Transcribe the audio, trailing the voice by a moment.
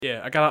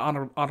Yeah, I got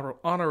an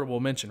honorable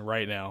mention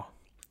right now.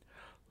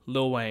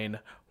 Lil Wayne,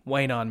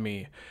 Wayne on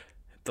me.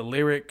 The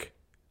lyric,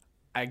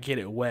 I get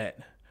it wet.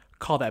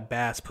 Call that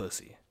bass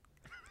pussy.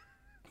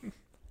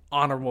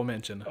 Honorable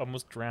mention.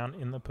 Almost drowned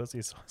in the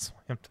pussy, so I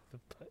swam to the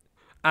butt.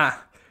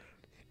 Ah,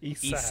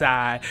 East East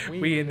Side.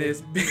 We in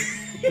this.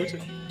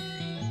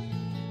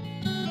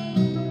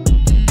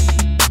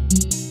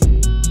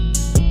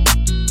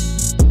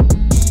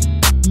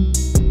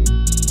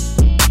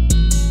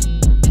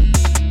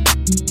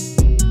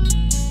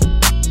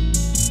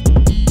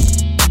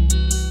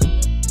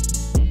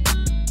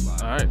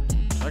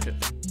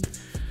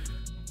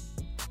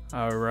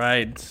 All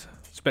right.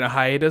 It's been a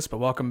hiatus, but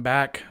welcome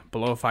back.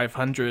 Below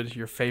 500,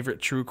 your favorite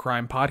true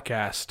crime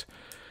podcast.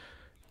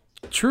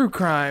 True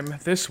crime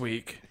this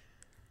week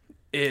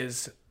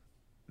is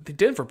the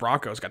Denver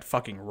Broncos got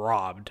fucking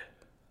robbed.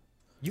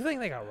 You think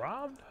they got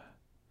robbed?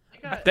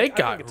 They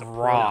got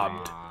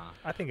robbed.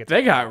 I think it's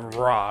They got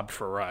robbed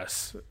for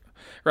Russ.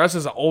 Russ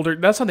is older.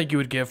 That's something you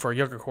would give for a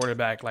younger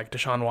quarterback like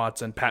Deshaun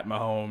Watson, Pat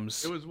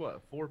Mahomes. It was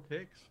what, 4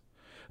 picks?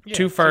 Yeah,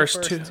 two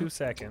first, 2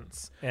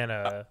 seconds, and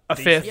a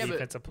fifth.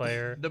 defensive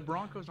player. The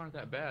Broncos aren't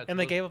that bad. And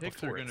they Those gave up a picks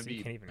are fourth, going to so you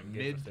be can't even give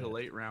mid a to fifth.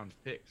 late round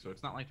picks, so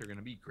it's not like they're going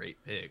to be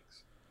great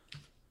picks.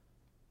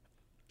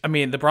 I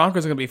mean, the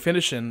Broncos are going to be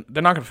finishing.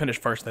 They're not going to finish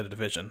first in the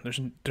division.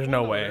 There's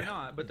no way. They're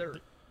not, but they're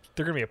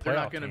They're going to be a playoff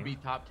not going to team. be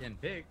top 10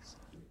 picks.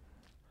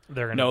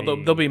 They're going No,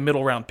 to they'll be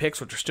middle round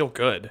picks, which are still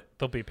good.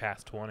 They'll be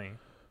past 20.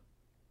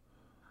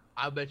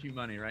 I'll bet you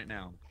money right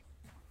now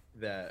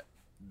that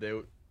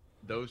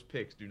those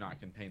picks do not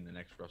contain the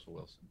next Russell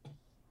Wilson.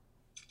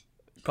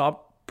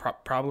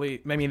 Probably.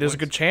 I mean, there's a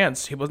good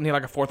chance. Wasn't he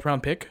like a 4th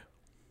round pick?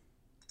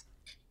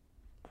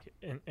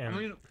 And I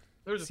mean,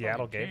 there's a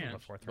Seattle fucking gave him a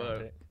chance, 4th round but,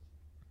 pick.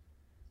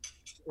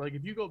 Like,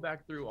 if you go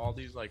back through all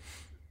these like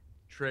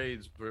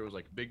trades where it was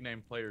like big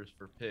name players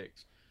for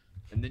picks,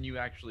 and then you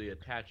actually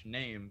attach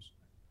names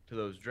to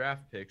those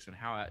draft picks and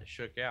how it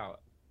shook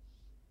out,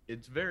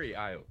 it's very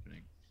eye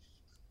opening.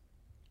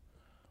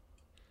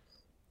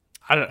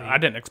 I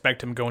didn't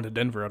expect him going to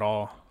Denver at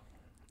all.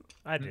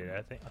 I did.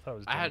 I thought it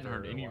was. I hadn't Denver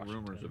heard or any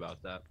Washington. rumors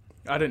about that.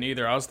 I didn't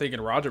either. I was thinking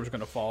Roger was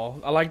going to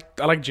fall. I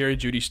like Jerry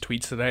Judy's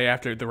tweets today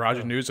after the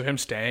Roger news of him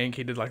staying.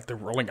 He did like the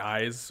rolling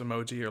eyes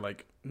emoji or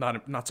like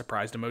not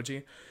surprised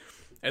emoji.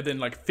 And then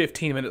like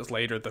 15 minutes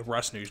later, the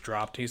Russ news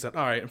dropped. He said,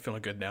 "All right, I'm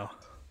feeling good now."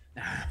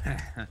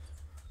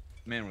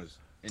 Man was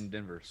in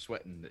Denver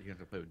sweating that he has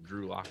to play with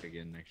Drew Lock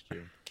again next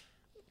year.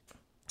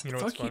 You know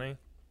what's Fuck you. funny?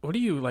 What are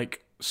you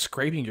like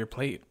scraping your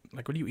plate?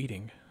 Like what are you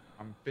eating?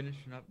 I'm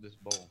finishing up this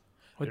bowl.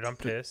 Dude, I'm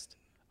pissed.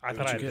 I What'd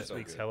thought I you had get? this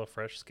week's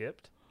HelloFresh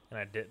skipped, and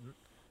I didn't.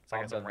 So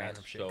I got some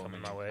random shit coming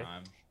my way.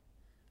 times.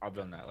 I've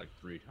done that like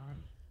 3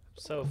 times.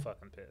 So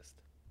fucking pissed.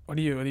 What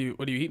are you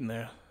eating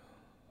there?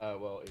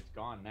 Well, it's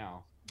gone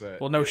now. But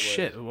Well, no it was-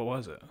 shit. What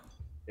was it?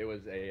 It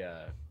was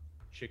a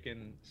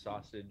chicken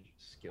sausage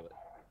skillet.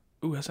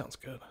 Ooh, that sounds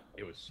good.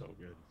 It was so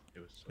good. It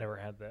was. So Never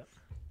had that.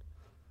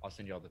 I'll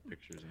send you all the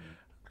pictures.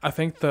 I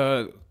think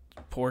the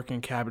pork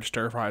and cabbage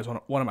stir fry is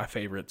one of my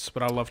favorites,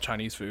 but I love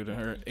Chinese food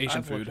or Asian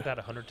I've food. looked at that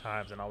 100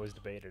 times and always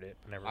debated it.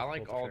 But never I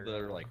like pulled the all trigger the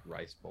on it. like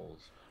rice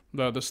bowls.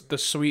 The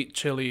sweet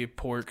chili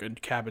pork and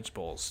cabbage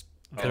bowls.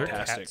 Their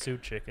Fantastic. katsu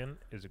chicken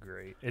is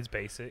great. It's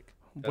basic.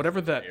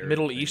 Whatever that Arab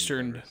Middle thing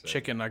Eastern you've ever said.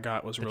 chicken I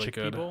got was The really chickpea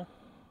good. bowl?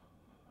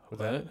 Was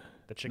that it?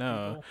 The chickpea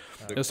No.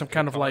 bowl? It was some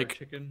kind of Qatar like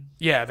chicken.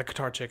 yeah, the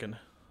Qatar chicken.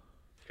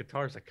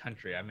 Qatar's a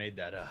country. I made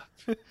that up.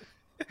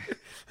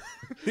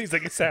 He's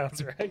like, it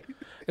sounds right.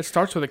 It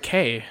starts with a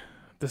K.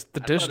 The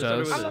dish I thought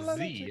it does. was a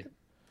Z.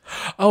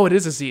 Oh, it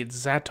is a Z.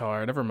 It's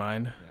Zatar. Never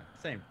mind.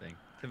 Yeah, same thing.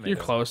 You're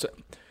Tomato. close.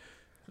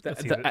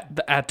 Let's see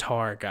The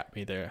Attar got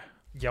me there.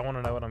 Y'all want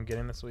to know what I'm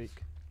getting this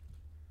week?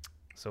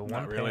 So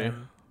Not one really.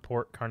 pan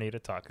pork carnita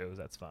tacos.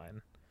 That's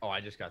fine. Oh, I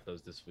just got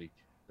those this week.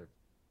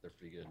 They're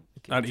pretty good.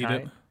 I'd eat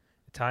it.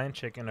 Italian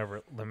chicken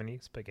over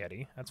lemony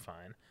spaghetti. That's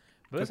fine.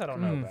 But this I don't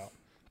Mm. know about.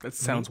 That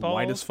sounds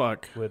white Meatballs? as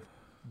fuck. With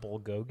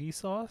bulgogi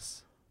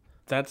sauce.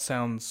 That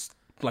sounds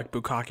like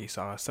bukkake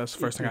sauce. That's the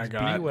first thing I It's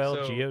got.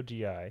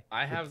 B-U-L-G-O-G-I.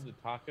 I have the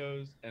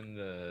tacos and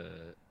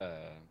the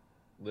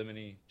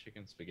lemony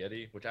chicken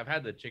spaghetti, which I've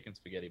had the chicken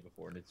spaghetti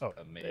before, and it's Oh,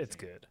 amazing. it's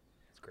good.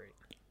 It's great.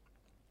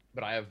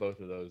 But I have both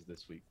of those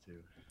this week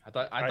too. I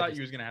thought just-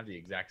 you was gonna have the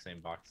exact same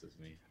box as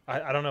me.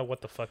 I don't know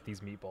what the fuck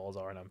these meatballs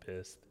are, and I'm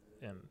pissed.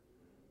 And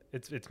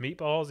it's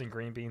meatballs and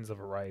green beans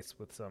over rice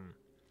with some.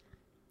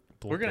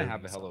 We're gonna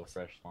have bulgogi a sauce.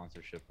 HelloFresh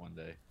sponsorship one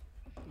day.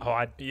 Oh,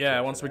 I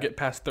Yeah, once we get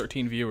past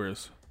 13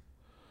 viewers.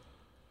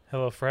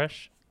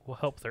 HelloFresh will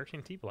help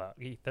 13 people out.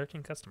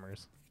 13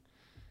 customers.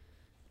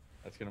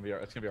 That's gonna be our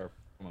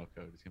promo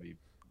code. It's gonna be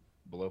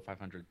below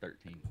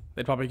 513.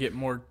 They'd probably get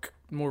more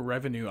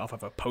revenue off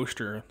of a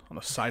poster on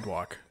the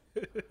sidewalk.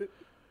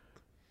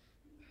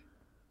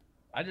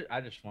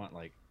 I just want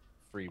like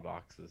free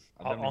boxes.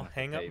 I don't I'll even have to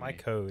hang up pay my me.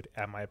 code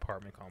at my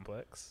apartment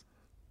complex.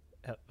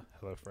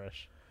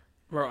 HelloFresh.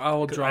 Bro, I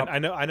will 'Cause drop. I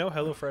know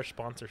HelloFresh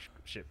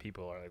sponsorship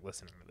people are like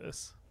listening to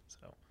this.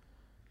 So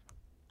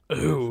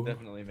Ooh,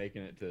 Definitely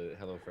making it to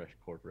HelloFresh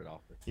corporate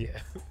office.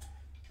 yeah.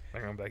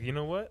 I'm gonna be like, you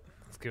know what?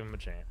 Let's give him a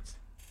chance.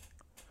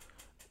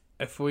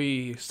 If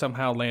we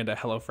somehow land a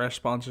HelloFresh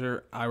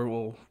sponsor, I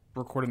will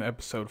record an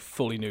episode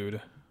fully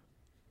nude.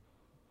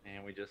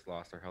 And we just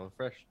lost our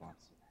HelloFresh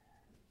sponsor.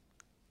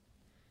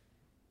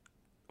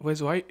 Wait,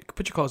 why?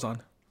 Put your clothes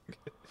on.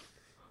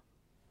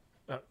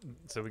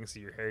 So we can see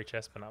your hairy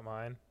chest, but not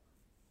mine.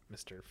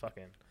 Mr.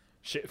 fucking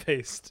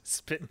shit-faced,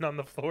 spitting on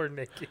the floor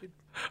naked.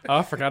 Oh,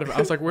 I forgot about. I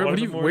was like, where are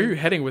you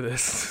heading with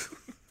this?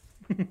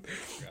 Forgot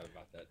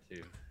about that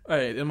too.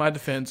 Hey, in my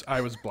defense, I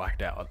was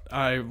blacked out.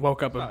 I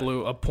woke up and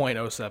blew a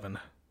 .07.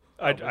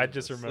 I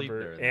just asleep remember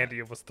there in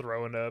Andy was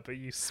throwing up, but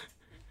you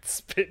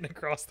spitting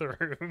across the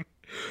room.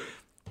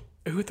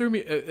 Who threw me?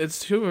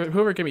 It's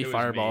whoever gave me It was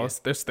Fireball. me.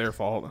 It's their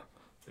fault.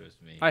 It was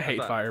me. I hate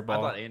thought-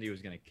 Fireball. I thought Andy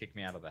was gonna kick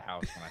me out of the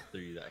house when I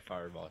threw you that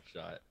Fireball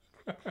shot.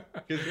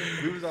 Because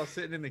we was all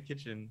sitting in the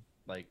kitchen,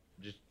 like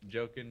just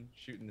joking,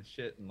 shooting the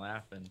shit and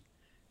laughing,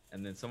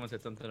 and then someone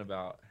said something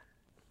about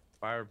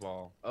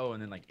Fireball. Oh,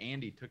 and then like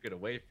Andy took it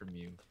away from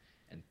you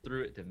and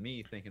threw it to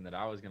me, thinking that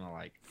I was gonna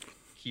like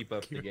keep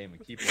up the game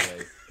and keep it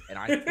away, and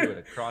I threw it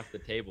across the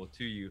table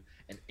to you,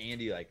 and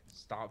Andy like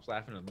stops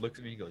laughing and looks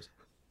at me and goes,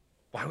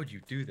 "Why would you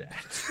do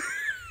that?"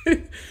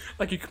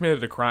 Like you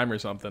committed a crime or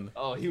something.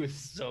 Oh, he was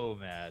so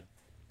mad.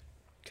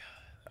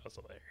 That was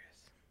hilarious.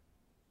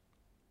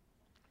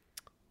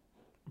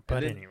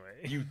 But then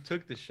anyway, You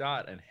took the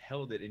shot and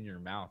held it in your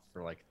mouth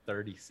for like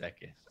 30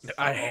 seconds.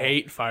 I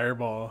hate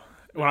Fireball.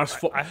 When I was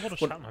I hold a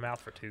shot in my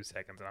mouth for 2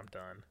 seconds and I'm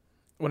done.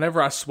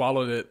 whenever I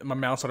swallowed it, my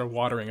mouth started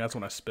watering. That's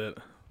when I spit.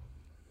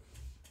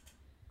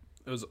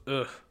 It was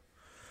ugh.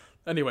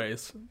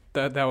 Anyways,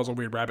 that was a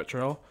weird rabbit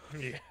trail.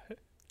 Yeah.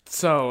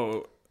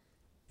 So,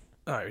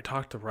 all right, we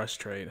talked to Rush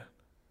Trade.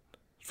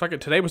 Fucking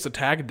today was the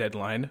tag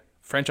deadline,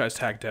 franchise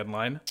tag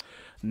deadline.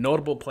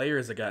 Notable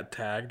players that got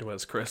tagged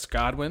was Chris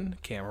Godwin,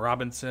 Cam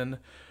Robinson,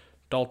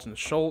 Dalton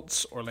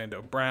Schultz,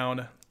 Orlando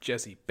Brown,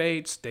 Jesse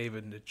Bates,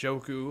 David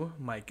Njoku,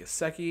 Mike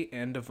Gesicki,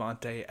 and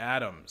Devontae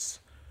Adams.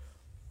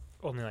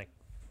 Only like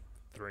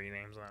 3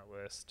 names on that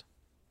list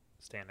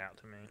stand out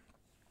to me.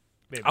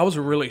 Maybe. I was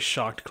really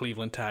shocked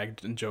Cleveland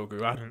tagged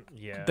Njoku.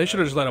 Yeah. They should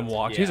have just let him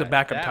walk. He's a Yeah,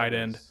 backup that tight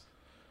end. was-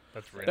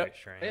 That's really that-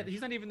 strange. He's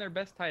not even their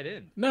best tight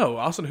end. No,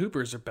 Austin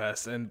Hooper's their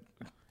best, and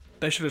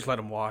they should have just let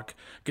him walk.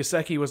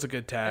 Gesicki was a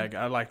good tag.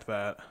 I liked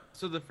that.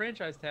 So the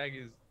franchise tag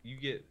is you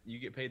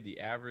get paid the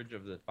average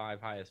of the 5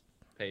 highest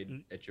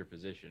paid at your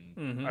position.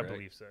 Mhm. I correct?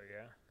 believe so,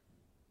 yeah.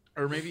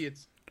 Or maybe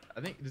it's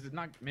I think does it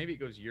not maybe it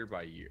goes year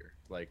by year.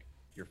 Like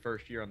your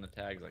first year on the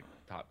tag's like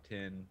top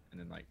 10, and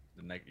then like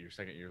your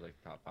second year is like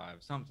top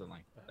 5, something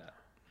like that.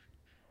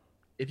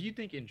 If you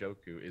think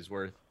Njoku is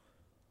worth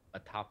a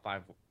top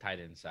 5 tight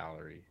end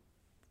salary,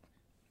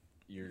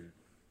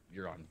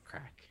 you're on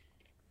crack.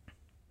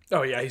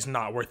 Oh yeah, he's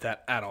not worth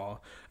that at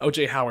all.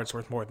 OJ Howard's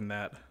worth more than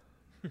that,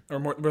 or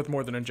worth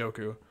more than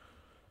Njoku.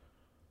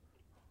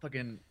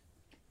 Fucking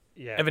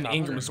Yeah. Evan top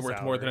Ingram is 100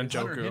 worth more than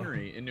salary. Njoku. Hunter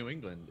Henry in New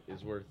England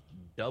is worth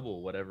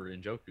double whatever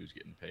Njoku's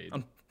getting paid.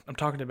 I'm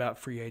talking about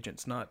free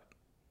agents, not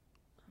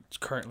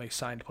currently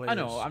signed players. I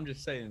know. I'm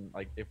just saying,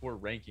 like, if we're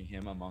ranking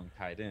him among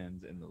tight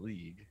ends in the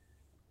league,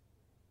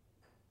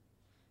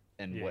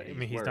 and Yeah, what I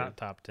mean, he's worth, not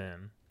top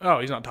 10. Oh,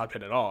 he's not top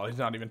 10 at all. He's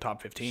not even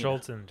top 15.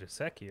 Schultz and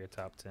Gesicki are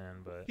top 10,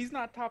 but he's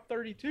not top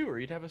 32, or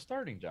he'd have a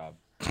starting job.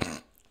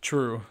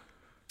 True.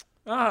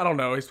 I don't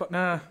know. He's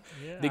nah.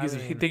 yeah, Think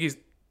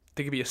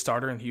he'd be a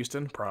starter in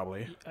Houston?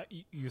 Probably.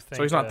 you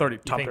think he's not 30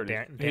 you top think 30.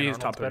 Dan He's Arnold's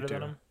top better 32.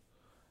 than him?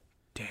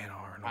 Dan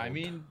Arnold. I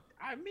mean,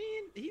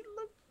 he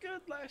looked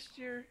good last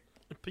year.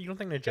 But you don't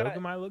think Njoku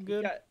Got- might look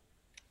good?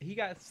 He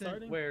got sent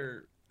Starting?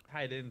 where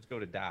tight ends go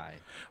to die.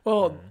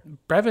 well,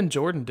 Brevin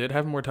Jordan did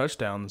have more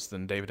touchdowns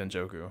than David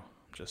Njoku.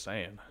 Just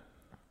saying.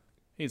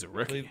 He's a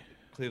rookie.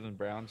 Cleveland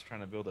Browns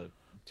trying to build a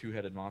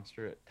 2-headed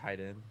monster at tight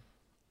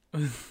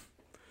end.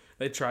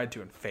 They tried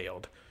to and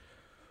failed.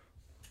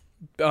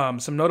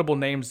 Some notable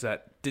names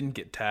that didn't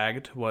get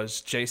tagged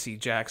was J.C.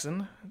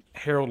 Jackson,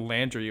 Harold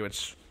Landry,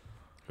 which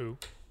Who?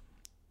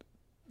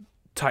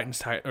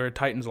 Titans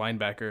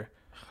linebacker,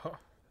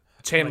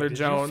 Chandler Did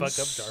Jones. You fuck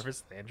up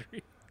Jarvis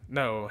Landry?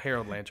 No,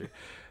 Harold Landry,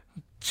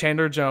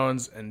 Chandler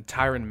Jones, and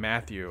Tyrann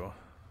Mathieu.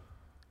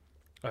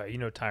 You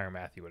know Tyrann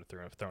Mathieu would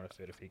have thrown a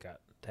fit if he got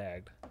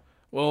tagged.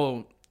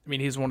 Well, I mean,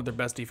 he's one of their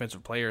best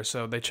defensive players,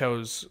 so they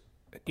chose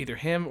either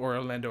him or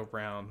Orlando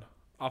Brown.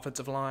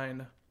 Offensive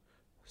line,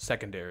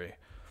 secondary.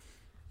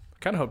 I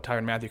kind of hope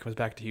Tyrann Mathieu comes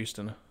back to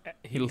Houston.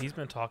 He's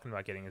been talking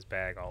about getting his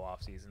bag all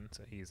off season,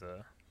 so he's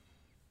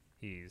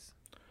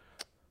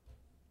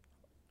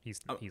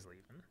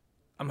leaving.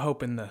 I'm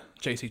hoping the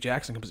J.C.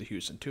 Jackson comes to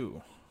Houston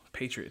too.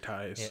 Patriot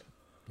ties.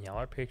 Yeah. Y'all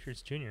are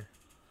Patriots Junior.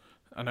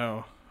 I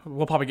know.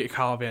 We'll probably get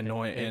Kyle Van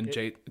Noy and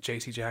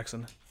J.C.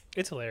 Jackson.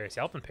 It's hilarious.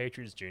 Y'all been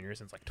Patriots Junior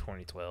since like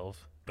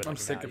 2012, but I'm like,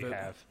 sick now of you it.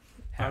 have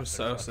I'm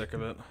so sick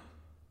of it.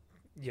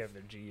 You have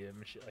their GM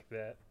and shit like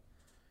that.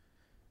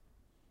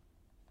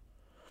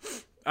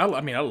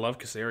 I mean, I love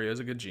Casario. He's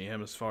a good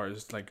GM as far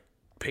as like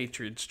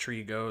Patriots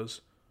tree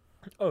goes.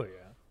 Oh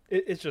yeah,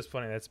 it's just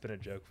funny that's been a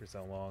joke for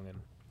so long, and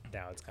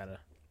now it's kind of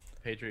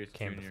Patriots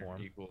Came to Junior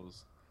form.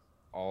 equals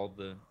all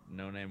the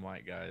no-name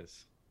white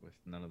guys with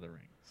none of the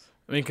rings.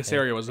 I mean,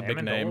 Casario was a big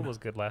Amendola name. was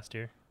good last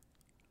year.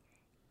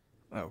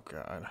 Oh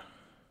God.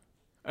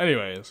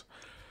 Anyways,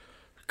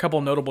 a couple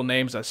notable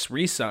names that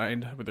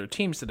re-signed with their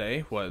teams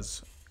today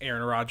was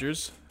Aaron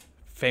Rodgers,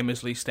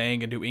 famously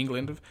staying in New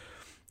England.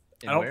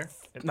 And where?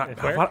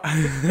 Where? What?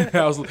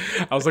 I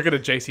was looking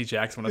at J.C.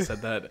 Jackson when I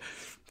said that.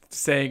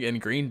 Staying in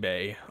Green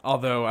Bay,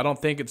 although I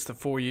don't think it's the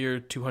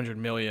 4-year, $200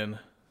 million.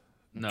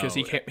 No, Because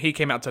he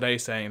came out today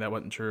saying that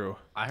wasn't true.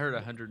 I heard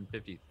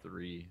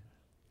 153,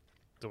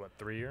 So what,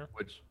 3 year?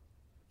 which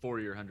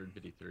 4-year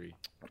 153,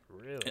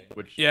 Really?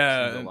 which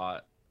Yeah. seems a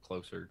lot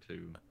closer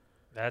to.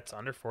 That's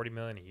under $40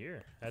 million a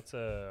year. That's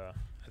I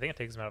think it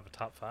takes him out of a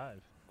top 5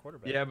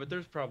 quarterback. Yeah, but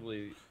there's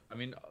probably. I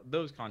mean,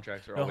 those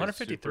contracts are No, always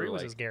 153 super, was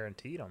like, his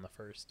guaranteed on the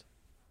first.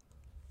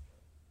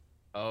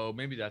 Oh,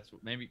 maybe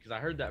because I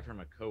heard that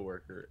from a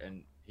coworker,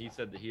 and he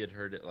said that he had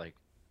heard it like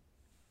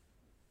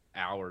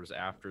hours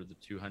after the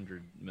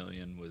 200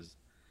 million was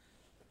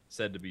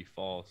said to be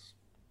false.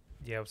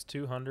 Yeah, it was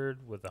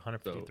 200 with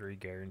 153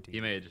 guaranteed.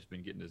 He may have just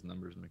been getting his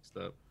numbers mixed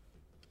up.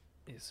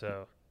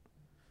 So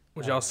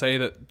Would y'all say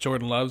that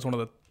Jordan Love's one of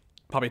the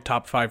probably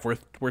top 5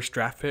 worst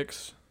draft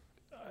picks?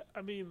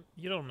 I mean,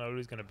 you don't know who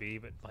he's gonna be,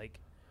 but like,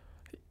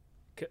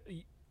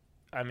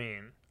 I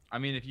mean,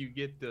 if you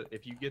get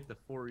the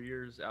 4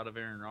 years out of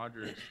Aaron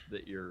Rodgers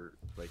that you're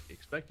like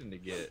expecting to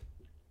get,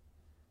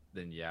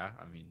 then yeah,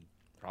 I mean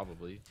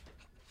probably.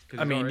 'Cause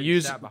I he's mean, already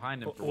use- sat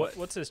behind him for what?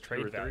 what's his two or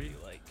trade value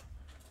three? like?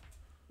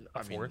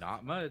 I mean, fourth?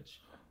 not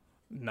much.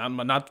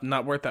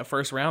 Not worth that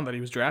first round that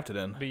he was drafted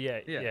in. But yeah,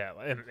 Yeah.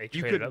 and they You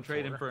traded couldn't up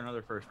trade for him for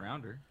another first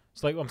rounder.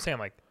 So like I'm saying,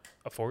 like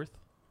a fourth.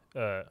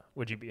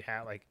 Would you be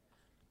like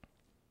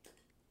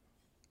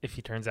if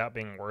he turns out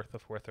being worth a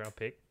 4th round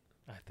pick?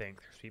 I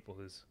think there's people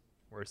who's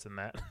worse than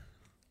that.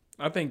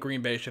 I think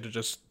Green Bay should have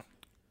just.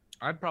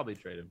 I'd probably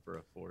trade him for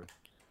a 4th.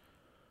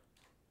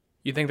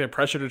 You think they're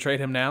pressured to trade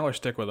him now or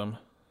stick with him?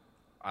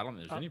 I don't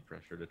think there's any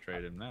pressure to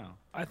trade him now.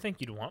 I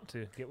think you'd want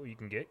to get what you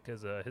can get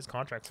because his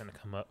contract's going to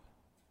come up.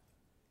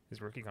 His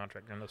rookie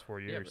contract in those 4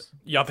 years.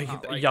 Y'all think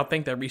not like- y'all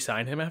think they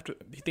re-sign him after?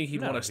 Do you think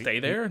he'd want to stay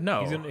there?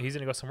 No, he's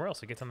gonna go somewhere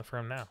else. It gets on the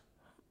firm now.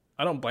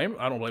 I don't blame him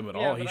at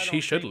Yeah, all. but I He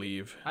don't should think-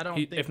 leave. I don't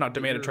think if not that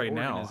demand a your trade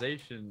now.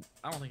 organization,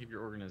 I don't think if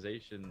your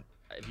organization,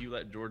 if you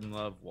let Jordan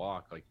Love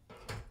walk, like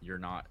you're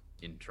not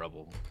in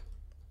trouble.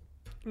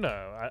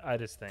 No, I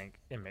just think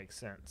it makes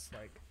sense.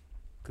 Like,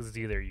 because it's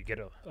either you get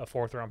a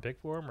 4th round pick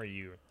for him, or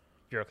you're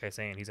okay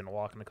saying he's gonna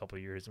walk in a couple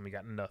of years and we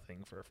got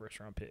nothing for a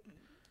 1st round pick.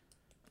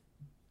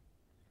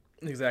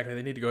 Exactly.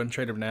 They need to go and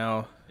trade him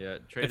now. Yeah,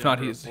 trade If him not,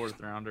 for he's- a 4th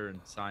rounder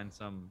and sign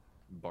some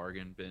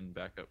bargain bin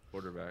backup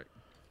quarterback.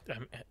 I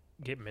mean,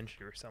 get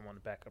Minshew or someone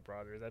to back up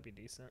Rodgers. That'd be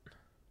decent.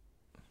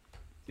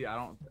 See,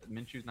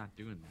 Minshew's not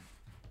doing that.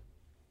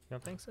 You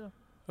don't think so?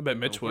 I bet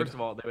Mitch Well, would. First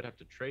of all, they would have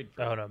to trade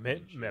for. Oh no,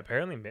 Minshew.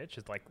 apparently Mitch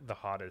is like the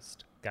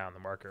hottest guy on the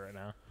market right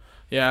now.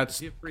 Yeah, Is it's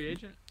he a free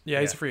agent? yeah.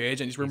 He's Yeah. a free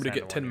agent. He's rumored to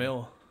signed get a 10 1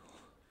 mil.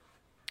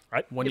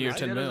 I, 1 year, That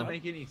 10 doesn't mil.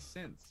 make any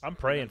sense. I'm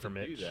praying You for have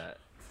to do Mitch. that.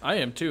 I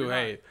am too. You're not-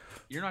 Hey,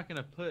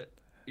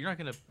 You're not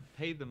gonna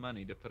pay the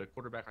money to put a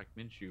quarterback like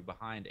Minshew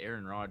behind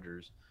Aaron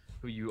Rodgers,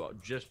 who you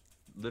just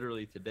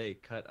literally today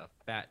cut a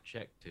fat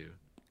check to.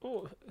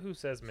 Well, who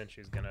says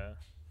Minshew's gonna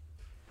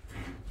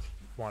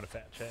want a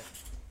fat check?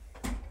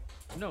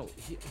 No,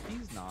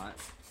 he's not.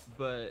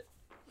 But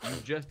you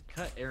just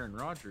cut Aaron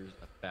Rodgers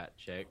a fat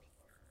check,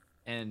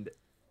 and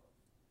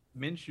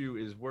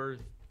Minshew is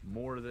worth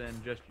more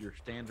than just your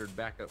standard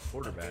backup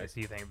quarterback. Okay, so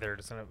you think they're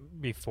just gonna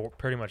be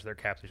pretty much their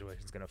cap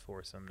situation is gonna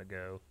force them to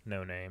go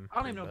no name? I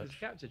don't even know pretty if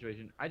it's much. a cap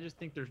situation. I just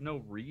think there's no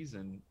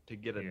reason to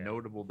get a Yeah.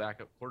 notable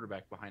backup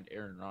quarterback behind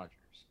Aaron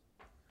Rodgers.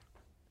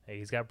 Hey,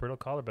 he's got brittle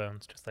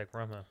collarbones, just like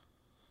Roma.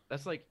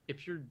 That's like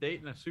if you're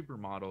dating a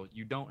supermodel,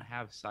 you don't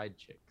have side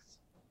chicks.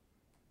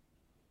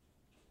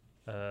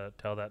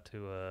 Tell that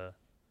to oh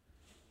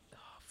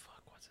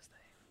fuck, what's his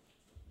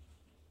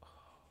name?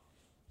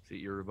 See,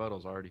 your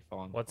rebuttal's already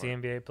falling. What's the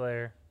apart. NBA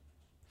player?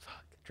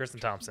 Fuck, Tristan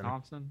Thompson.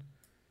 Thompson?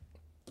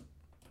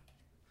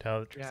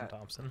 Tell Tristan Yeah.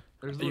 Thompson.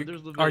 There's, are you,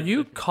 there's are you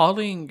different-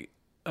 calling?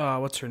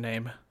 What's her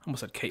name? I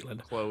almost said Caitlyn.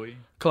 Chloe?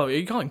 Chloe. Are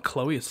you calling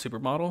Chloe a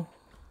supermodel?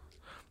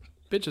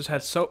 Bitch has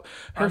had so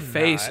her I'm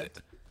face,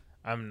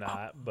 I'm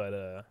not,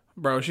 but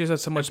bro. She's had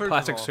so much first of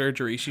plastic all,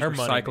 surgery. She's her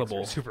money makes her a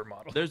recyclable.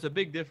 supermodel. There's a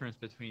big difference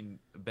between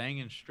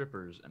banging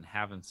strippers and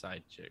having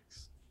side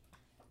chicks.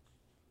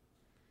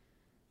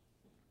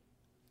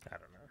 I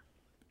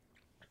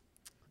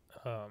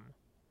don't know.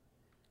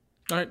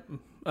 All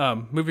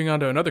right. Moving on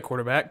to another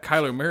quarterback,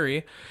 Kyler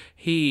Murray.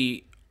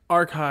 He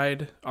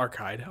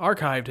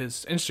archived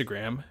his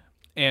Instagram,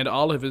 and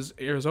all of his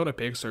Arizona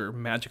picks are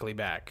magically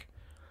back.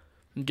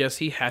 Guess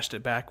he hashed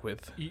it back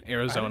with I didn't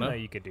Arizona. know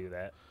you could do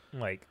that.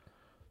 Like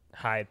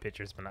hide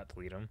pictures but not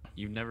delete them.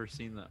 You've never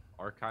seen the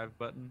archive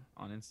button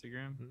on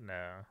Instagram?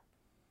 No.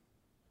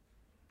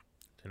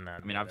 Did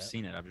not. I mean, know I've that.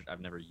 seen it. I've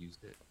never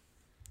used it.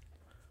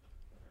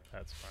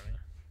 That's funny.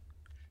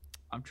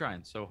 I'm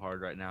trying so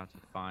hard right now to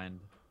find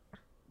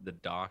the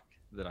doc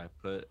that I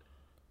put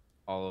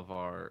all of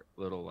our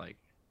little like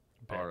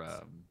our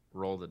bets.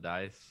 roll the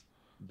dice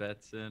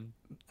bets in.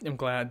 I'm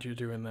glad you're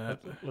doing that.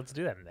 Let's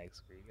do that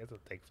next week. It'll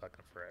take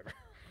fucking forever.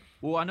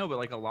 Well, I know, but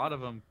like a lot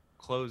of them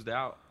closed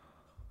out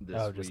this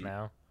Oh, week. just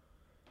now.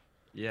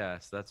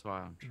 Yes, that's why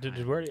I'm trying.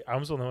 Did Brady?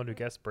 I'm still the one who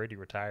guessed Brady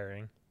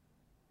retiring.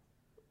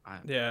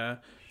 Yeah.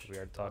 We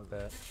already talked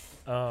that.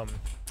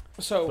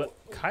 So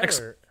But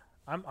Kyler,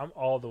 I'm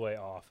all the way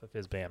off of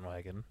his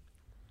bandwagon.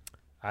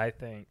 I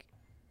think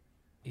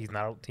he's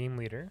not a team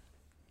leader.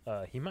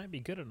 He might be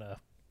good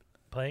enough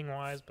playing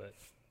wise, but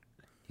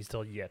he's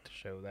still yet to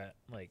show that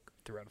like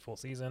throughout the full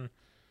season.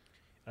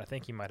 I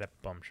think he might have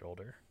a bum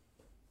shoulder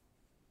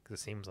because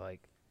it seems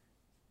like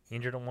he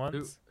injured it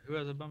once. Who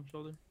has a bum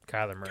shoulder?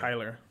 Kyler Murray.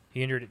 Kyler.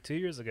 He injured it 2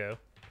 years ago,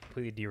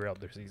 completely derailed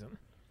their season.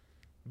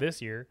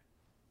 This year,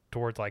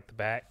 towards like the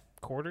back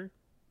quarter,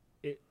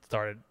 it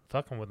started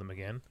fucking with him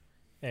again,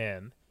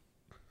 and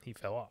he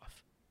fell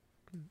off.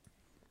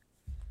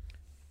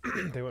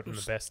 They went from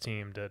the best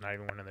team to not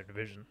even winning their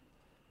division.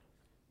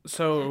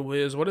 So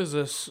Liz, what is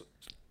this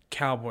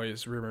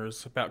Cowboys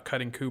rumors about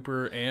cutting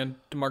Cooper and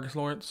DeMarcus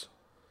Lawrence?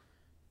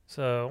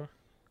 So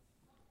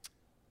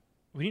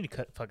we need to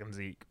cut fucking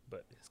Zeke,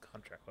 but his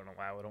contract won't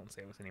allow. It don't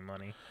save us any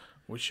money.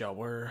 Wish y'all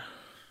were.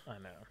 I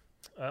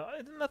know.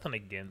 Nothing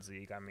against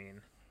Zeke. I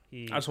mean,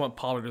 I just want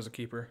Pollard as a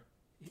keeper.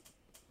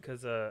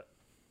 because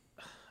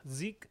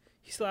Zeke,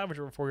 he still averaged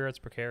over 4 yards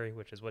per carry,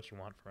 which is what you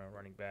want from a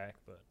running back.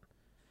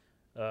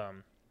 But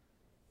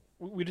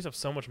we just have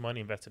so much money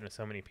invested in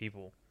so many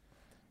people,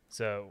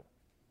 and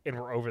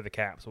we're over the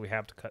cap, so we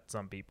have to cut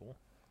some people.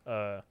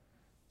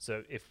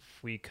 So if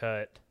we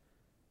cut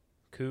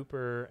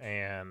Cooper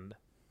and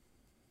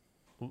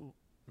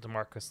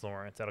DeMarcus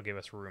Lawrence, that'll give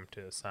us room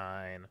to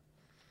sign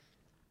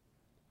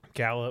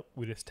Gallup.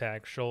 We just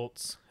tag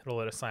Schultz. It'll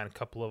let us sign a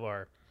couple of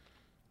our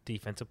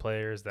defensive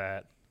players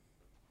that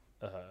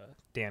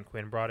Dan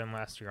Quinn brought in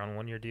last year on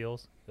 1-year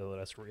deals. It'll let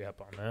us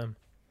re-up on them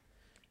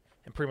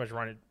and pretty much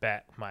run it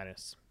back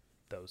minus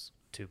those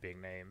two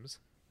big names.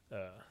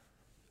 But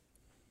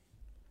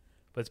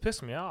it's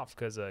pissing me off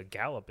because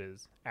Gallup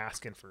is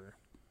asking for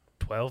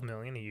 $12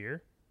 million a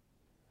year.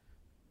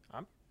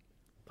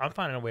 I'm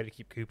finding a way to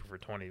keep Cooper for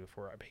 20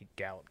 before I pay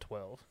Gallup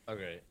 12.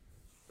 Okay,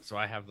 so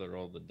I have the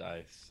roll the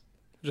dice.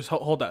 Just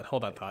hold that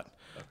thought.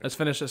 Okay. Let's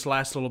finish this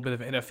last little bit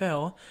of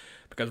NFL,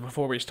 because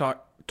before we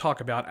talk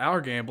about our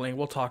gambling,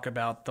 we'll talk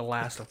about the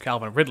last of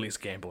Calvin Ridley's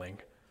gambling.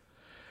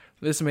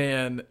 This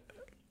man,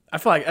 I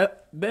feel like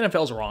the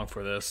NFL's wrong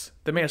for this.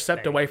 The man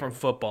stepped away from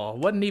football,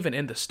 wasn't even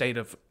in the state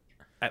of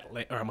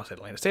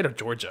state of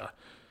Georgia.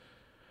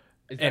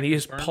 Is And that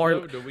he's confirmed,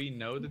 part- though? Do we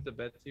know that the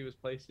bets he was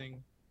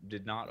placing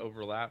did not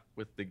overlap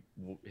with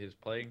his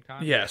playing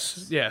time?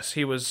 Yes.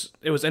 It was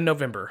in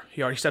November.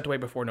 He already stepped away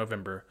before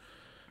November.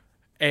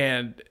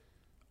 And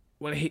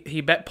when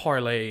he bet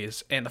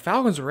parlays, and the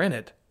Falcons were in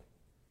it,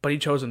 but he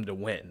chose them to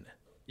win.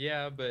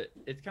 Yeah, but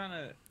this kind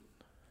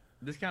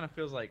of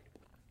feels like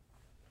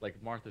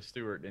Martha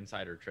Stewart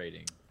insider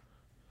trading.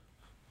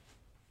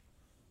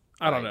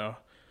 I don't know.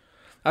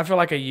 I feel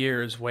like a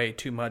year is way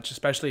too much,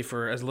 especially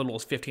for as little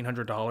as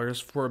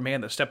 $1,500 for a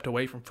man that stepped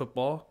away from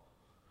football.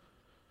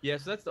 Yeah,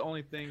 so that's the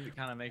only thing that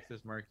kind of makes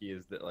this murky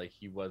is that like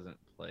he wasn't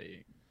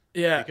playing.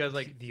 Yeah, Because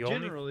like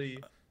The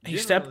he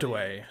stepped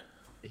away.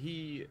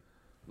 He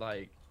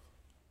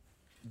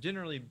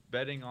generally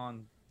betting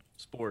on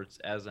sports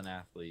as an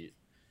athlete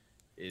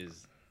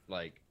is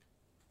like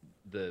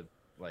the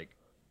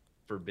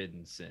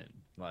forbidden sin.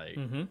 Like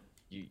Mm-hmm.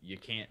 you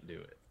can't do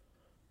it,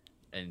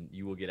 and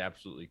you will get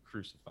absolutely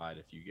crucified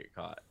if you get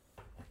caught.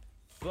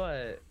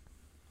 But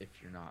if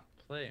you're not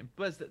playing,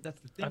 but that's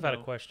the thing. I've had a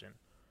though. question.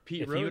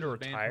 Pete If Rose you would have is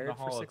banned from retired the for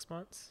Hall of- 6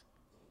 months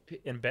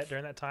and bet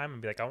during that time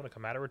and be like, I want to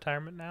come out of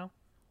retirement now,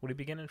 would he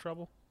be getting in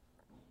trouble?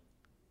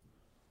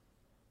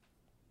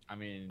 I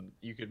mean,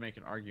 you could make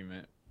an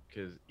argument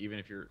because even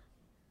if you're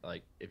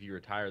if you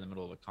retire in the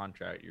middle of a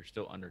contract, you're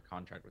still under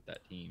contract with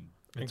that team.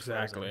 It's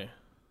Exactly. frozen.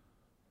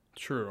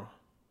 True.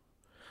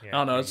 Yeah, I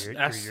don't know, your it's- year-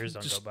 that's your years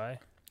don't just- go by.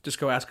 Just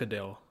go ask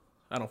Adele.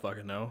 I don't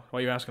fucking know. Why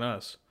are you asking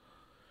us?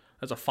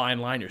 That's a fine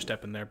line you're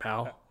stepping there,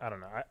 pal. I don't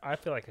know. I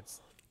feel like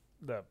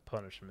the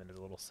punishment is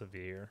a little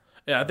severe.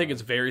 Yeah, I think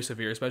it's very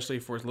severe, especially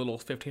for as little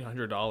as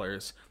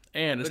 $1,500.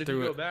 And it's But if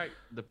you through go back,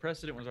 the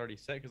precedent was already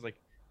set because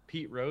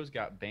Pete Rose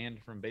got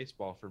banned from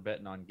baseball for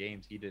betting on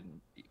games he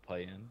didn't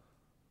play in.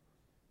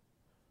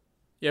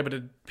 Yeah, but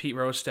did Pete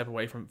Rose step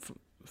away from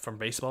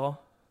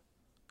baseball?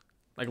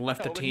 Like left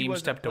No, the but he team,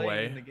 wasn't stepped playing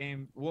away. in the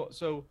game. Well,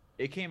 so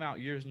it came out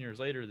years and years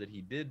later that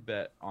he did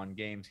bet on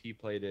games he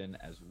played in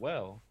as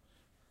well.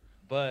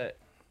 But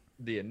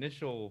the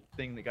initial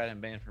thing that got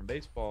him banned from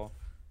baseball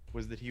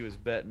was that he was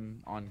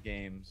betting on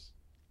games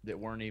that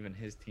weren't even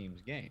his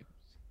team's games.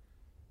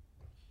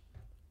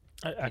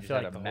 I He just feel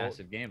had like a the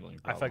massive gambling I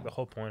problem. feel like the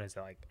whole point is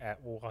that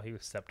while he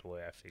was stepped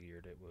away, I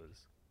figured it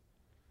was.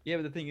 Yeah,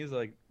 but the thing is,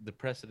 the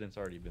precedent's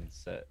already been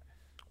set.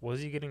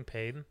 Was he getting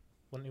paid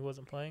when he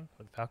wasn't playing?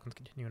 Were the Falcons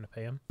continuing to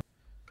pay him?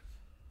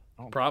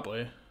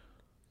 Probably.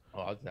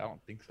 Oh, I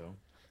don't think so.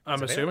 I'm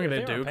So if assuming they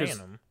if do aren't paying because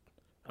him,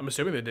 I'm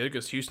assuming they did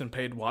because Houston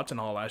paid Watson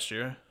all last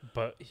year.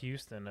 But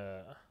Houston,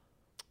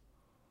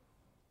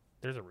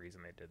 there's a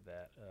reason they did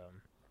that.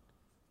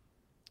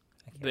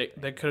 I can't They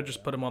think could have of just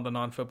it. put him on the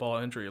non-football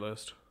injury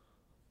list.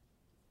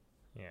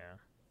 Yeah.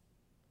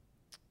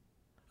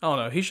 I don't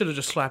know. He should have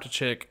just slapped a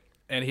chick,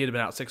 and he'd have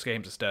been out 6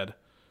 games instead.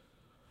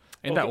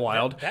 Ain't that Okay,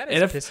 wild? That And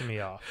is if- pissing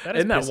me off.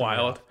 Isn't that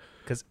wild?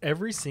 Because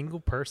every single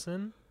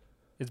person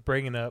is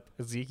bringing up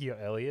Ezekiel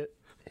Elliott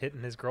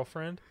hitting his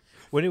girlfriend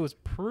when it was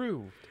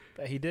proved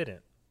that he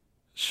didn't.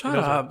 Shut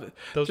Those were- up.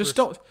 those Just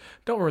were-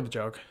 don't ruin the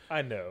joke.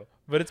 I know,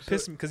 but it's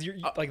pissing because you're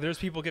like, there's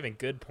people giving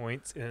good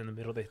points, and in the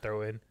middle they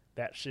throw in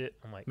that shit.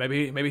 I'm like,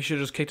 Maybe he should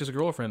have just kicked his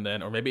girlfriend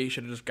then, or maybe he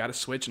should have just got a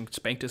switch and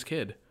spanked his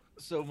kid.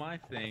 So my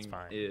thing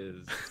fine.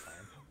 is,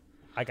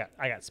 I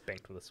got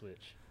spanked with a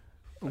switch.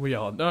 We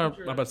all. No,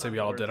 I'm about to say we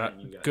all did.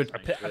 Good.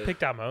 I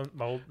picked out my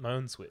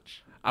own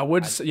switch. I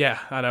would. Yeah,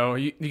 I know.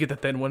 You get the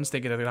thin ones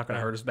thinking that they're not going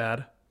to hurt as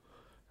bad.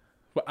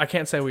 Well, I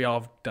can't say we all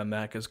have done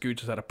that because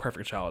Gooch has had a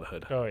perfect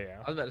childhood. Oh yeah,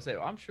 I was about to say,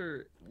 I'm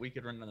sure we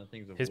could run down the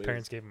things of his Wiz.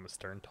 parents gave him a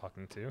stern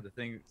talking to. The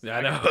things. Yeah, I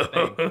I got know.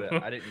 the things,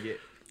 but I didn't get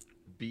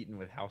beaten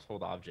with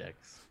household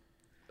objects.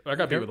 I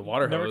got beat with a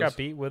water Never hose. got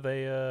beat with All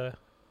a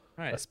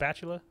right,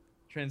 spatula.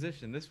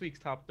 transition. This week's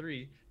top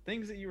 3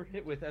 things that you were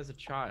hit with as a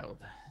child.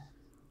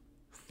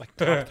 Like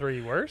top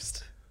 3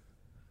 worst.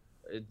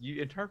 You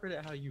interpret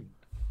it how you.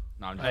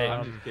 No, I'm Hey,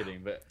 just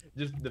kidding. But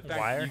just the fact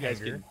wire that you guys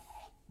hanger. can.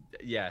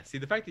 Yeah, see,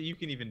 the fact that you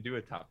can even do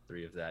a top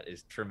 3 of that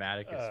is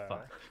traumatic as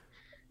fuck.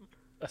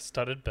 A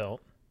studded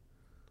belt.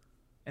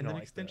 And don't an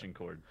like extension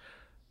cord.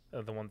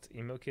 The ones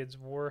emo kids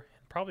wore.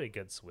 Probably a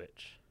good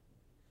switch.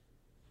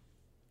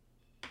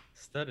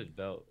 Studded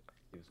belt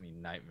gives me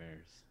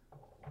nightmares.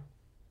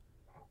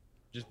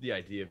 Just the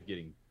idea of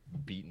getting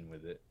beaten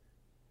with it.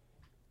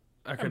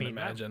 I couldn't mean,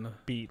 not imagine.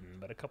 Beaten,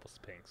 but a couple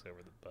spanks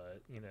over the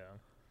butt. You know.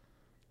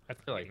 I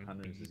feel like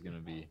Hunter's is gonna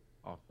be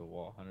off the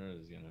wall.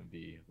 Hunter's is gonna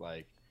be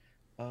like,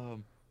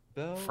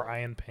 belt,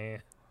 frying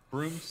pan.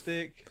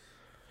 broomstick,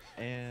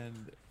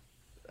 and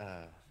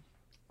I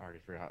already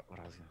forgot what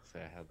I was gonna say.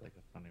 I had like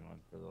a funny one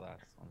for the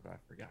last one, but I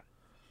forgot.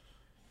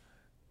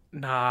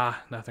 Nah,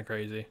 nothing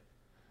crazy.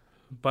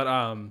 But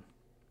how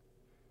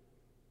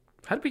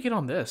did we get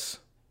on this?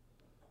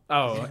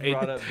 Oh, You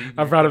brought up beating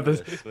I brought up your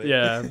this. kid with a switch.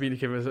 Yeah, beating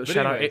kid with a But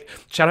shout anyways.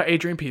 shout out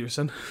Adrian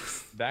Peterson.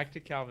 Back to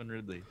Calvin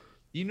Ridley.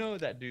 You know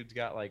that dude's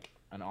got like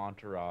an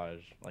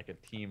entourage, like a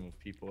team of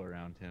people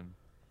around him.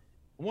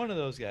 One of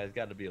those guys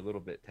got to be a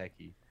little bit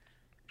techie.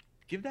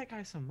 Give that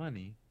guy some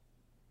money,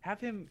 have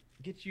him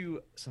get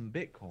you some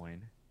Bitcoin,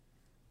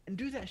 and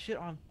do that shit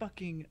on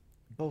fucking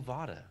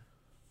Bovada.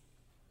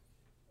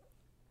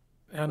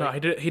 No, no, he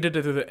did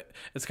it through the.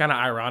 It's kind of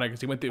ironic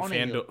because he went through On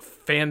a-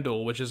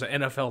 FanDuel, which is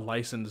an NFL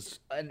licensed.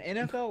 An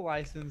NFL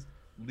licensed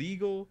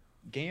legal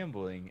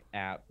gambling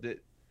app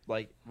that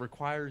like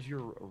requires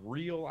your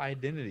real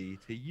identity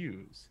to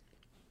use.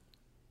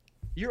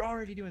 You're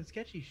already doing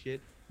sketchy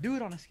shit. Do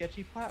it on a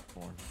sketchy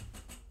platform.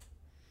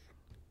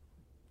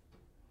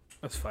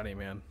 That's funny,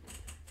 man.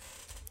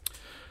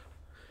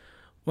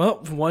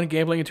 Well, from one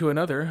gambling into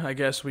another, I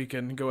guess we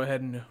can go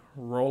ahead and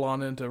roll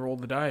on into roll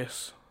the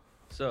dice.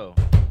 So,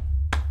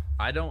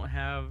 I don't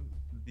have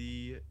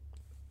the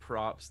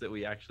props that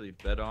we actually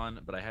bet on,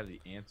 but I have the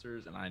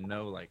answers, and I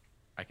know like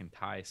I can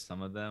tie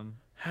some of them.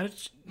 How did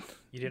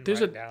You didn't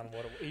There's write a- down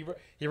what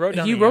he wrote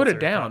down. He the wrote it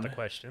answer, not down. The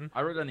question.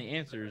 I wrote down the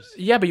answers.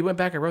 Yeah, but you went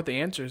back and wrote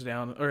the answers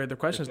down, or the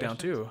questions down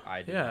questions? too.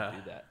 I did yeah,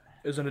 not do that.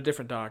 it was in a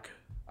different doc.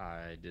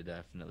 I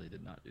definitely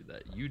did not do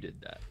that. You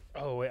did that.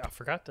 Oh wait, I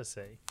forgot to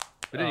say.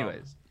 But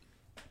anyways,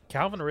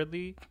 Calvin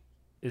Ridley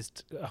is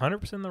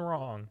 100% in the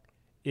wrong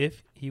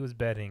if he was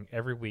betting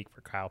every week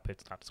for Kyle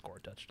Pitts not to score a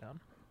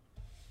touchdown.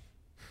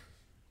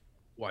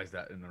 why is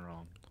that in the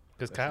wrong?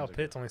 Because That Kyle seems like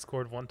Pitts only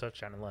scored 1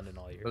 touchdown in London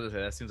all year. I was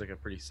gonna say, that seems like a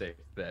pretty safe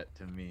bet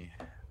to me.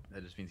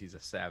 That just means he's a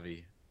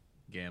savvy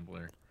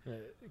gambler.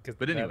 Because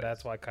But anyways.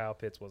 that's why Kyle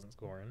Pitts wasn't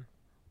scoring.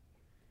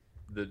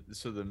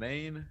 The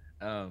main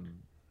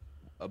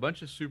a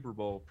bunch of Super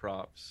Bowl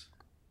props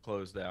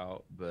closed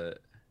out, but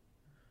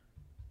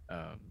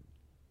I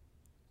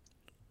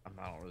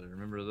don't really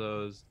remember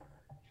those.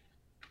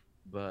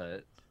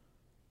 But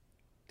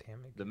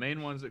Damn it. the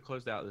main ones that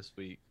closed out this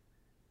week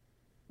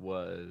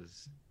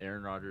was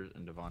Aaron Rodgers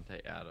and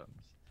Devontae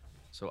Adams.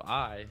 So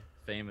I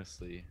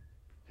famously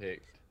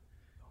picked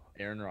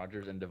Aaron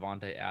Rodgers and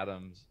Devontae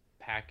Adams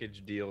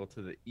package deal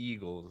to the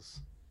Eagles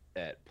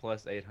at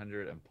plus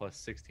 800 and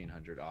plus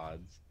 1600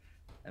 odds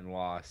and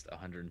lost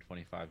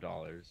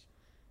 $125.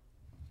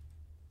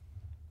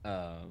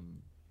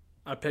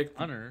 I picked.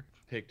 Hunter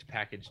picked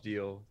package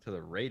deal to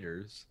the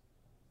Raiders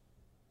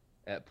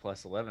at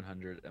plus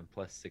 1100 and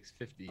plus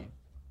 650,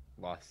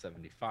 lost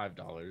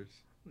 $75.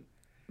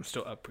 I'm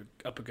still up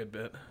a good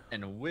bit.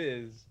 And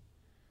Wiz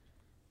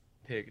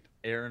picked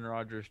Aaron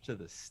Rodgers to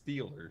the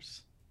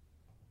Steelers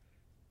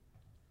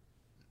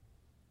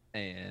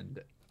and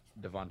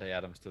Devontae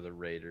Adams to the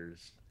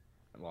Raiders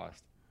and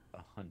lost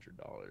 $100.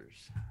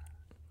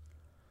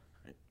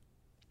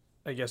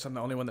 I guess I'm the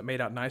only one that made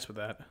out nice with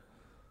that.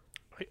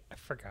 Wait, I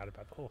forgot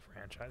about the whole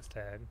franchise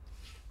tag.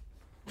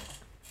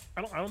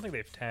 I don't think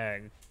they've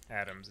tagged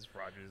Adams as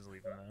Rogers is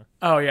leaving though.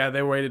 Oh yeah,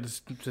 they waited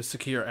to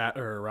secure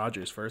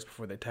Rodgers first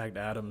before they tagged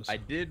Adams. I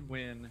did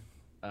win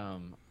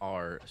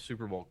our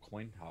Super Bowl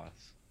coin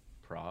toss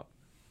prop.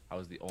 I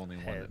was the only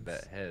one that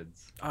bet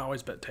heads. I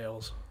always bet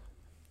tails.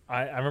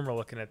 I remember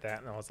looking at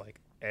that and I was like,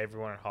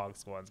 everyone at Hog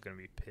Squad's gonna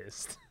be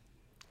pissed.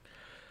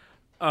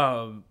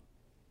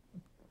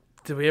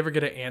 Did we ever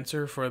get an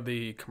answer for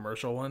the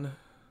commercial one?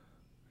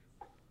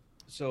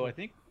 So I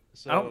think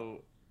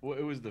so.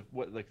 It was the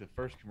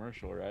first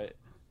commercial, right?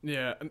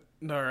 Yeah,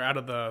 no. Out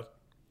of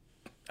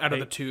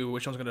the two,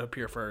 which one's going to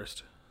appear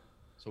first?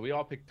 So we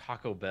all picked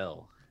Taco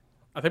Bell.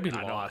 I think we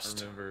And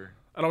lost. I I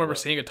don't remember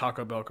seeing a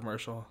Taco Bell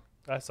commercial.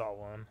 I saw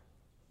one.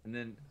 And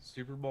then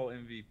Super Bowl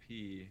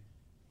MVP.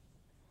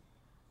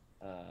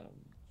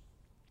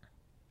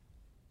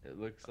 It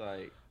looks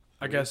like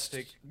I we guess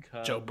picked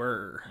Cup, Joe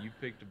Burr. You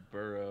picked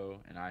Burrow,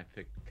 and I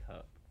picked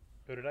Cup.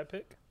 Who did I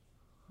pick?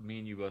 Me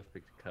and you both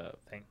picked Cup.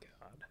 Thank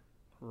God.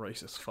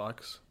 Racist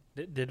fucks.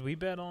 Did we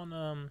bet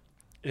on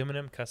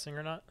Eminem cussing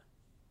or not?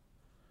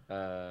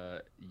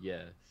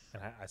 Yes.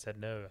 And I said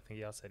no. I think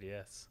y'all said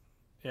yes.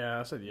 Yeah,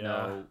 I said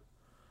yeah.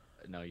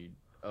 No, you.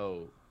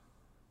 Oh,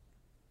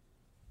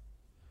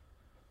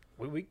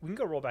 We can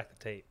go roll back the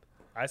tape.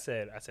 I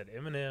said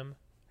Eminem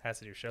has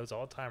to do shows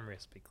all the time.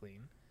 Wrist be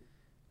clean.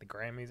 The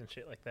Grammys and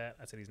shit like that.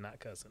 I said he's not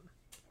cussing.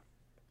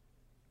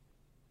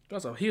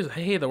 Also, he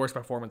had the worst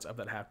performance of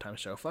that halftime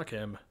show. Fuck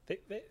him.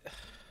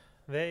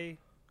 They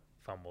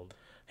fumbled.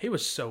 He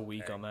was so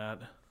weak on that.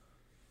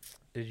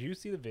 Did you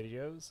see the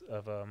videos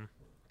of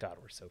God,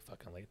 we're so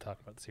fucking late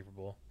talking about the Super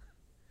Bowl.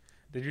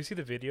 Did you see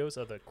the videos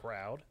of the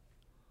crowd?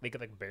 They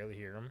could like barely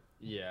hear him.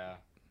 yeah.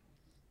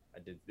 I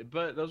did,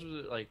 but those were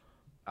like,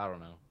 I don't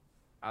know.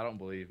 I don't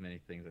believe many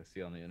things I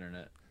see on the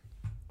internet.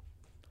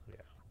 Yeah.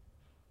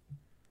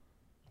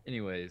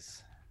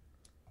 Anyways,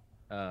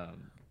 below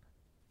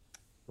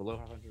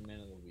 500 man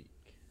of the week.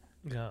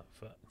 Oh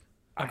fuck.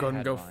 I'll go ahead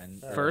and go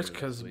mine first earlier this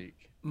because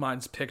week.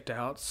 mine's picked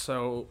out.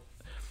 So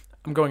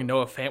I'm going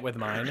Noah Fant with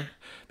mine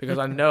because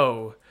I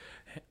know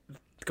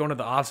going to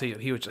the Aussie,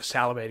 he was just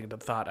salivating at the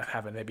thought of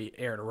having maybe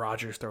Aaron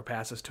Rodgers throw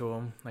passes to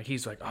him. Like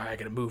he's like, all right, I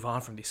got to move on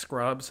from these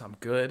scrubs. I'm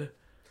good.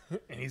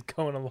 And he's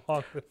going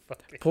along with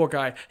fucking. Poor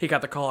guy. He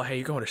got the call. Hey,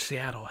 you going to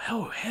Seattle?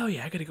 Hell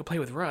yeah! I got to go play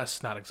with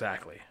Russ. Not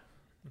exactly.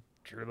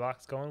 Drew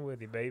Lock's going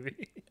with you,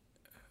 baby.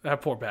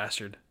 That poor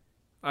bastard.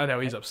 I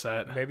know he's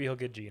upset. Maybe he'll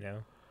get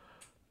Gino.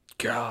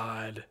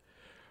 God.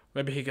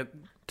 Maybe he get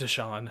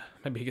Deshaun.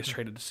 Maybe he gets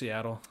traded to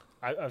Seattle.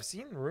 I've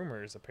seen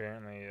rumors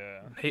apparently.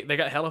 They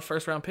got hella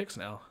first round picks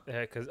now.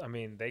 Because I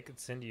mean, they could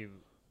send you.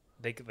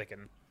 They can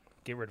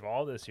get rid of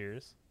all this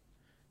year's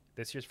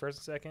first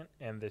and second,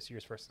 and this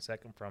year's first and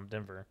second from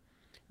Denver.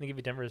 And they give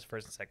you Denver's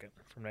first and second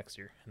from next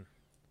year. And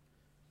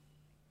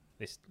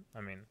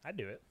I'd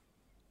do it.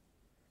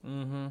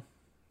 Mm-hmm.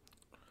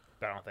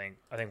 But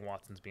I think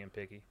Watson's being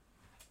picky.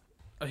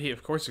 He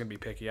of course is gonna be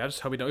picky. I just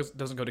hope he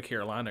doesn't go to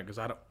Carolina because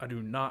I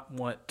do not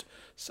want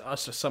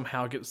us to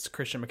somehow get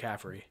Christian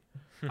McCaffrey.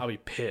 I'll be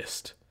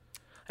pissed.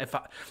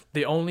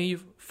 The only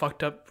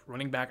fucked up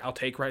running back I'll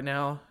take right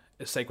now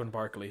is Saquon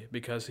Barkley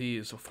because he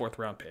is a 4th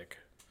round pick.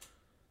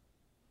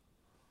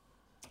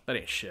 That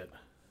ain't shit.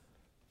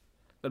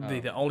 That'd be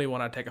the only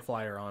one I'd take a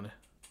flyer on.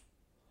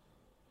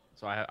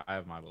 So I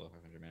have my below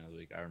 500 man of the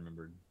week. I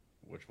remembered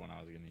which one I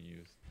was going to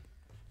use.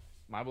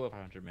 My below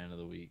 500 man of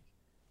the week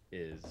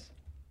is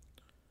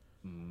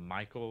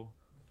Michael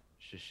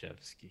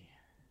Krzyzewski,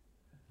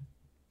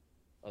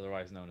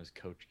 otherwise known as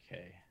Coach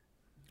K,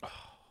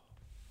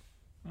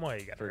 Why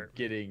you got for hurt?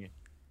 getting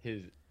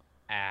his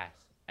ass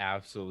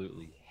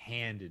absolutely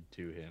handed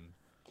to him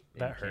in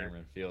That hurt.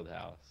 Cameron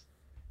Fieldhouse,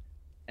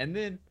 and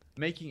then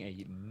making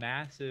a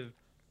massive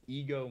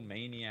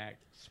egomaniac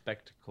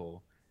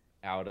spectacle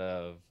out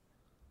of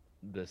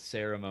the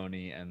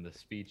ceremony and the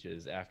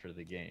speeches after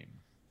the game.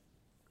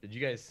 Did you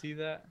guys see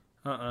that?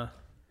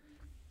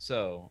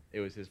 So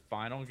it was his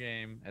final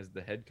game as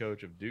the head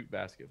coach of Duke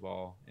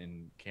basketball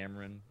in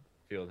Cameron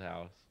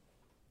Fieldhouse,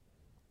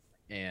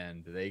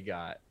 and they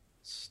got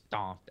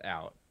stomped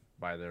out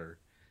by their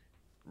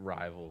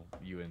rival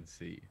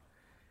UNC.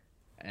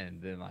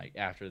 And then, like,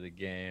 after the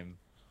game,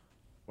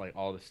 like,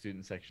 all the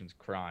student section's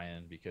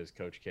crying because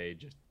Coach K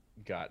just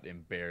got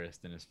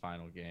embarrassed in his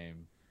final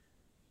game.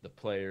 The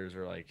players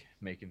are, like,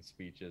 making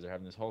speeches. They're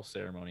having this whole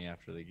ceremony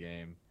after the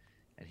game.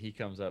 And he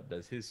comes up,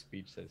 does his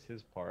speech, says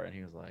his part, and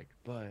he was like,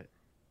 but,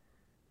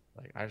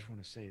 like, I just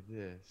want to say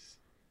this.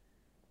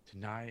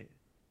 Tonight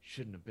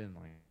shouldn't have been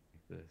like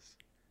this.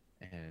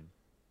 And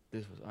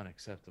this was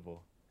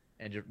unacceptable.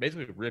 And just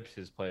basically rips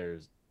his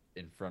players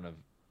in front of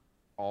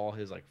all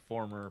his, like,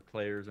 former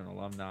players and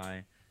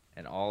alumni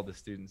and all the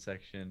student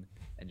section,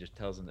 and just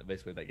tells them that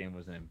basically that game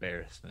was an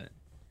embarrassment.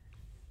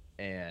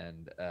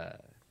 And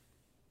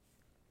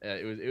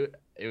it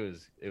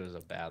was a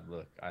bad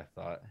look, I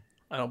thought.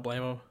 I don't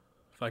blame him.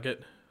 Fuck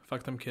it.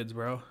 Fuck them kids,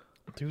 bro.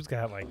 Dude's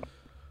got like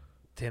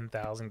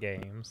 10,000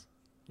 games.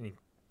 And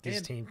his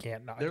And team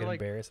can't not get they're like-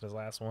 embarrassed at his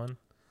last one.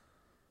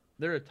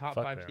 They're a top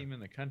Fuck 5 them. team in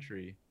the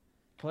country,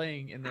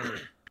 playing in their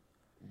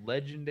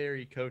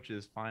legendary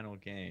coach's final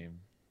game,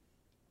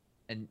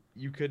 and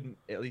you couldn't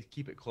at least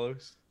keep it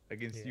close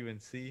against Yeah.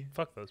 UNC.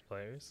 Fuck those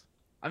players.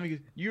 I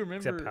mean, you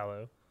Except remember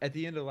Paolo. at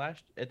the end of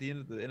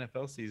the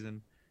NFL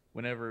season,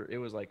 whenever it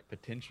was like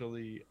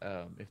potentially,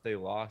 if they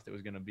lost, it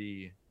was going to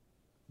be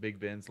Big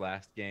Ben's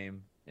last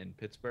game in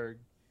Pittsburgh,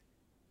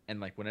 and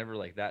like whenever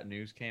like that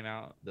news came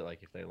out that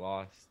like if they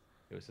lost,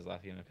 it was his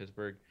last game in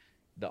Pittsburgh,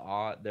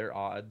 their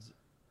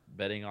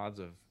betting odds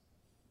of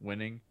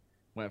winning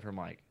went from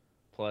like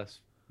plus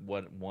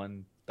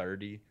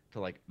 130 to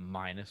like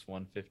minus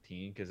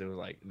 115 because it was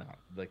like no,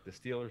 like the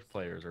Steelers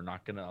players are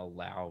not going to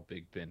allow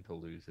Big Ben to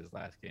lose his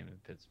last game in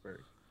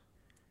Pittsburgh.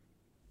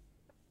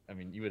 I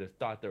mean, you would have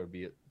thought there would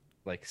be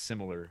like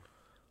similar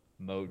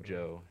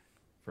mojo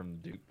from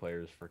Duke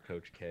players for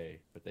Coach K,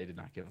 but they did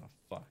not give a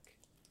fuck.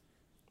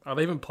 Are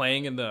they even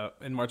playing in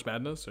March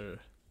Madness or?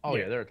 Oh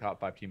yeah, Yeah. they're a top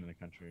 5 team in the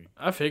country.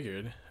 I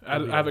figured. I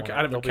They'll be haven't a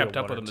one- kept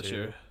they'll up be a with them one or this two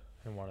year.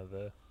 in one of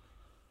the.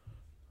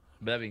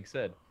 But that being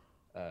said,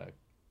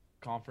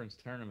 conference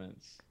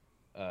tournaments,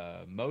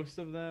 most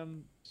of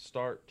them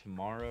start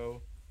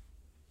tomorrow.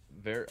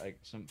 Like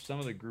some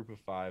of the group of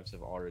fives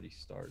have already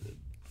started.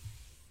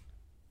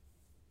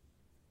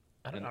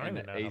 I don't And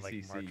even know the how like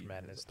ACC March has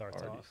Madness starts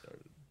already off.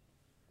 started.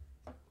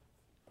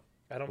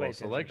 I don't Well, pay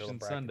attention until the Selection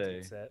brackets Sunday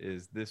get set.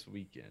 is this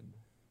weekend,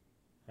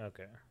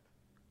 Okay.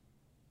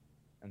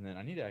 and then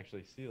I need to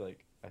actually see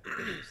like I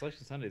think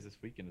Selection Sunday is this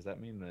weekend. Does that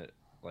mean that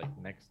like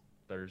next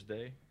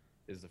Thursday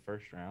is the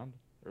first round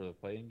or the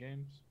playing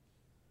games?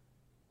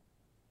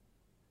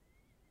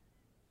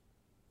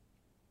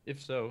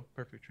 If so,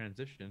 perfect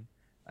transition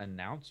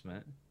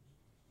announcement.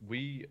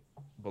 We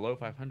below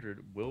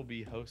 500 will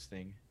be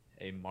hosting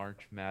a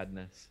March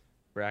Madness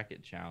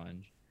bracket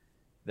challenge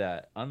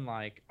that,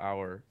 unlike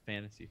our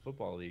fantasy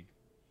football league,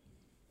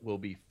 will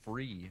be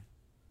free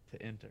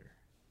to enter.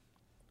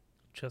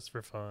 Just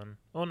for fun.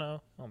 Oh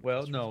no. Oh, Well,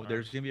 just for no, fun.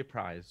 there's gonna be a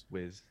prize.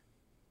 Wiz,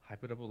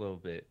 hype it up a little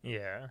bit.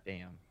 Yeah.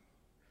 Damn.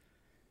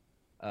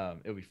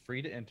 It'll be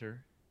free to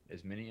enter.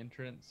 As many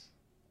entrants,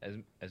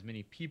 as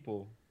many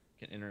people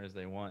can enter as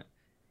they want.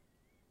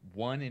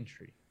 One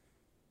entry.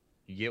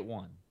 You get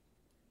one.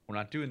 We're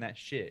not doing that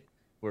shit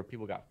where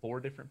people got 4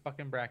 different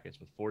fucking brackets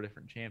with 4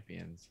 different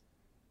champions.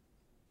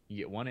 You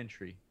get one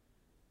entry,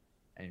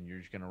 and you're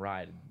just gonna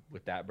ride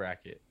with that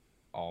bracket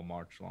all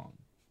March long.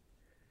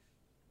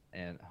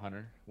 And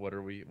Hunter, what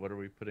are we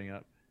putting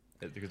up?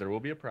 Because there will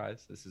be a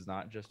prize. This is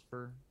not just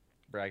for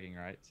bragging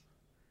rights.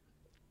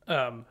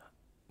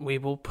 We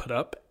will put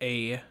up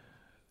a.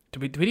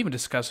 Did we even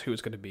discuss who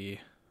it's going to be?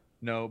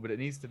 No, but it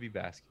needs to be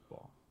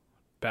basketball.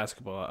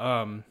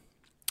 Basketball.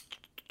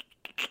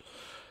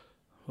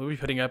 We'll be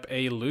putting up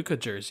a Luka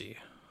jersey.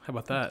 How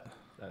about that?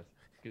 That's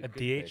A good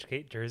take. DH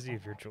Kate jersey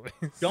of your choice.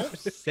 Don't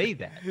say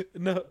that.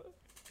 No.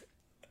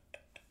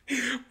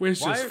 Wiz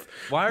just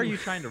Why are you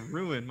trying to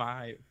ruin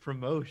my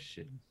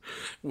promotion?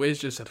 Wiz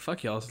just said,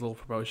 "Fuck y'all, it's a little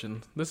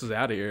promotion. This is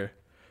out of here."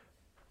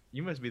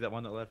 You must be that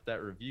one that left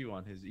that review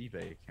on his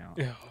eBay account.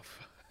 Oh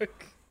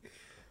fuck.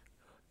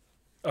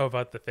 Oh,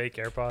 about the fake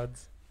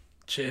AirPods.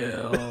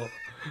 Chill.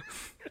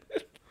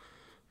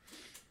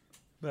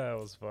 That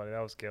was funny.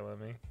 That was killing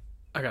me.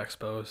 I got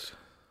exposed.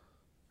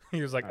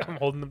 He was like, Alright. I'm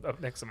holding them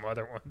up next to some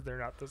other ones. They're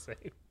not the same.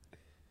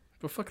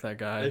 But fuck that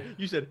guy.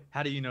 You said,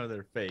 "How do you know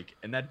they're fake?"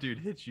 And that dude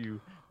hit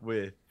you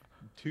with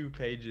 2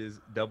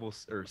 pages, double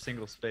or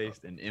single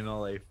spaced in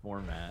MLA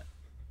format.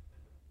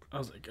 I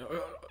was like,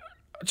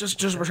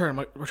 just return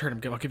him. Return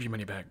him. I'll give you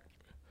money back.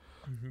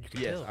 You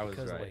can Yes, tell I was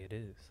because of the right. way it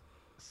is.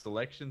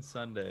 Selection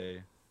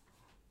Sunday.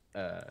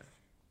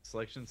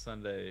 Selection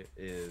Sunday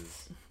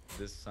is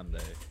this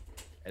Sunday,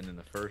 and then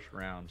the first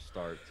round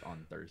starts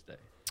on Thursday.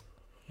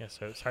 Yeah,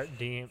 so start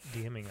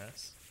DMing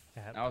us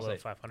at I would below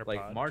say, 500 like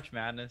pod. March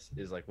Madness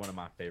is like one of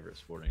my favorite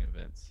sporting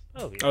events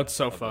Oh yeah. Oh, it's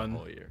so of the fun.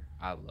 whole year.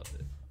 I love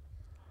it.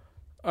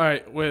 All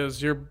right,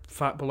 Wiz, you're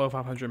below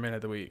 500 man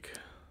of the week.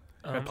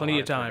 Got plenty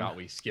of I time. forgot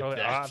we skipped Oh,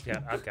 that.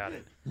 I've got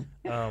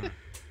it.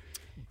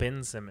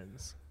 Ben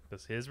Simmons,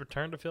 because his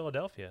return to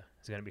Philadelphia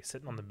is going to be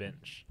sitting on the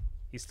bench.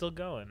 He's still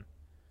going.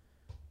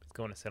 He's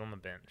going to sit on the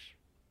bench.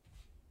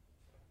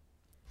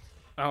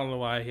 I don't know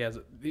why he has.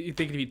 You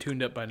think he'd be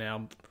tuned up by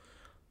now?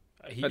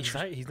 He's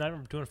not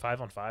even doing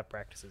 5-on-5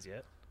 practices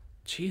yet.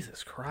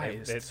 Jesus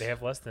Christ! They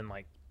have less than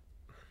like.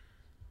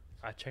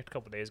 I checked a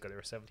couple days ago. There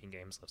were 17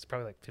 games left. It's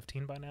probably like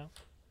 15 by now.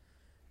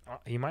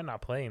 He might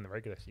not play in the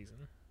regular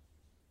season.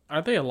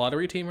 Aren't they a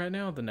lottery team right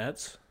now? The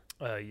Nets.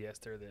 Yes,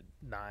 they're the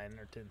 9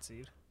 or 10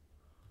 seed.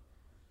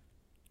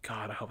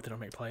 God, I hope they don't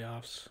make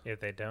playoffs. If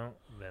they don't,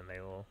 then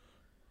they will.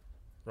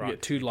 We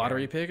get 2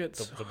 lottery pick.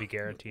 pickets. They'll be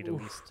guaranteed at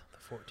Oof. least the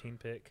 14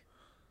 pick.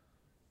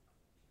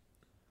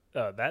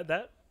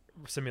 That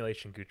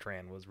simulation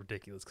Gutran was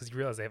ridiculous because you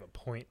realize they have a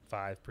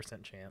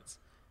 0.5% chance.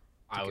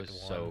 I get was to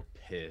so one.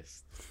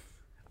 pissed.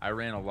 I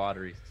ran a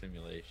lottery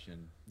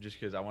simulation just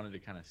because I wanted to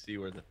kind of see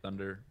where the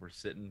Thunder were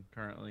sitting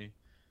currently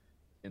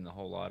in the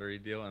whole lottery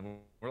deal, and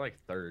we're like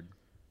third.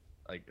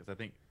 Like, 'cause I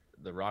think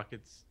the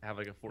Rockets have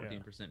like a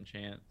 14%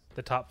 chance.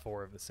 The top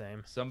 4 of the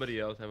same. Somebody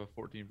else have a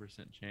 14%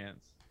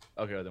 chance.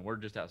 Okay, then we're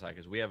just outside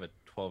because we have a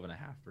 12.5%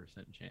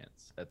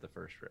 chance at the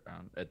first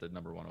round at the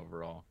number 1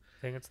 overall.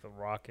 I think it's the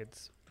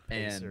Rockets.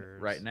 Pacers.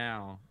 And right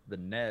now, the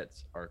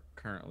Nets are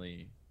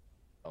currently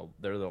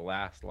they're the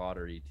last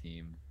lottery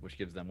team, which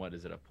gives them what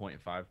is it a 0.5%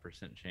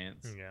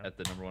 chance at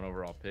the number 1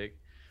 overall pick.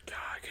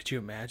 God, could you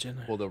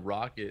imagine? Well, the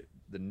Rockets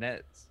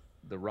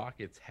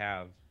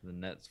have the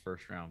Nets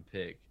first round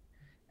pick,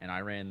 and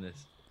I ran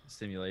this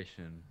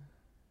simulation,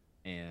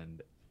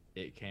 and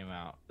it came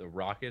out the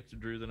Rockets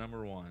drew the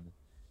number 1,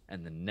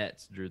 and the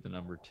Nets drew the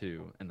number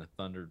 2, and the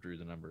Thunder drew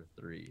the number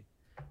 3.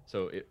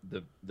 So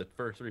the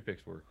first 3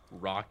 picks were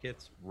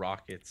Rockets,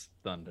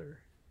 Thunder.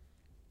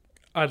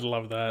 I'd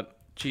love that.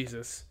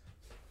 Jesus.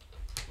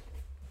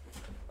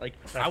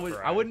 Like That's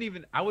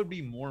I would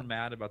be more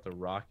mad about the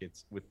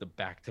Rockets with the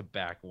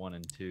back-to-back 1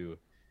 and 2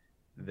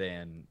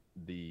 than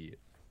the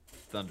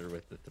Thunder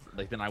with the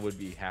then I would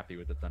be happy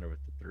with the Thunder with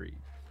the 3.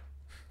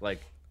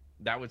 Like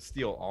that would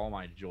steal all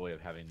my joy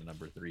of having the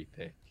number 3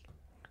 pick.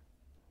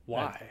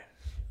 Why?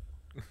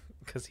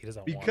 Because he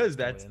doesn't. Because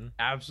that's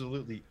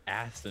absolutely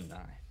asinine.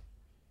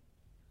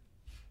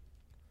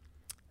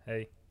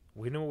 Hey,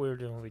 we knew what we were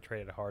doing when we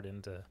traded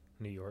Harden to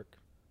New York.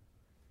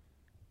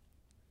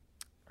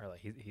 Or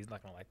like he's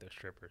not gonna like those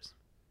strippers.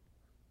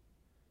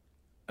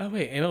 Oh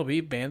wait,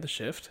 MLB banned the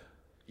shift?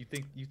 You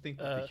think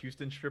that the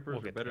Houston strippers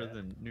we'll are better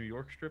than New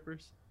York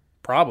strippers?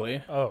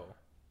 Probably. Oh,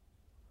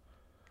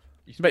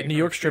 But New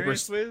York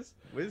strippers. Wiz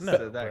no,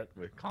 said that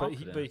with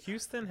confidence. but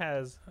Houston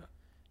has.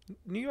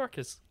 New York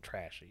is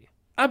trashy.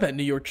 I bet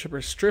New York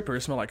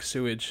strippers smell like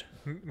sewage.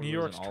 New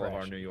York's all trashy. of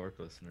our New York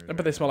listeners. I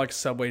bet they smell like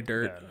subway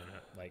dirt. No.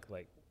 Like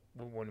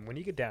when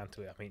you get down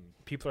to it, I mean,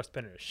 people are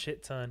spending a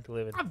shit ton to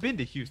live in. I've been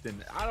to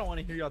Houston. I don't want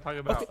to hear y'all talk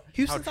about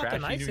Houston's how not the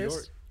trashy New York.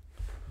 nicest,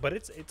 but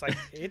it's like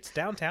it's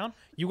downtown.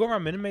 You go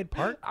around Minute Maid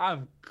Park.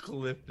 I'm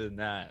clipping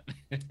that.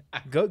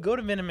 Go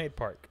to Minute Maid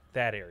Park,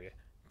 that area.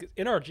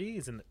 NRG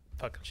is in the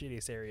fucking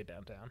shittiest area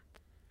downtown.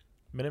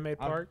 Minute Maid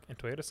Park and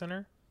Toyota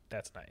Center,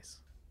 that's nice,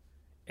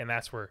 and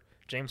that's where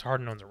James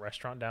Harden owns a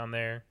restaurant down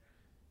there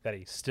that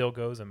he still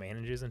goes and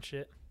manages and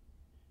shit.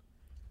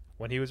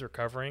 When he was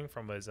recovering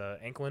from his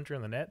ankle injury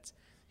in the Nets,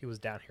 he was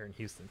down here in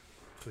Houston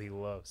because he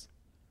loves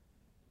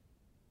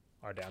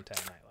our downtown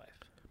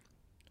nightlife.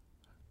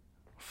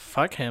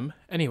 Fuck him.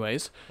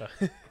 Anyways,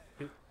 Moving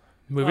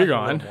moving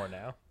on. More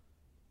now.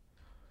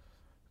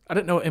 I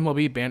didn't know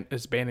MLB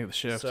is banning the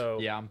shift. So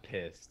Yeah, I'm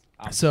pissed.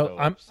 I'm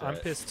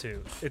upset. pissed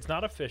too. It's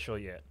not official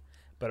yet,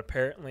 but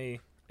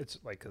apparently it's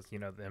like because the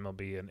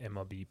MLB and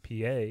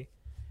MLBPA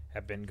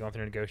have been going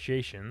through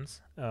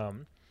negotiations.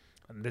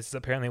 And this is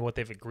apparently what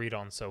they've agreed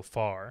on so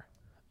far,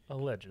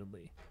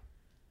 allegedly.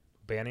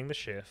 Banning the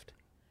shift,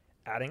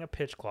 adding a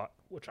pitch clock,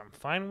 which I'm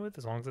fine with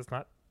as long as it's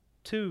not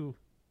too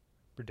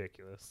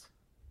ridiculous.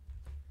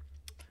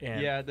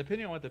 And Yeah,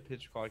 depending on what the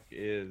pitch clock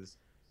is,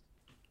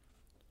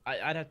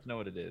 I'd have to know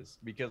what it is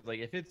because like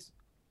if it's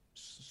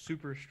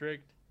super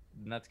strict,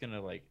 then that's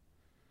gonna like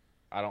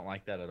I don't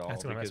like that at all.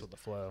 that's gonna mess because with the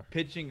flow.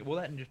 pitching. Well,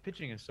 that and just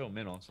pitching is so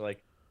mental. So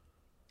like,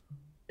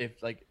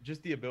 if like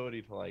just the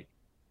ability to like,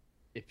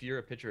 if you're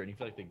a pitcher and you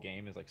feel like the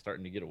game is like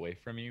starting to get away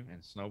from you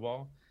and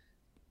snowball,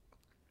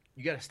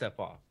 you got to step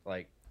off.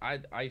 Like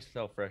I used to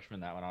tell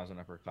freshmen that when I was an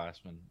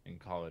upperclassman in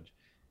college,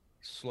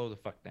 slow the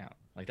fuck down.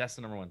 Like that's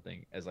the number one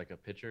thing as like a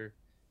pitcher.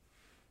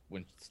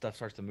 When stuff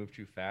starts to move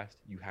too fast,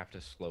 you have to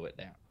slow it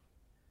down.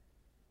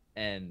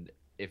 And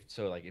if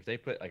they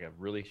put like a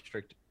really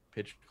strict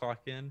pitch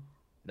clock in,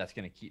 that's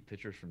going to keep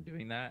pitchers from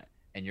doing that.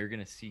 And you're going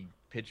to see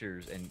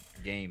pitchers and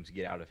games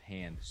get out of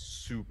hand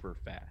super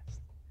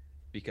fast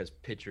because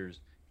pitchers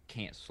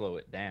can't slow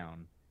it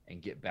down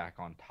and get back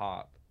on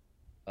top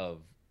of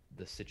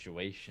the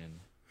situation.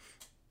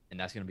 And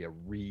that's going to be a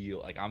real,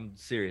 like, I'm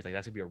serious, like,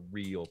 that's going to be a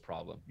real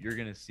problem. You're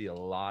going to see a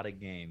lot of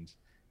games,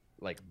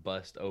 like,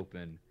 bust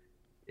open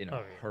in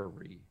a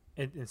hurry.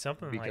 And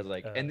something Because,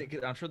 like and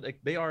I'm sure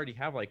they already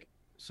have, like,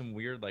 some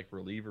weird, like,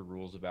 reliever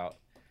rules about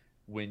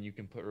when you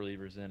can put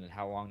relievers in and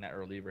how long that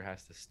reliever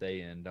has to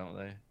stay in, don't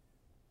they?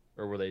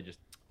 Or were they just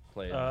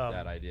playing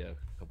that idea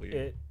a couple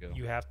years ago?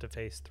 You have to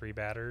face 3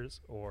 batters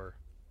or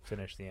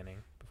finish the inning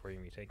before you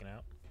can be taken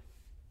out.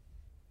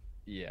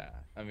 Yeah,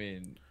 I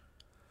mean,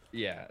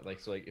 yeah, like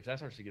so, like if that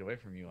starts to get away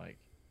from you, like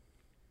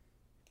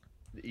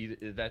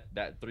either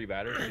that 3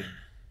 batters, could,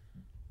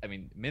 I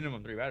mean,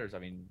 minimum 3 batters. I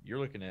mean, you're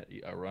looking at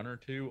a run or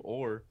 2,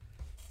 or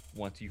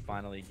once you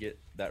finally get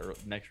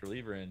that next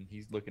reliever in,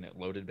 he's looking at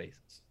loaded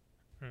bases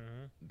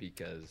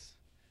because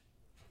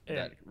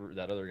that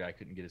other guy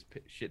couldn't get his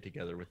shit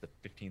together with the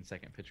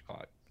 15-second pitch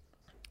clock.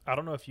 I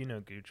don't know if you know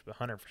Gooch, but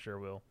Hunter for sure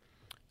will.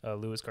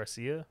 Luis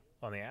Garcia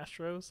on the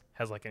Astros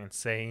has like an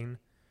insane.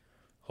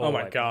 Oh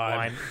my like,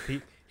 God.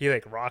 He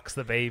like rocks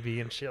the baby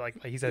and shit.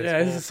 Like he's had Yeah,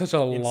 his this is such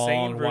a insane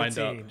long wind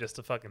up. routine just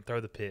to fucking throw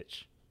the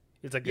pitch.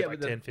 It's like Yeah, like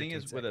but 10, the thing 15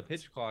 is with a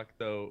seconds. pitch clock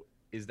though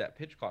is that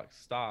pitch clock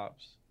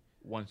stops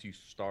once you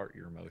start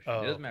your motion.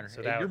 Oh, It doesn't matter.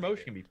 so that Your would be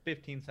motion good. can be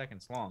 15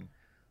 seconds long,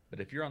 but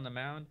if you're on the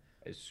mound,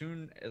 as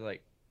soon as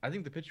like I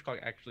think the pitch clock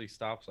actually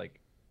stops like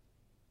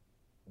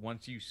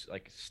once you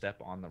like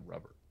step on the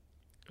rubber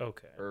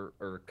Okay.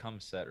 or come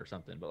set or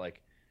something. But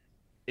like,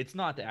 it's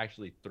not to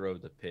actually throw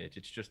the pitch.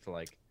 It's just to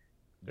like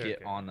get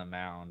Okay. on the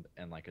mound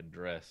and like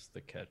address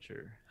the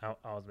catcher.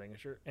 I was making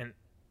sure. And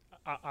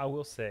I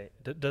will say,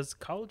 does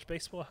college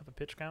baseball have a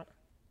pitch count?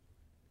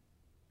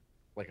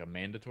 Like a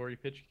mandatory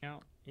pitch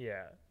count?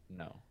 Yeah.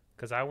 No.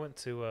 Because I went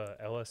to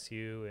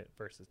LSU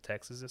versus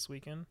Texas this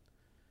weekend,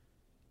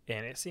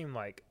 and it seemed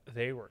like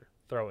they were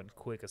throwing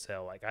quick as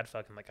hell. Like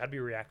I'd be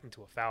reacting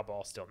to a foul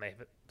ball still, and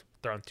they've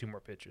thrown 2 more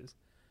pitches.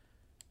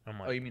 I'm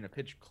like, Oh, you mean a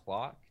pitch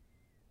clock?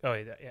 oh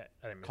yeah, yeah.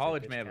 I didn't mean to say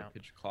College pitch may have count. a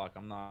pitch clock.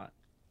 I'm not.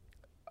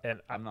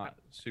 And I'm not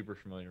super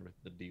familiar with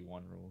the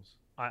D1 rules.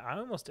 I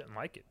almost didn't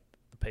like it,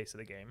 the pace of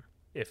the game,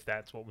 if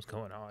that's what was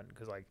going on.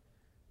 Because like,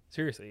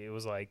 seriously, it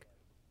was like,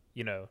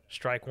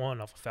 strike one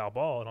off a foul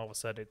ball, and all of a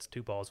sudden it's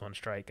 2 balls, 1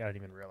 strike. I didn't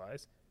even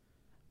realize.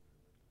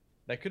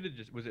 That could have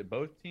just was it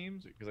both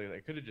teams? Because like,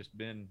 that could have just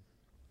been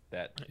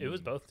that. It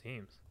was team. both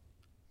teams.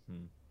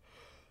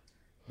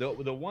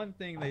 The one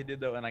thing they did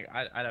though, and like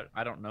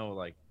I don't know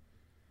like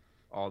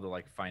all the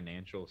like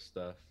financial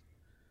stuff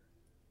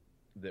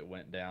that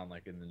went down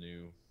like in the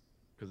new,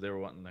 because they were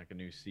wanting like a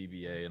new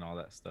CBA and all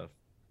that stuff,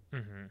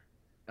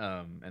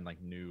 Mm-hmm. and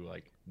like new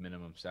like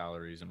minimum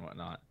salaries and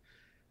whatnot.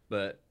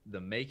 But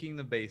the making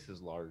the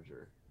bases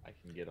larger, I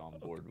can get on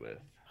board with.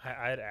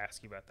 I had to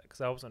ask you about that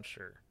because I wasn't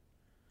sure.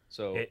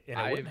 So And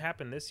it wouldn't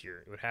happen this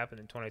year. It would happen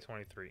in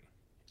 2023.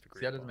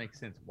 See, that doesn't make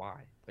sense.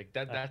 Why? Like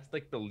that's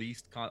like the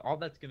least all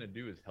that's gonna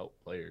do is help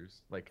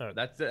players. Like Okay.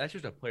 that's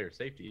just a player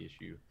safety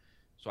issue.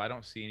 So I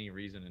don't see any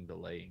reason in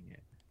delaying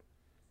it.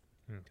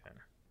 Okay.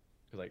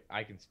 Because like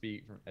I can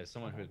speak from as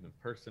someone who has been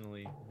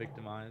personally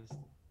victimized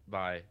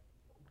by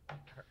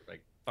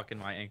like fucking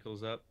my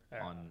ankles up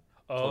Yeah. on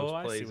Oh, close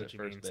I see plays what at you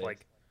first mean. It's base.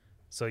 like,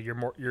 so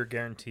you're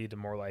guaranteed to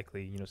more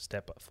likely,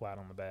 step up flat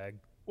on the bag.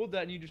 Well,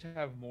 that and you just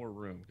have more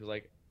room because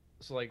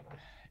like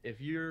if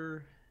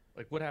you're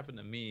like what happened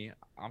to me,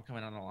 I'm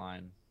coming on the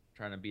line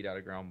trying to beat out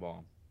a ground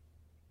ball.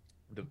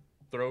 The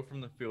throw from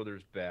the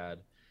fielder's bad.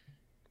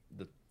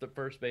 The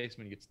first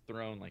baseman gets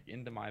thrown like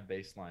into my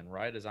baseline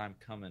right as I'm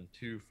coming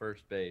to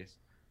first base.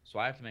 So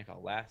I have to make a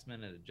last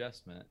minute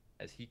adjustment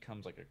as he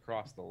comes like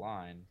across the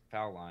line,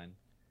 foul line.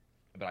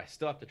 But I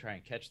still have to try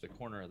and catch the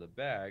corner of the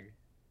bag.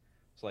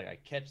 So like I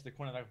catch the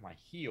corner of the bag with my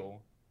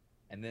heel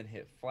and then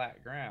hit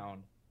flat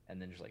ground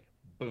and then just like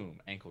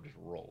boom, ankle just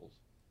rolls.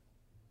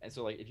 And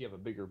so like if you have a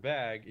bigger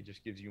bag, it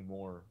just gives you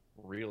more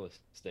real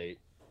estate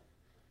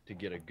to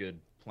get a good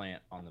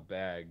plant on the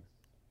bag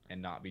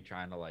and not be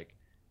trying to like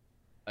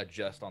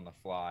adjust on the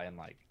fly and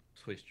like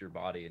twist your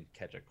body and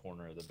catch a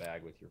corner of the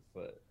bag with your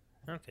foot.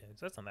 Okay,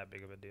 so that's not that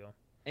big of a deal.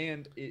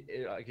 And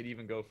I could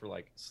even go for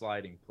like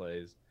sliding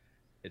plays.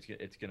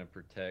 It's gonna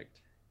protect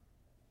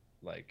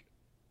like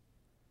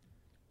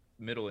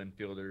middle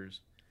infielders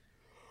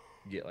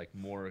get like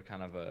more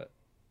kind of a.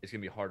 It's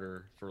gonna be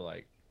harder for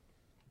like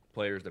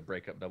players that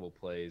break up double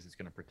plays. It's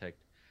gonna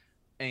protect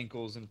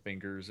ankles and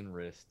fingers and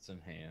wrists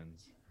and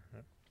hands.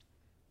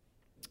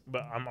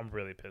 But I'm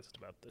really pissed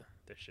about the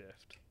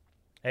shift.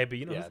 Hey, but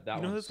Yeah, who's, that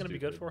you know one's who's going to be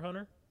good stupid. for,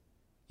 Hunter?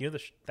 You know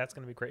that's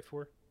going to be great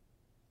for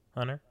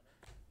Hunter.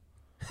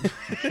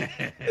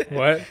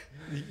 What?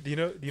 Do you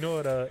know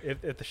what?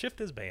 If the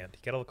shift is banned, you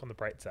got to look on the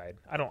bright side.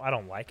 I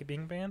don't like it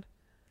being banned,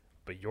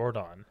 but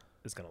Jordan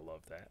is going to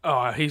love that.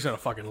 Oh, he's gonna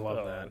fucking love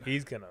Oh, that.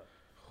 He's gonna.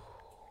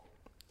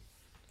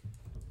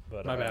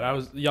 But My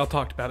bad. Y'all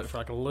talked about it for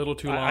like a little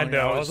too long. I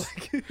know. I was was-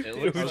 like,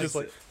 it was just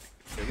like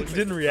It looks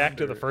didn't the react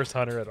to the Thunder- first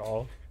Hunter at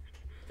all.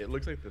 It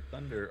looks like the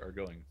Thunder are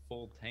going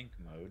full tank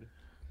mode.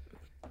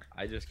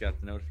 I just got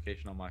the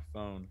notification on my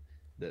phone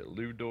that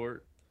Lou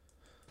Dort,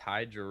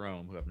 Ty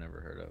Jerome, who I've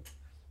never heard of,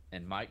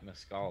 and Mike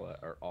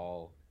Muscala are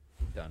all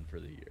done for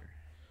the year.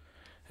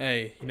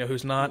 Hey, you know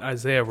who's not?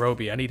 Isaiah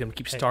Roby. I need him to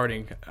keep Hey.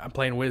 starting. I'm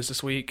playing Wiz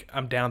this week.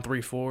 I'm down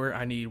 3-4.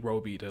 I need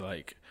Roby to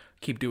like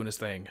keep doing his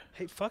thing.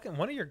 Hey, fucking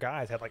one of your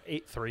guys had like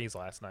 8 threes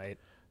last night.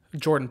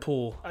 Jordan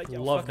Poole. Yeah,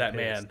 love fucking that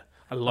pissed. man.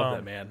 I love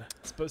that man.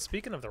 But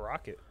speaking of the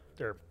Rocket,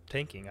 they're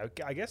tanking.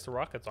 I guess the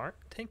Rockets aren't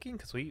tanking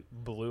because we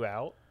blew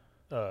out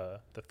the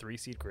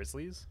 3-seed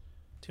Grizzlies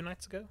 2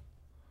 nights ago.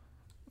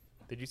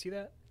 Did you see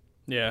that?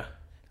 Yeah.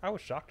 I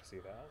was shocked to see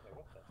that. I was like,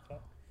 what the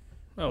fuck?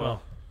 Oh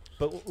well.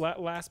 But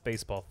last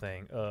baseball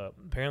thing.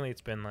 Apparently, it's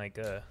been like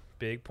a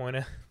big point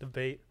of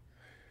debate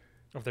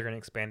if they're going to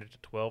expand it to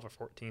 12 or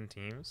 14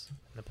 teams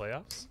in the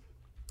playoffs.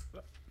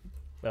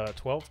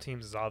 12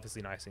 teams is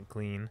obviously nice and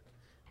clean.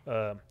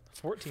 14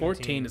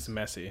 14 teams, is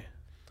messy.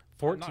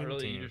 14 Not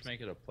really. teams. You just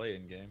make it a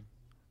play-in game.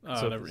 Oh,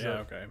 So- never, so- yeah,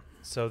 okay.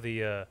 So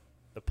the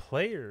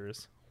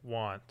players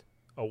want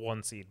a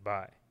 1-seed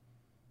bye.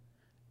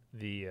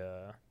 The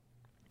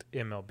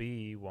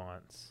MLB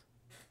wants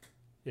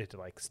it to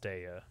like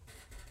stay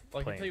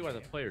Well, I can tell you why the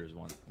game. players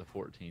want the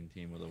 14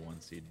 team with a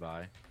 1-seed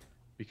bye,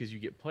 because you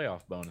get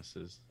playoff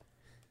bonuses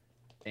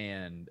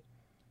and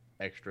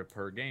extra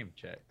per game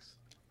checks.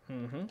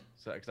 Mm-hmm.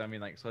 So, cause I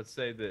mean, like, so let's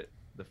say that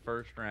the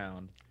first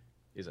round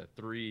is a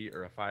 3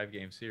 or a 5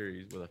 game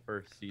series with a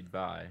first seed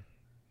bye.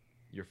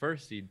 your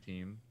first seed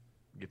team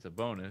gets a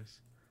bonus,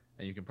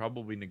 and you can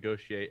probably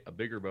negotiate a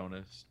bigger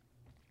bonus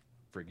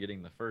for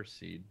getting the first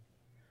seed.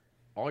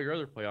 All your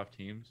other playoff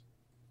teams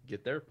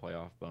get their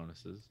playoff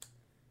bonuses,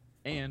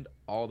 and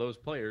all those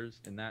players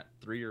in that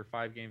 3 or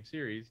 5 game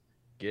series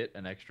get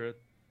an extra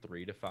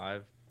 3 to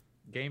 5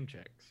 game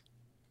checks.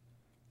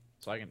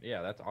 So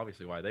that's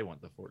obviously why they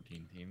want the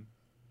 14 team.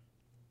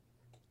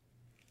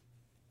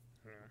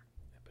 Yeah.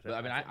 But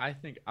I mean, I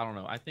think, I don't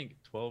know. I think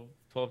 12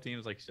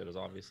 teams, like you said, is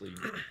obviously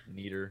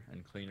neater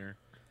and cleaner.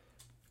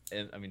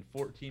 And I mean,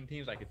 14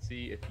 teams, I could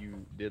see if you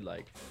did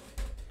like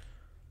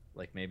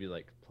maybe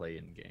like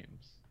play-in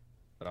games.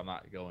 But I'm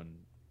not going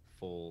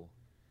full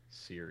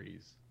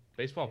series.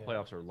 Baseball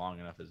playoffs are long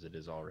enough as it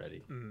is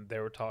already. They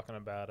were talking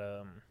about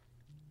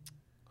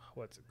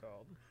what's it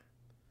called?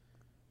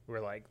 Where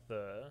like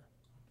the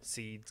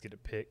seeds get to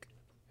pick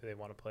who they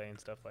want to play and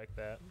stuff like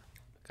that.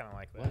 Kind of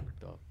like that. What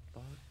the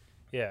fuck?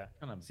 Yeah.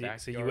 Kind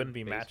of So you wouldn't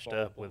be matched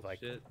up with like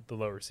the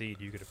lower seed.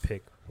 You get to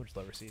pick which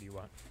lower seed you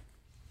want.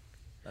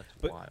 That's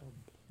But- wild.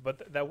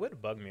 But that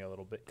would bug me a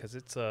little bit because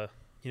it's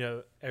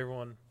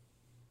everyone,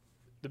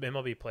 the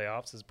MLB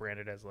playoffs is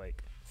branded as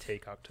like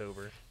take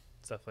October,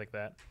 stuff like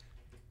that.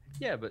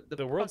 Yeah, but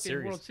the World fucking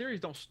Series- World Series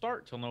don't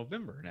start till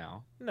November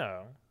now.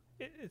 No,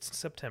 it's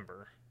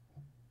September.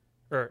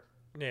 Or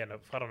yeah, no,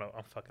 I don't know.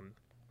 I'm fucking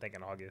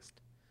thinking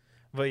August.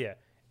 But yeah,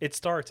 it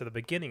starts at the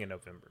beginning of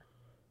November.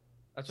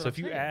 That's So what if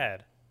I'm you saying.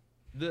 add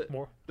the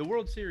more, the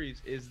World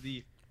Series is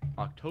the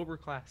October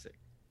Classic,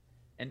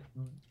 and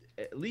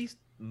at least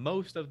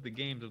most of the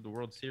games of the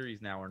World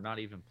Series now are not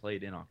even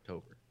played in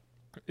October.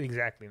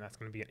 exactly, and that's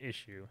going to be an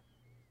issue.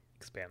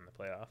 Expand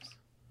the playoffs.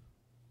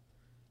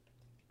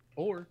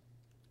 Or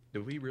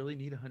do we really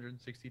need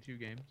 162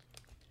 games?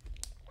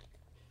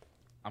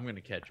 I'm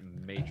gonna catch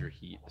major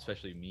heat,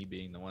 especially me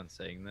being the one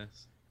saying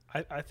this.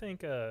 I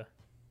think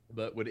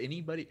But would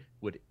anybody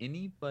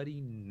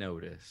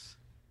notice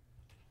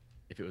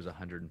if it was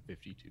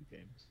 152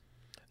 games?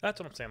 that's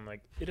what I'm saying.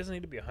 Like, it doesn't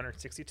need to be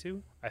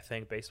 162. I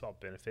think baseball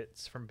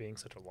benefits from being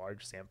such a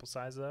large sample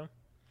size, though.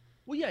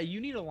 Well, yeah,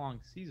 you need a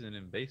long season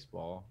in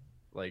baseball.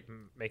 Like,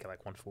 Make it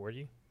like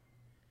 140.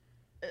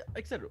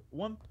 like I said,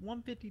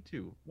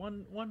 152,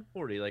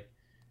 140. Like,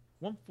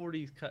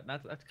 140 is cutting.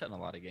 That's cutting a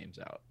lot of games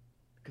out.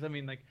 Because I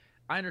mean, like,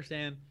 I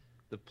understand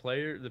the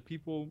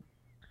people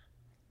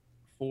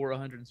for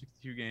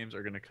 162 games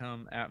are gonna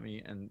come at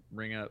me and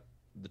bring up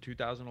the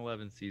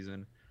 2011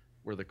 season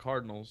where the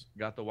Cardinals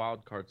got the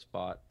wild card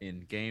spot in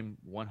game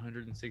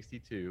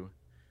 162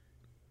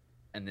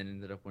 and then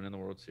ended up winning the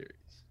World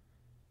Series.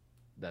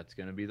 That's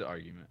going to be the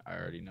argument. I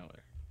already know it.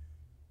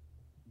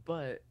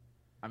 But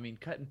I mean,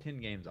 cutting 10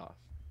 games off.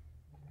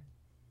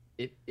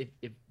 If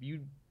you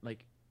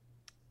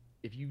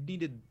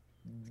needed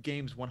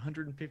games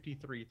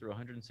 153 through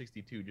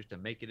 162 just to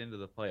make it into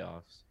the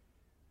playoffs,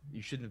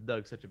 you shouldn't have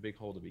dug such a big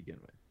hole to begin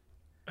with.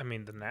 I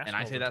mean, the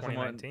Nationals say in that from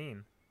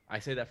 2019. I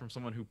say that from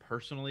someone who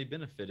personally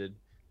benefited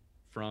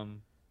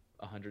from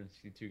a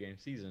 162 game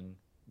season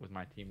with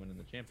my team winning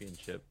the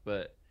championship.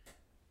 But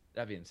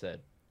that being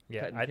said,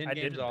 Yeah, cutting I 10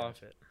 didn't games off,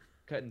 benefit.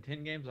 cutting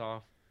 10 games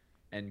off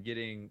and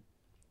getting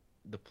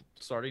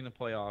starting the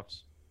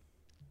playoffs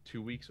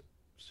 2 weeks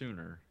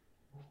sooner,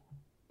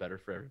 better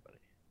for everybody.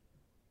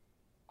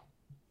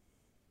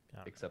 Yeah.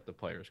 Except the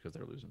players because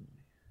they're losing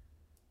money.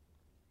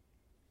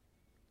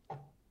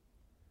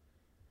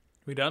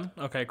 We done?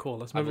 Okay, cool.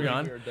 Let's I move believe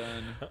on. we are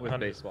done with 100%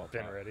 baseball.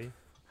 been talk. ready.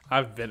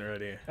 I've been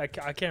ready. I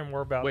care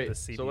more about Wait, the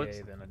so CBA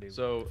let's- than I do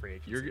So free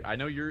agency. I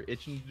know you're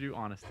itching to do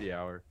honesty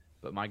hour,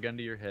 but my gun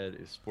to your head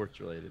is sports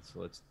related. So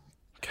let's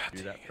God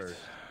do that dang it. first.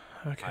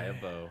 Tie Okay. a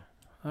bow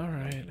All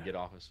right. and get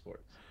off of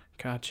sports.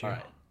 Got you. All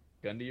right,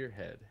 gun to your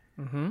head.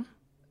 Mm-hmm.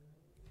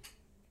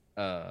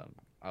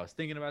 I was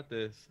thinking about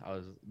this. I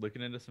was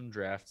looking into some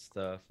draft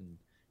stuff and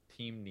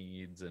team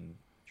needs and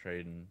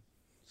trading.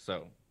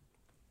 So,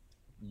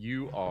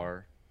 you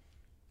are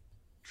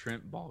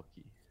Trent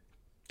Baalke,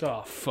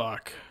 Oh,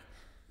 fuck.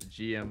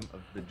 GM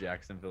of the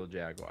Jacksonville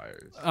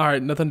Jaguars. All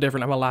right, nothing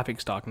different. I'm a laughing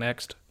stock.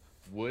 Next.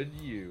 Would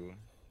you,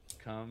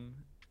 come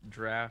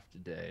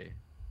draft day,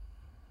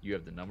 you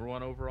have the number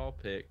 1 overall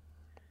pick.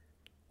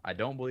 I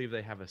don't believe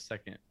they have a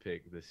second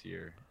pick this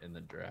year in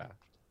the draft.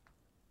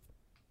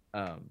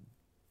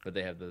 But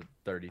they have the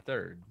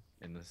 33rd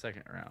in the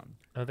second round.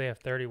 No, they have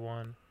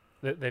 31.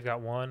 They've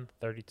got 1,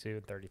 32,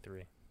 and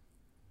 33.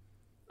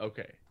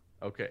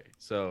 Okay.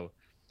 So,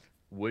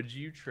 would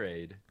you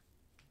trade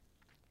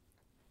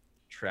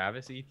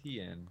Travis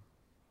Etienne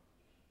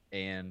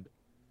and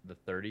the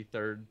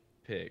 33rd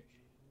pick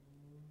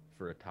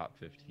for a top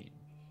 15?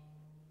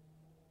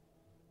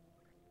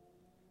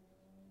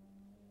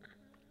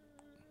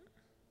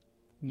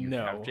 You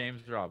No. have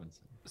James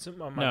Robinson. So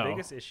my No.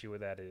 biggest issue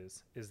with that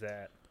is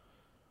that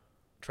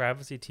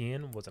Travis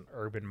Etienne was an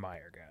Urban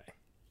Meyer guy,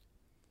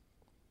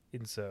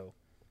 and so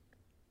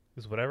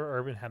is whatever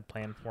Urban had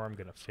planned for him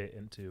going to fit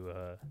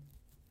into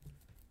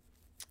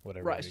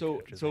whatever? Right. new So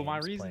coach's so my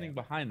name's reasoning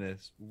plan. behind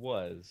this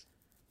was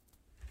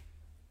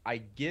I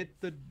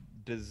get the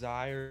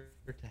desire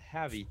to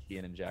have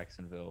Etienne in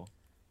Jacksonville,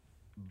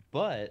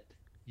 but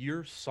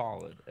you're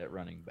solid at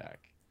running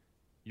back.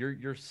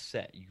 You're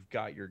set. You've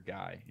got your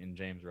guy in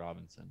James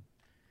Robinson.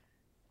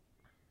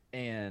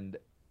 And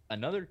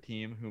another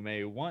team who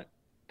may want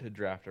to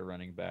draft a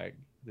running back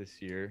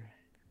this year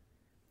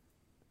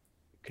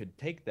could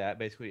take that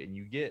basically, and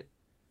you get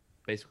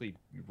basically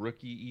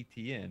rookie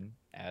ETN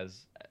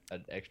as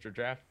an extra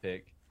draft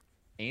pick,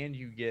 and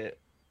you get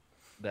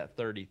that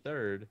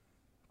 33rd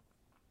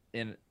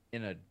in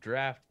a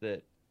draft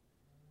that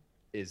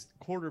is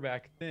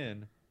quarterback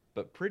thin,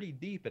 but pretty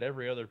deep at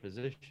every other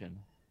position.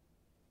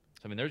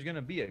 So, I mean, there's going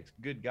to be a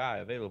good guy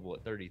available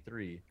at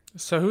 33.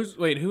 So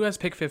who has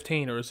pick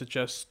 15, or is it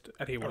just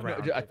anyone?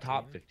 Around A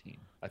top 15.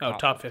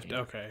 Top 15.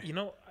 Okay. You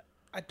know,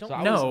 I don't. So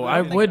I No, was I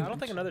looking- would. I don't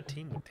think another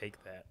team would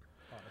take that.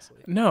 Honestly.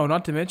 No,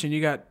 not to mention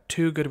you got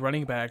two good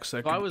running backs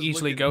that So I could was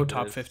easily looking go at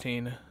top this.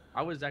 15.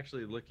 I was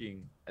actually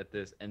looking at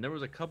this, and there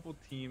was a couple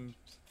teams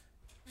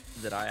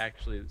that I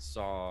actually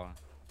saw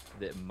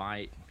that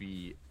might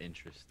be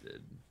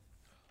interested.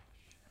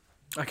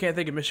 I can't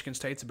think of Michigan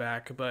State's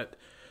back, but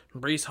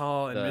Brees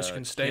Hall and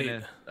Michigan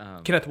State.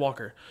 Kenneth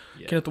Walker.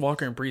 yeah. Kenneth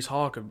Walker and Brees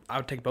Hall, I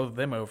would take both of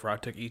them over.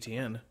 I'd take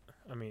ETN.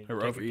 I mean, Or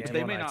take over a each gamble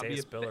They on may not Isaiah be.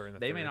 Spiller in the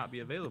They may third. not be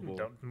available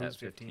Don't at lose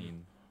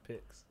 15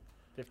 picks.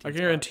 I 15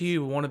 guarantee spots.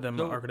 you one of them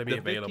So are going to be the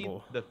 15th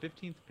available. The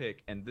 15th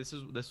pick, and this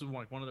is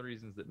one of the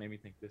reasons that made me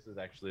think this is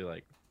actually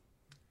like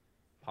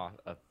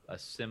a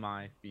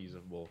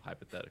semi-feasible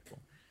hypothetical.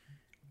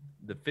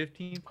 The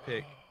 15th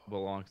pick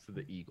belongs to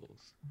the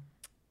Eagles.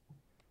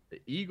 The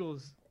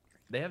Eagles,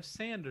 they have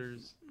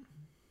Sanders,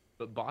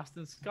 but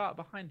Boston Scott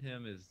behind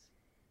him is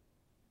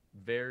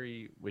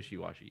very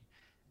wishy-washy.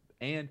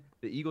 And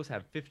the Eagles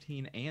have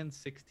 15 and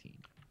 16.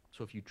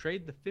 So if you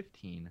trade the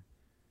 15,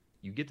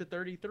 you get the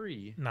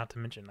 33, Not to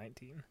mention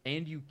 19.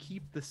 and you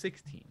keep the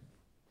 16.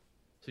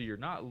 So you're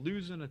not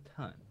losing a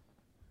ton.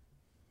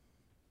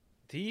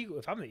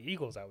 If I'm the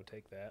Eagles, I would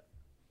take that.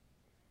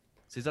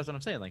 See, that's what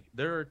I'm saying. Like,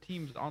 there are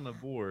teams on the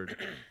board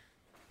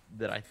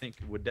that I think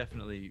would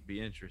definitely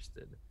be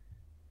interested.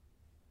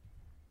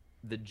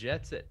 The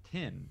Jets at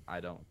 10,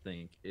 I don't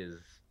think, is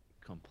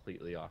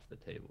completely off the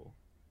table.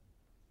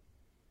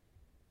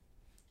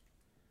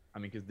 I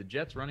mean, because the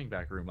Jets running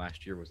back room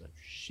last year was a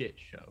shit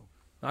show.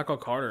 Michael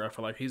Carter, I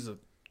feel like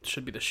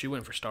should be the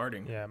shoe-in for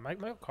starting. Yeah,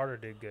 Michael Carter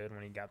did good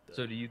when he got the.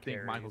 So do you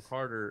think Michael carries.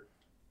 Carter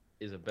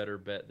is a better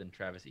bet than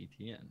Travis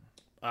Etienne?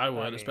 I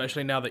would, mean-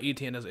 especially now that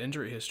ETN has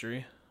injury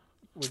history.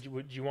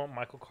 Would you want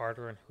Michael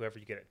Carter and whoever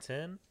you get at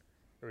 10,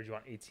 or would you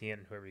want ATN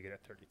and whoever you get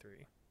at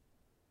 33?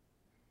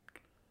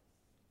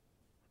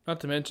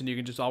 Not to mention you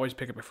can just always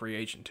pick up a free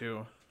agent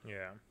too.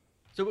 Yeah.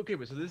 So okay,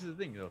 but so this is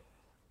the thing though,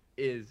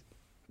 is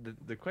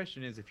the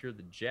question is if you're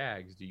the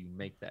Jags, do you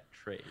make that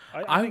trade?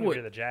 I think would- if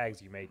you're the Jags,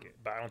 you make it,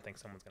 but I don't think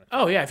someone's gonna.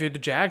 Oh yeah, if you're the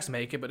Jags,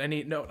 make it, but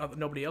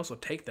nobody else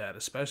would take that,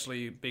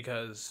 especially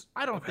because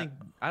I don't think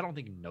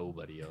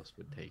nobody else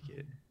would take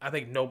it. I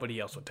think nobody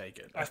else would take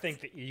it. I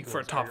think the Eagles For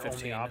a top are your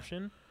 15. only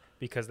option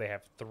because they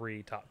have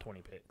 3 top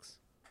 20 picks.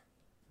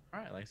 All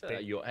right, like I said,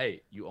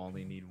 They- you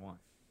only need one.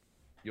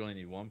 You only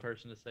need one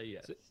person to say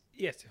yes. So,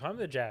 yes, if I'm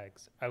the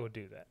Jags, I would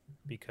do that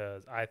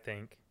because I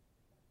think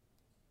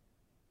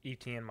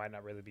ETN might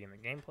not really be in the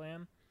game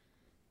plan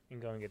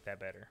and go and get that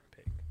better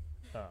pick.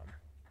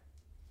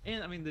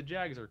 And I mean, the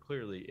Jags are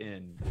clearly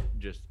in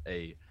just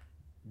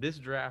this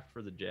draft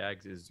for the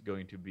Jags is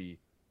going to be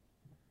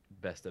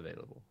best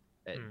available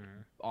at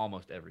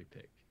almost every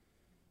pick.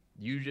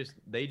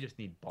 They just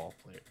need ball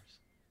players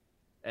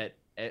at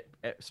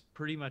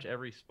pretty much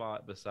every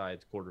spot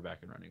besides quarterback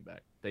and running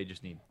back. They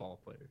just need ball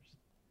players.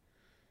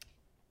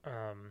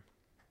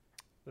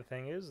 The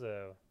thing is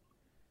though,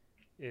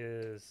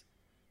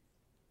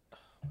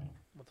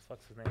 what the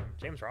fuck's his name?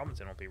 James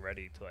Robinson won't be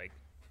ready to like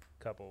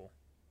a couple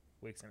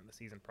weeks into the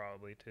season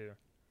probably too.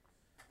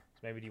 So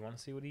maybe do you want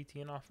to see what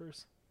ETN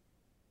offers?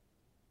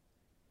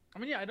 I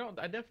mean, yeah,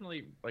 I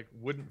definitely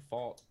wouldn't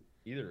fault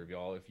either of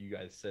y'all if you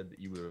guys said that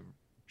you would have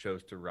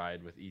chose to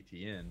ride with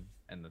ETN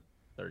and the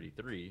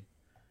 33,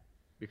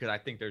 because I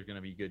think there's going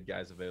to be good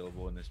guys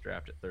available in this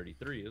draft at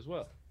 33 as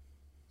well.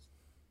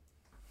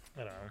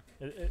 I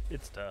don't know.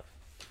 It's tough,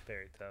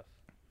 very tough.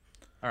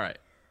 All right.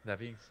 That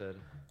being said,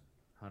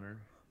 Hunter,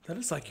 That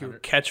is like your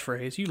 100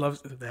 catchphrase. You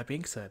love that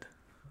being said.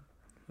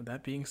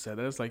 That being said,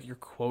 that is like your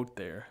quote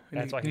there.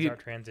 That's why you he's our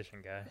transition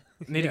guy.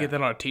 need to Yeah, get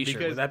that on a T-shirt.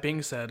 because- With that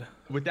being said,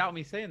 without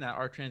me saying that,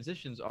 our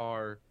transitions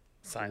are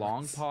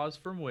long Silence. pause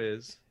from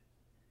Wiz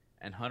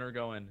and Hunter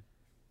going,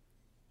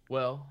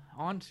 well,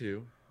 on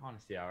to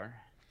Honesty Hour.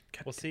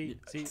 Well, see,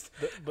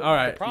 but All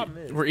right, the problem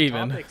is we're the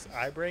even. topics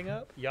I bring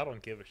up, y'all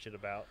don't give a shit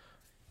about.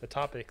 The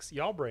topics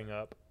y'all bring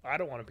up, I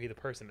don't want to be the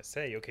person to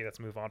say, okay, let's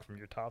move on from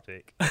your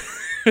topic.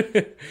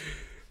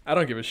 I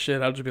don't give a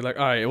shit. I'll just be like,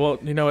 all right, well,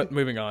 you know what?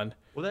 Moving on.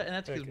 Well,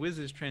 that's because Okay.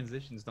 Wiz's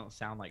transitions don't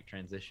sound like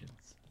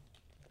transitions.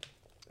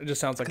 It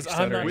just sounds like Because he's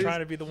I'm not stuttering. trying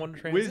to be the one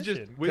to Wiz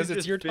transition. Wiz Because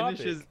it's your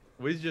finishes, topic.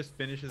 Wiz just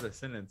finishes a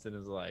sentence and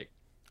is like,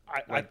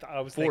 I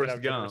was thinking Forrest of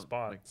a good Gump.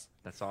 response.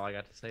 that's all I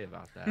got to say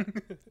about that.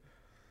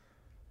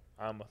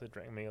 I must have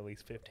drank me at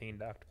least 15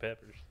 Dr.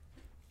 Peppers.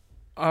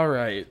 All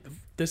right,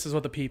 this is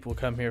what the people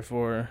come here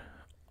for.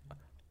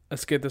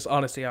 Let's get this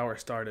honesty hour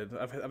started.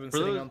 I've been For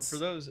sitting those, on. for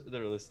those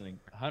that are listening,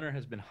 Hunter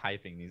has been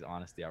hyping these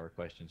honesty hour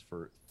questions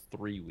for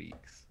 3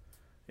 weeks.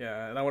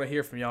 Yeah, and I want to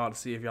hear from y'all to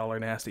see if y'all are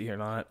nasty or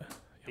not.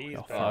 These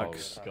Y'all fucks.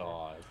 fucks. Oh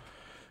God!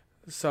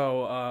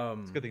 So,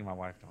 It's a good thing my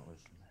wife don't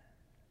listen.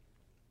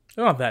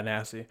 they're not that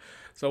nasty.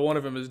 So one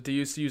of them is: do you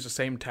use the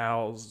same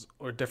towels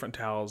or different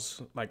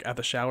towels, like at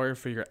the shower,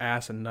 for your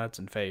ass and nuts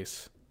and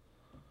face?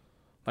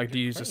 Like, do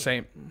you use the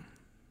same?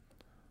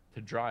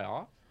 To dry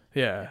off?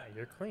 Yeah. Yeah,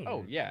 you're clean.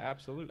 Oh yeah,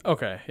 absolutely.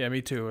 Okay. Yeah,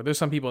 me too. There's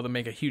some people that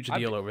make a huge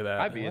deal over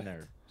that. I'd be in What?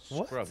 there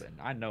What? scrubbing.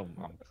 I know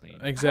I'm clean.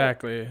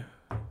 Exactly.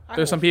 I There's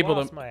will some people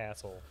floss that- my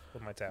asshole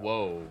with my towel.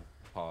 Whoa!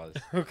 Pause.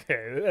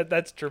 Okay,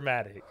 that's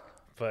dramatic,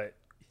 but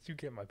you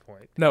get my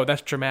point. No,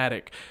 that's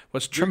dramatic.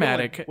 What's You're going-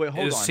 traumatic wait,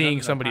 hold is on. No, seeing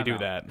no, no, somebody time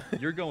do out.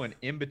 that. You're going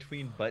in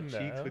between butt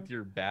cheeks No. with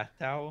your bath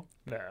towel.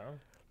 No.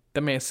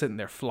 That man's sitting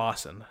there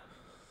flossing.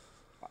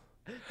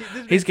 This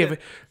He's man giving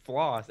said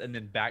floss and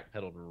then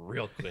backpedaled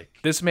real quick.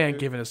 this man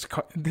giving his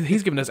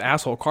he's giving his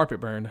asshole carpet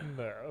burn.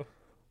 No.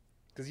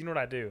 Because you know what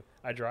I do?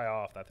 I dry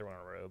off and I throw on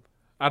a robe.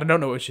 I don't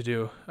know what you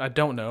do. I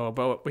don't know,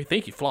 but we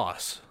think you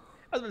floss.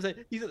 I was gonna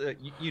say,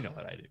 you know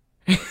what I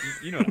do.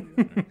 You know what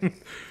I do. Hunter.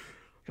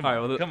 Come, All right, on,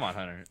 well, the- come on,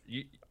 Hunter.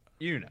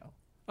 You know.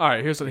 All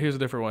right, here's a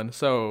different one.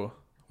 So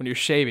when you're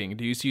shaving,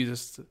 do you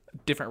use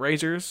different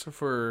razors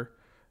for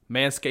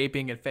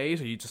manscaping and face,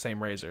 or you use the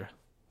same razor?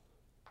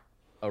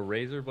 A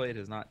razor blade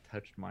has not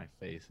touched my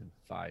face in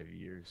 5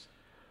 years.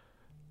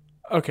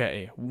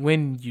 Okay,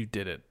 when you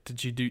did it,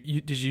 did you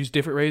use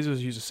different razors?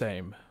 Or use the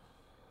same?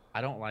 I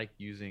don't like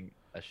using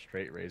a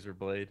straight razor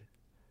blade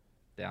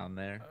down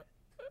there.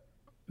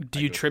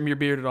 Do you trim your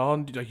beard at all?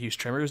 Do you use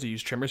trimmers? Do you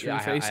use trimmers for Yeah,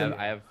 your face?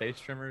 I have face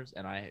trimmers,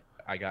 and I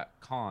got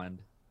conned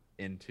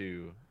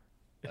into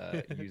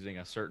using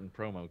a certain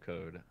promo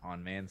code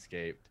on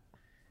Manscaped.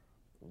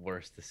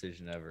 Worst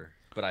decision ever.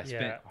 But I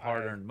spent Yeah,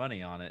 hard-earned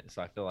money on it,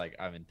 so I feel like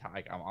I'm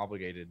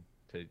obligated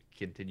to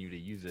continue to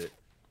use it.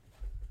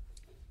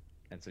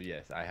 And so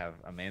yes, I have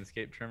a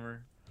Manscaped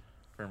trimmer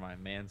for my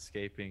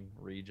manscaping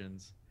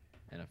regions,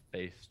 and a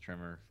face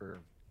trimmer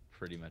for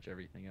pretty much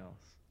everything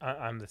else.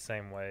 I'm the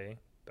same way,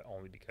 but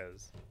only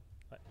because,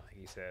 like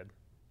you said,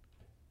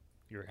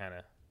 you were kind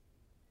of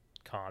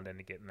conned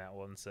into getting that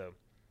one. So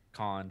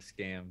Conned,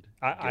 scammed.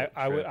 I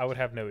guilt would tripped.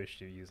 have no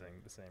issue using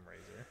the same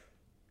razor.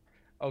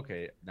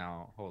 Okay,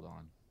 now hold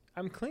on.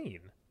 I'm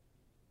clean.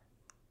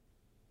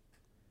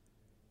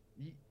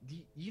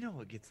 You know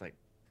what gets like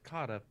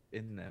caught up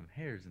in them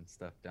hairs and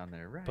stuff down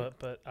there, right?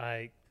 But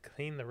I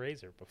clean the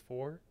razor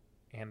before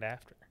and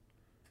after,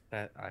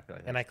 that I feel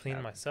like and I that's clean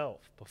cap.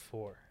 myself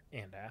before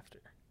and after.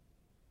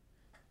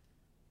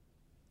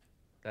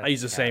 That's I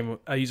use the cap. same.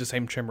 I use the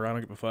same trimmer. I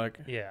don't give a fuck.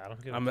 Yeah, I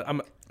don't give.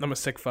 I'm a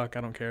sick fuck.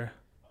 I don't care.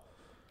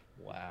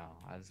 Wow,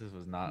 this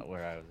was not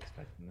where I was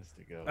expecting this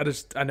to go.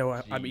 I know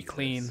I be Jesus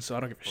clean, so I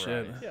don't give a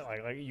shit. Christ. Yeah,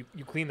 like you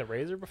clean the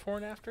razor before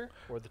and after,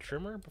 or the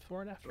trimmer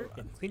before and after,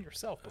 and clean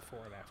yourself before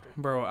and after.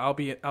 Bro, I'll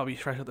be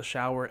fresh out the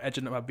shower,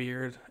 edging up my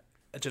beard,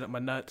 edging up my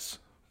nuts.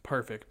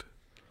 Perfect.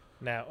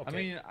 Now, okay, I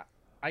mean,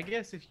 I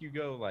guess if you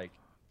go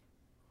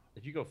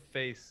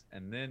face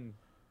and then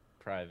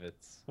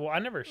privates. well, I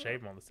never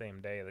shave them on the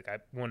same day. Like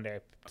one day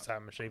I decide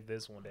I'm gonna shave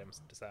this, one day I'm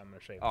decide I'm gonna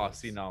shave. Oh, this.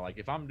 see, no, like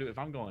if I'm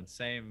going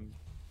same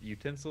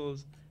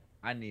utensils,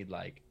 I need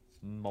like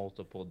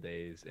multiple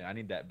days. I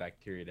need that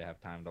bacteria to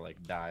have time to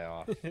like die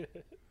off.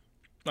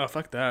 Oh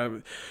fuck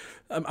that!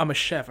 I'm a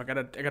chef. I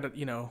gotta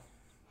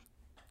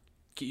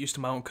get used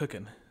to my own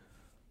cooking.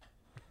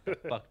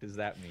 Fuck does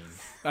that mean?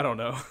 I don't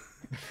know.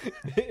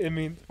 I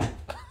mean,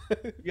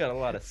 You got a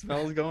lot of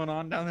smells going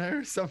on down there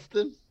or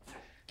something?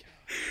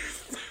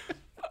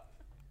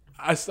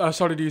 I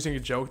started using a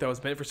joke that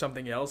was meant for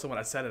something else, and when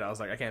I said it, I was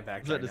like, I can't I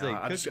was about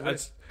backtrack to say, now.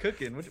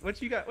 cooking.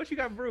 What you got? What you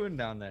got brewing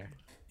down there?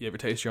 You ever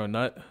taste your own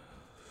nut?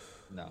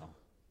 No.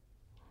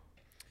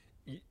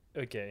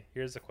 okay.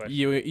 Here's the question.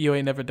 You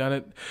ain't never done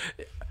it.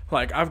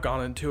 Like I've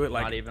gone into it,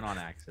 like Not even on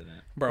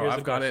accident. bro, Here's I've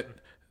the got it.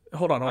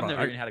 Hold on. I've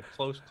never even had a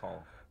close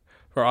call.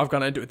 Bro, I've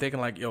gone into it thinking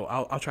like, yo,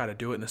 I'll try to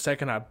do it. And the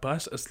second I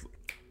bust, it's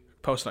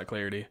post-nut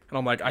clarity, and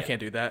I'm like, I can't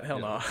do that. Hell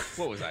no.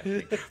 What was I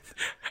thinking?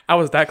 I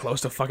was that close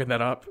to fucking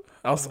that up.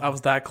 I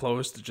was that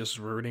close to just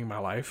ruining my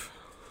life.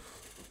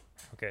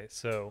 Okay,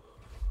 so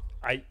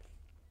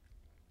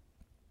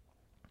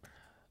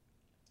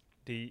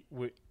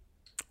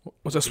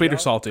Was it sweet or y'all-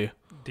 salty?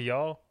 do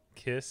y'all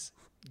kiss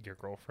your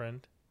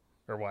girlfriend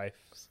or wife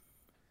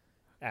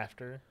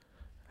after?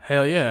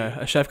 Hell yeah,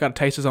 a chef got to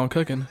taste his own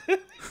cooking.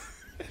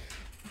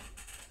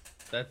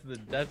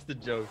 That's the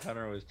joke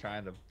Hunter was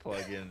trying to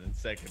plug in a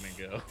second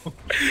ago.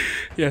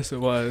 Yes, it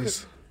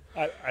was.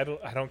 I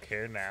don't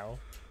care now.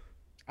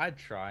 I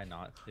try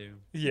not to.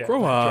 Yeah,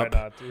 Grow I up.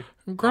 try not to.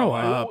 Grow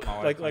My wife- up.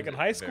 my wife Like finds in it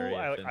high school, very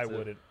I offensive.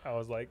 wouldn't. I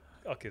was like,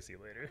 I'll kiss you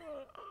later.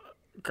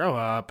 Grow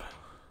up.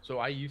 So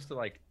I used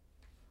to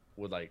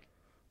would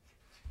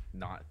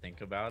not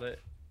think about it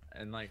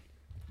and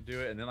do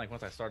it, and then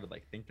once I started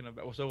thinking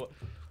about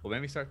what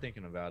made me start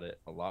thinking about it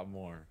a lot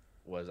more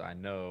was I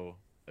know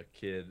a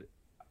kid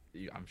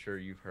I'm sure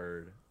you've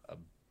heard a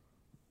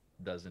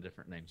dozen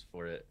different names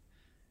for it.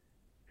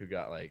 Who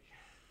got like,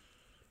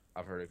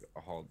 I've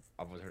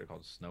always heard it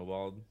called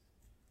snowballed.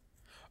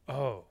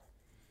 Oh,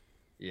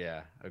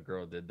 Yeah, a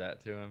girl did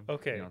that to him.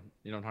 Okay. You know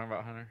what I'm talking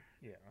about, Hunter?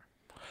 yeah.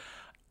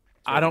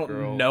 I the don't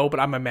girl- know, but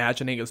I'm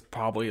imagining it's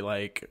probably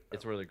like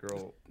It's where the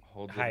girl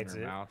holds it Hides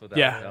in her it. mouth without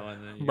Yeah, telling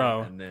you,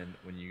 bro. and then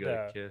when you go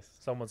Yeah. to kiss.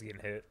 Someone's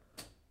getting hit.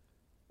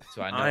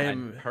 So I know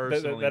I'm- I That,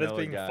 personally that is know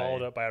being a guy.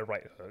 followed up by a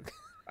right hook.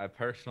 I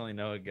personally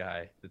know a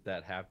guy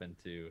that happened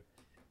to,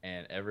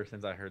 and ever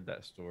since I heard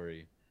that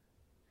story,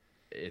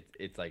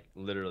 it's like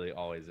literally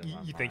always in my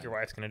mind. You think your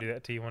wife's gonna do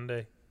that to you one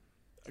day?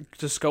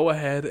 just go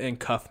ahead and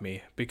cuff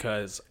me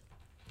because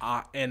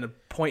in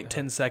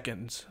 0.10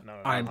 seconds No,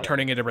 I'm no,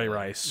 turning into Ray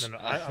Rice. No,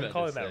 I was I'm about to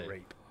calling that say.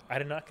 rape. I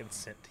did not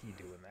consent to you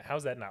doing that.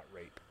 How's that not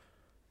rape?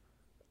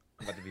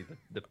 I'm about to be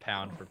the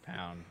pound for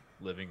pound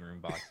living room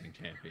boxing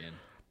champion.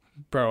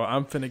 Bro,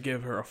 I'm finna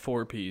give her a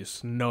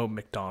 4-piece, no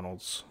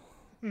McDonald's.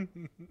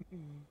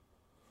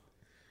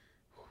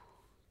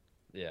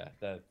 Yeah,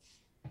 that's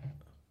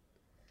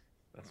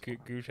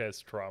Gooch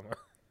has trauma.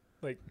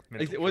 Like it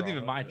mental wasn't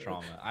even trauma. my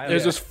trauma.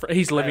 It's just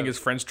he's living I- his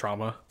friend's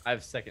trauma. I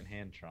have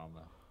secondhand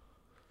trauma.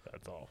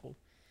 That's awful.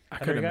 I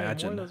Hunter, could you got any more?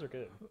 imagine. Those are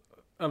good.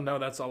 No,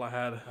 that's all I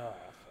had. Oh, fuck.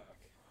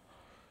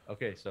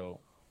 Okay, so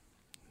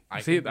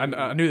See, can do-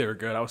 I knew they were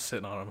good. I was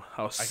sitting on them.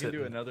 I was I can sitting.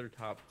 do another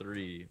top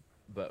 3,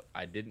 but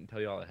I didn't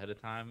tell y'all ahead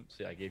of time.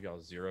 So I gave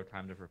y'all 0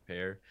 time to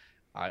prepare.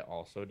 I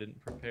also didn't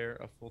prepare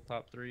a full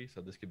top 3,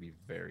 so this could be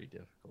very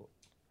difficult.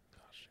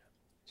 Gosh.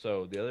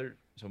 So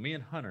me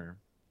and Hunter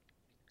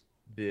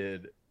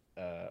did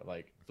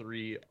like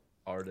 3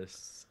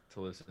 artists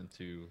to listen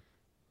to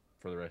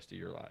for the rest of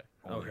your life.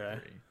 Only Okay.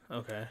 3.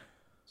 Okay.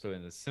 So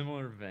in a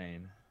similar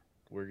vein,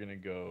 we're gonna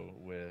go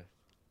with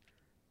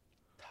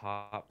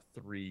top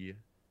 3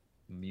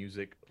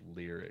 music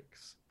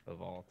lyrics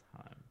of all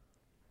time.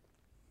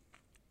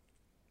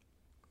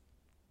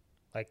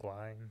 Like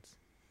lines.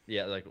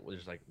 Yeah, like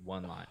just like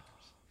one line.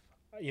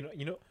 You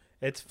know,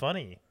 it's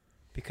funny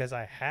because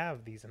I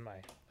have these in my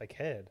like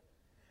head.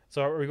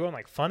 So are we going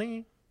like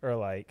funny or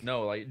like?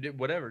 No, like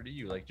whatever. Do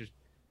you like just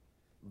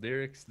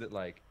lyrics that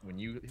like when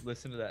you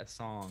listen to that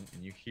song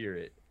and you hear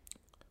it,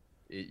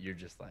 you're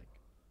just like,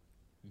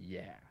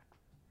 yeah,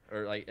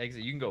 or like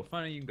exit. You can go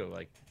funny. You can go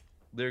like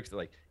lyrics that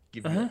like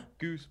give you like,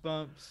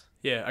 goosebumps.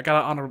 Yeah, I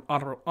got an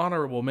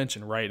honorable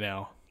mention right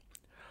now.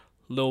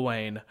 Lil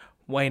Wayne,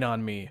 Wayne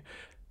on Me.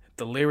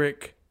 The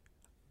lyric,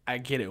 I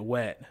get it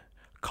wet.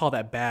 Call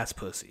that bass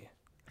pussy.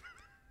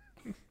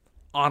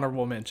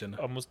 Honorable mention.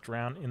 Almost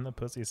drowned in the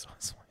pussy, so I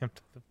swam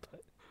to the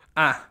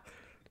butt.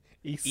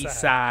 East East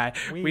side.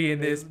 We in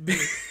this.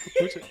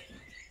 Which,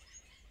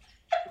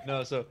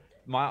 No, so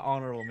my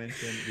honorable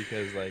mention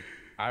because like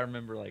I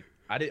remember like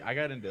I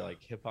got into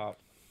like hip hop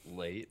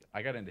late.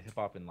 I got into hip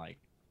hop in like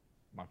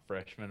my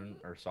freshman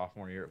or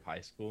sophomore year of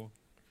high school,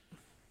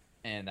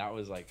 and that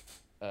was like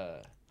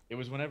it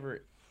was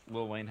whenever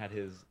Lil Wayne had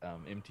his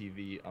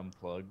MTV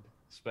Unplugged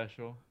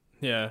special,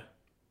 Yeah.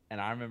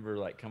 and I remember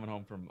like coming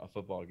home from a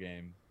football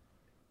game,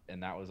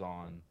 and that was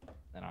on,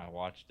 and I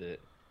watched it,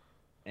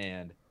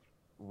 and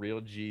Real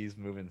G's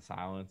Move in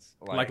Silence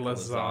Like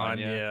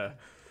lasagna.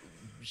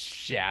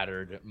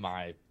 shattered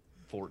my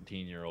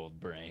 14-year-old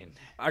brain.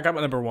 I got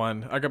my number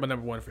one. I got my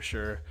number one for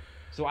sure.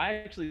 So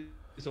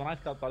when I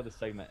thought of this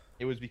segment,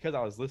 it was because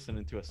I was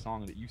listening to a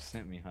song that you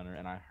sent me, Hunter,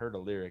 and I heard a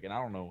lyric, and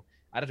I don't know,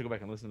 I'd have to go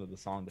back and listen to the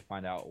song to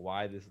find out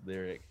why this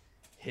lyric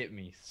hit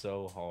me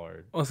so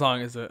hard. What song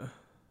is it?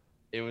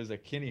 It was a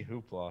Kenny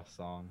Hoopla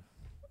song,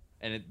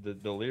 and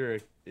the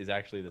lyric is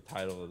actually the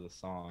title of the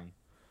song,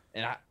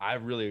 and I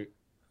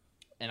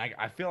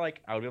feel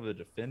like I would be able to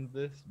defend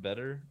this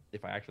better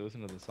if I actually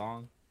listened to the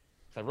song.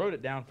 So I wrote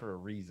it down for a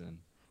reason,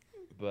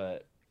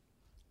 but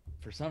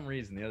for some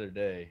reason the other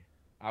day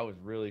I was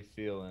really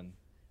feeling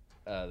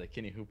the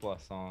Kenny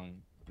Hoopla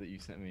song that you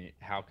sent me.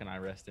 How can I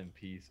rest in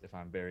peace if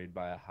I'm buried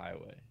by a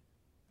highway?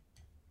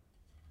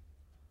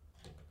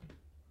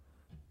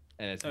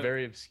 And it's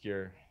very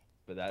obscure,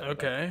 but that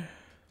Okay.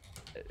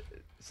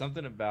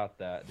 something about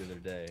that the other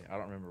day. I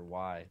don't remember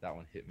why that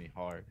one hit me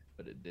hard,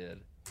 but it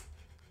did.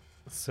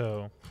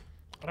 so,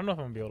 I don't know if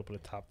I'm gonna be able to put a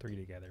top 3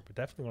 together, but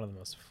definitely one of the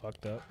most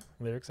fucked up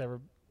lyrics I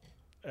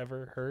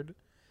ever heard.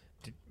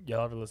 Did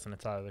y'all ever listen to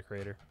Tyler the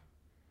Creator?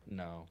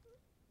 No,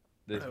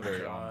 this Oh, very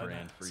God. on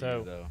brand for So-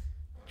 you though.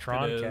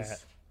 Tron It Cat.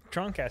 is.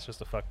 Tron Cat's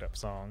just a fucked up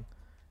song,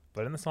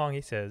 but in the song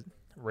he says,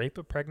 "Rape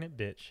a pregnant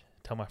bitch.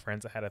 Tell my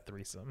friends I had a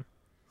threesome."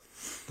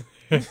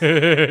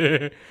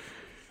 I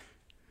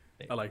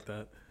like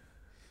that.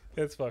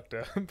 It's fucked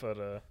up,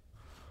 but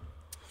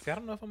see, I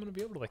don't know if I'm gonna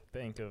be able to like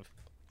think of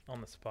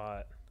on the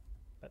spot.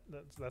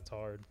 That's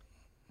hard.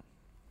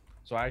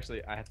 So I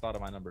had thought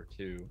of my number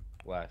 2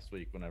 last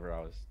week whenever I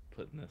was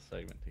putting this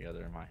segment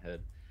together in my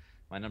head.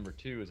 My number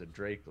 2 is a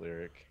Drake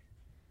lyric,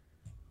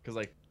 because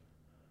like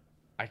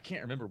I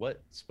can't remember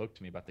what spoke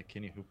to me about the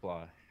Kenny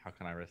Hoopla "How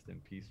Can I Rest in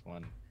Peace"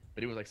 one,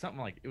 but it was like something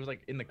like it was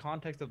like in the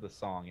context of the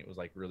song, it was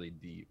like really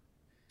deep.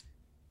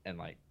 and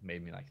like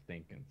made me like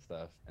think and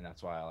stuff, and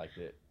that's why I liked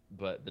it.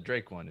 But the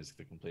Drake one is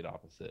the complete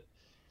opposite.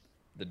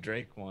 The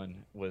Drake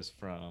one was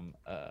from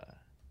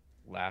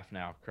Laugh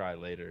Now, Cry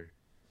Later.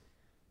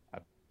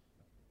 I'm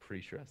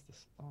pretty sure that's the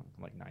song.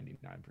 I'm like 99%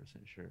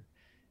 sure.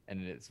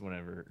 And it's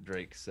whenever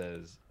Drake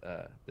says,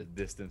 the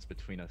distance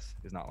between us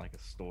is not like a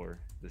store.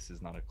 This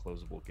is not a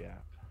closable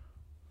gap.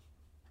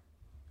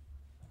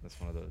 That's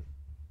one of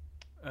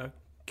those.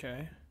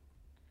 Okay.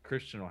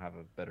 Christian will have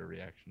a better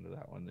reaction to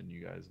that one than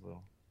you guys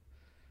will.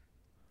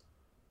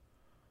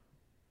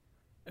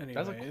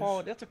 Anyways.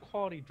 That's a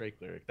quality Drake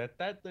lyric.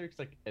 That lyric's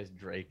like as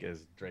Drake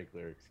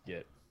lyrics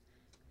get.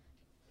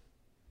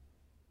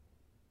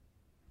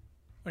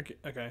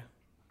 Okay.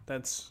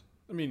 That's,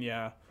 I mean,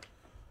 yeah.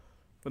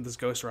 With this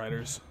Ghost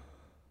Riders.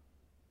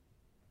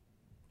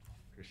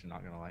 Christian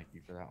not gonna like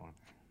you for that one.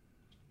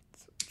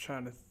 I'm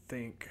trying to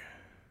think.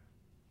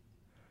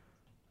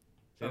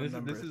 See,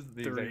 this is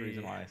the exact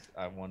reason why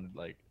I wanted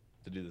like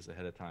to do this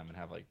ahead of time and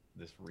have like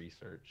this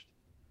researched.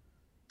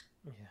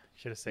 Yeah,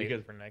 should have saved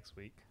it for next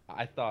week.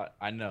 I thought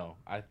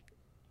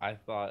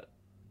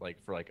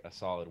like for like a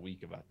solid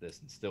week about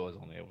this and still was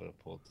only able to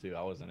pull 2.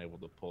 I wasn't able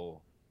to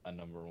pull a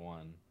number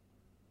 1.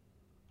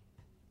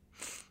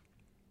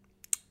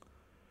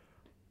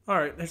 All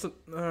right, there's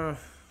a.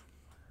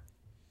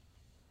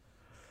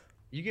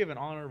 You give an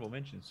honorable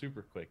mention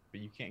super quick,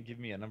 but you can't give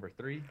me a number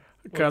 3.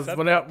 Because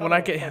when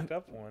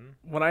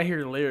I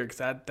hear lyrics,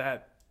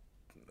 that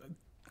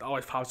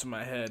always pops in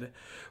my head.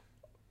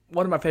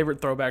 One of my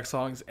favorite throwback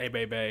songs, "Ay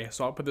Baby,"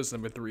 so I'll put this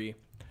number 3.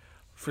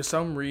 For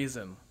some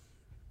reason,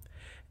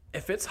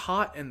 if it's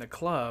hot in the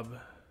club,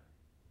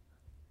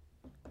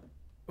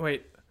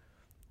 wait,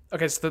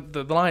 okay, so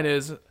the line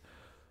is,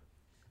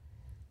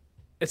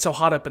 "It's so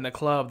hot up in the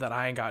club that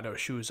I ain't got no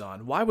shoes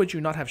on." Why would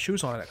you not have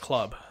shoes on at a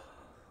club?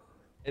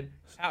 And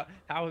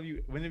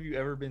when have you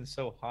ever been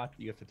so hot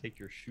that you have to take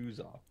your shoes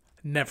off?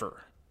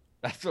 Never.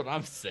 That's what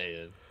I'm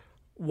saying.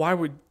 Why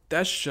would,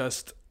 that's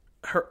just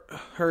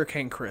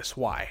Hurricane Chris,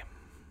 why?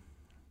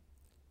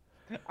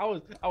 I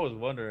was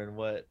wondering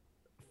what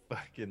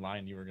fucking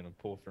line you were gonna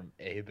pull from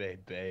 "Ay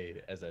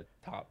Baby" as a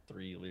top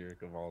 3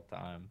 lyric of all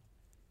time.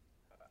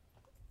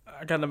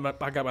 I got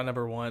my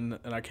number 1,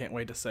 and I can't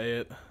wait to say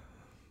it.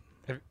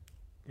 You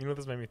know what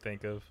this made me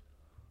think of?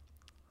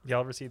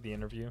 Y'all ever see The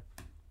Interview?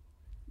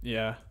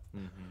 Yeah.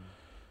 Mm-hmm.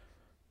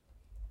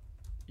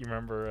 You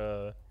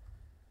remember?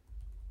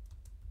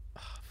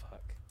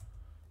 Fuck.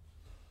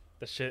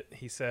 The shit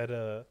he said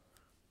to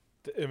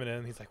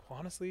Eminem. He's like, well,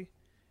 honestly,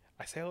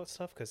 I say all that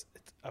stuff because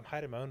I'm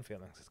hiding my own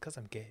feelings. It's because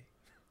I'm gay.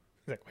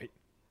 He's like, wait,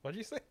 what did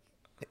you say?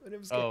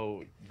 Eminem's gay.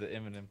 Oh, the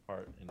Eminem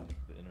part in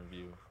The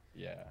Interview.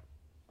 Yeah.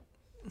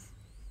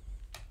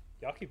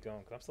 Y'all keep going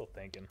because I'm still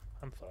thinking.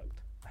 I'm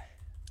fucked.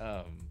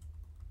 I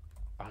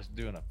was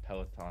doing a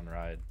Peloton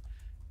ride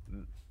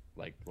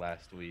like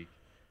last week,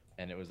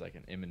 and it was like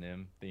an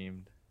Eminem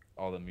themed.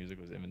 All the music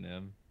was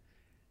Eminem,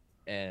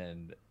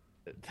 and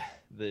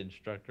the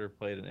instructor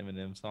played an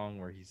Eminem song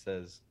where he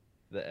says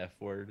the F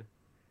word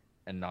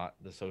and not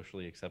the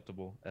socially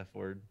acceptable F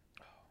word,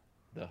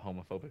 the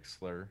homophobic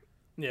slur.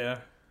 Yeah.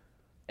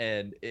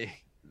 And it,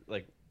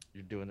 like,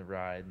 you're doing the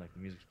ride and like the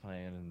music's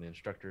playing and the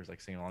instructor's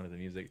like singing along to the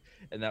music,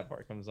 and that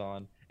part comes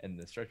on and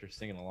the instructor's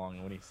singing along,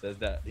 and when he says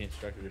that, the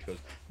instructor just goes,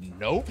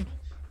 "Nope."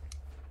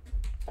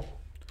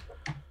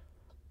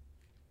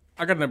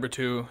 I got number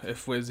 2.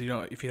 If Wiz, if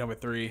you don't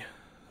with 3,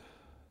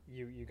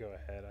 You go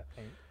ahead. I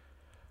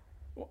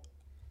think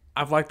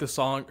I've liked this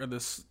song or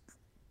this.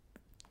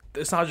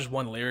 It's not just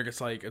one lyric.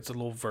 It's like it's a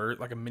little verse,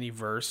 like a mini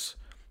verse.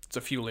 It's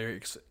a few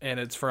lyrics, and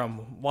it's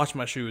from "Watch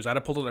My Shoes." I had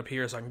to pull it up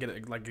here so I can get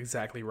it like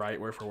exactly right,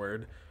 word for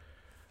word.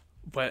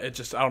 But it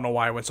just, I don't know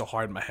why it went so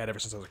hard in my head ever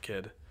since I was a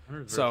kid.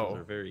 Verses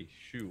are very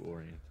shoe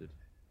oriented.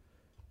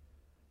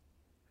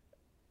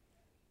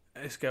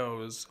 This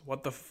goes,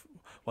 what the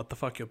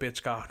fuck your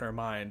bitch got in her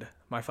mind?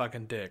 My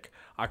fucking dick.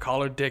 I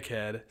call her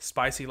dickhead,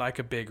 spicy like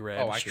a big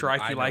red,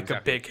 strike you like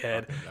a big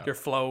head. Your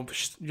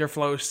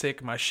flow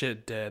sick, my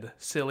shit dead.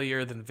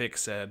 Sillier than Vic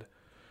said.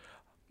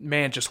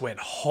 Man just went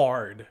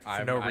hard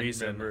for no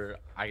reason.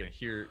 I can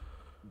hear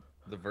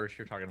the verse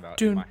you're talking about.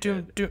 Doom.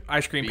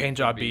 Ice cream paint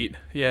job beat.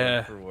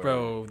 Yeah,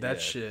 bro, that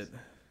shit.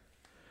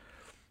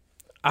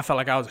 I felt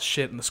like I was a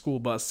shit in the school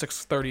bus,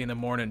 6:30 in the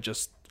morning,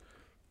 just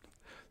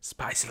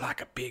spicy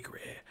like a big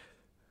red.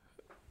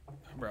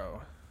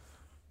 Bro.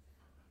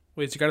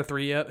 Wait, you got a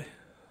 3 yet?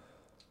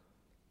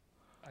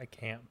 I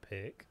can't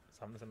pick.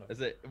 So I'm just gonna... Is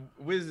it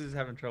Wiz is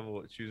having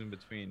trouble choosing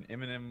between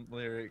Eminem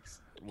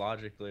lyrics,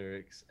 Logic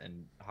lyrics,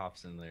 and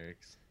Hopsin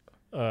lyrics.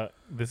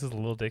 This is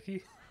Lil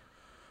Dicky.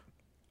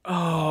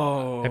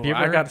 Oh,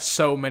 I got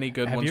so many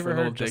good ones for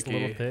Lil Dicky.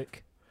 Little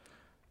Thick?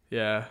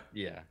 Yeah.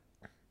 Yeah.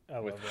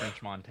 With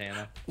French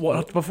Montana.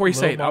 Well, before you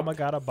say it, Mama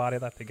got a body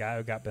like the guy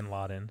who got Bin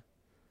Laden.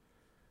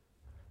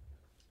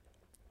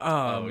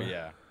 Oh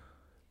yeah.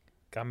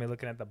 Got me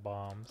looking at the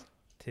bombs,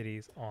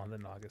 titties on the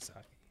Nagasaki.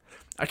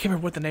 I can't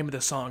remember what the name of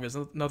this song is.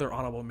 Another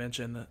honorable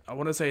mention. I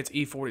want to say it's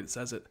E40 that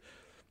says it.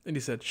 And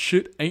he said,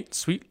 "Shit ain't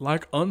sweet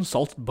like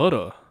unsalted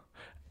butter."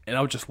 And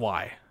I was just,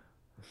 why?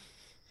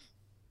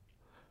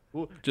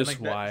 Well, and, Just like,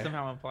 that why?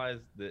 somehow implies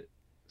that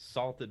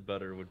salted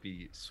butter would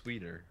be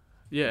sweeter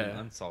than Yeah.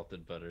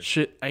 unsalted butter.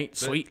 Shit ain't But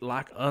sweet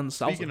like speaking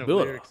unsalted of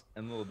butter. lyrics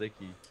and Lil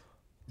Dicky,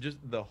 just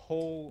the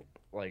whole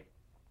like,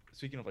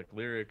 speaking of like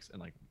lyrics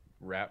and like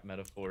rap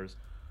metaphors,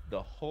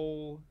 the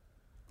whole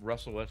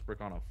Russell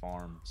Westbrook on a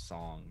farm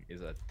song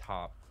is a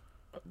top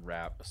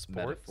rap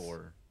Sports?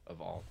 metaphor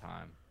of all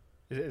time.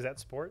 Is that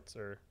sports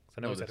or? 'Cause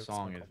I know No, he said the it was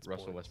song called is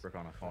Russell Sports. Westbrook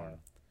on a farm.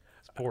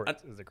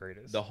 Sports is the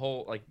greatest. The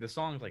whole like the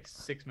song is like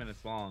 6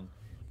 minutes long,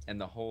 and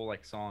the whole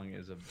like song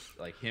is of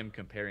like him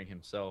comparing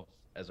himself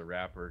as a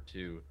rapper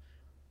to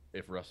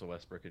if Russell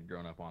Westbrook had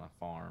grown up on a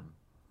farm.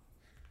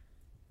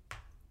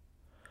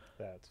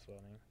 That's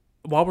funny.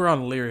 While we're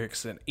on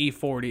lyrics and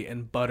E40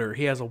 and butter,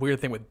 he has a weird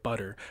thing with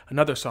butter.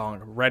 Another song,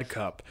 Red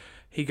Cup,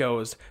 he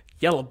goes,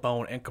 yellow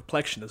bone and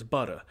complexion is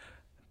butter.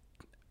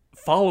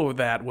 Follow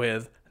that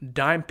with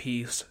dime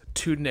piece,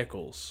 2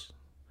 nickels.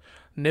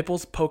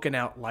 Nipples poking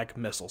out like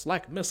missiles.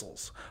 Like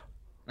missiles.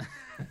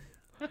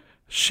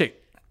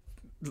 Shit.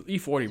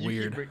 E40 You keep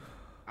weird.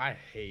 I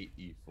hate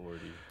E40.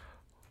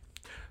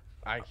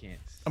 I can't.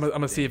 I'm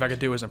gonna see if I can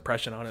do his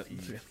impression on it.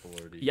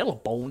 E40. Yellow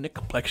bone and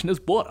complexion is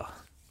butter.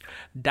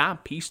 Dime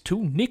piece,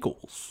 2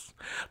 nickels.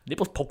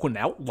 Nipples poking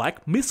out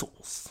like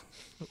missiles.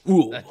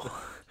 Ooh.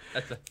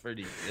 That's a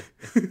pretty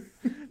good.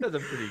 That's a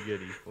pretty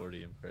good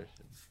E40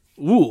 impression.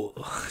 Ooh.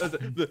 That's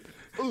the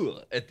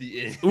at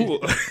the end.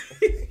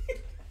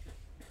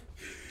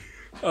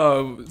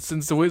 Ooh.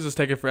 Since the Wiz is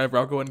taking forever,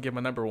 I'll go ahead and give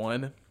my number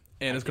 1.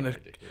 And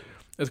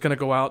it's gonna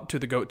go out to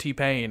the GOAT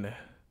T-Pain.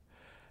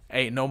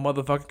 Ain't no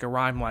motherfucker can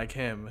rhyme like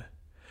him.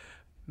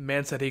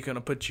 Man said he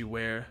gonna put you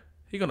where?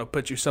 He gonna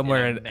put you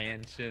somewhere in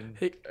mansion.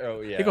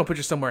 Oh yeah. He gonna put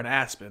you somewhere in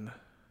Aspen.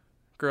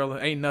 Girl,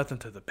 ain't nothing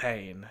to the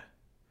pain.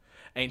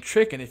 Ain't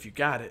tricking if you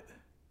got it.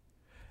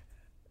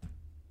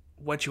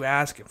 What you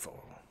asking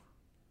for?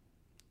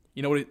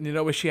 You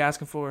know what she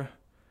asking for?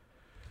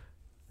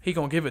 He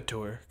gonna give it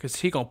to her, cause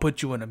he gonna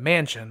put you in a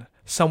mansion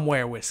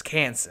somewhere in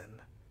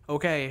Wisconsin.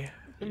 Okay?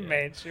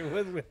 Mansion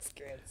with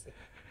Wisconsin.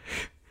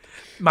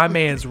 My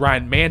man's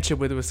riding mansion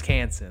with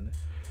Wisconsin.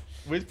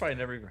 We've probably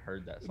never even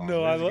heard that song.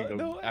 No, Wiz can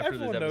go after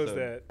everyone this knows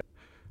episode. that.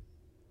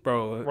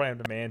 Bro,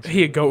 Rhymed a mansion.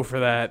 he a goat for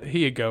that.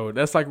 He a goat.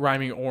 That's like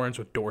rhyming orange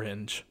with door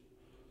hinge.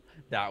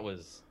 That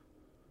was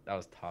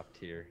top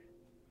tier.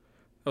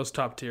 That was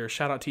top tier.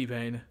 Shout out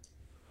T-Pain.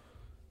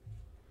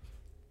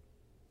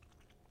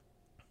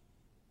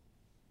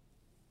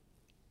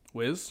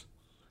 Wiz?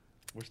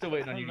 We're still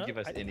waiting I on you don't to give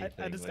know. us I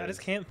anything. just Wiz.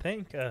 can't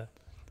think.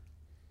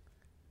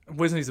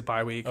 Wiz needs a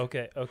bye week.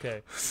 Okay.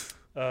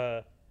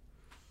 Fuck.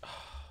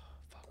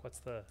 What's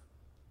the?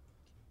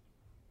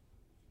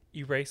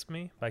 "Erase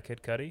Me" by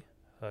Kid Cudi.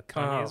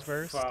 Kanye's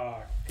verse.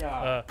 Fuck.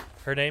 God.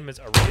 Her name is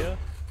Aria,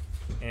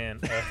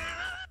 and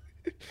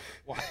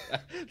Why?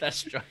 That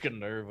struck a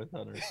nerve with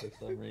Hunter for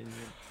some reason.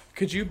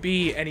 Could you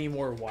be any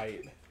more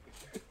white?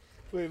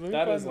 wait, let me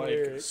That find is the like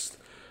lyrics.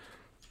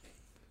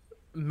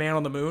 Man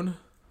on the Moon.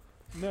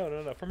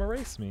 No, from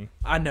 "Erase Me."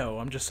 I know.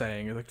 I'm just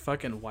saying, like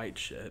fucking white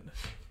shit.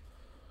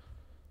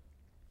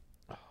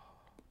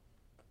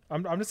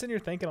 I'm just sitting here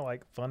thinking of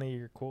like funny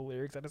or cool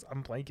lyrics.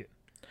 I'm blanking.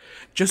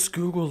 Just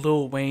Google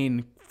Lil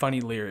Wayne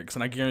funny lyrics,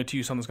 and I guarantee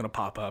you something's gonna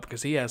pop up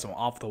because he has some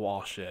off the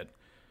wall shit.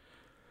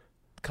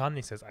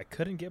 Kanye says, "I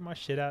couldn't get my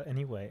shit out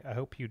anyway. I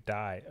hope you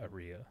die,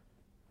 Aria."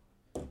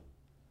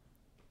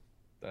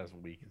 That's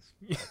weak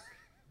as fuck.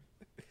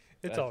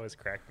 It's always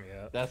cracked me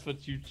up. That's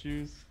what you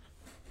choose?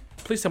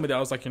 Please tell me that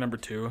was like your number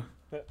 2.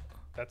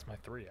 That's my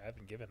 3. I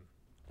haven't given,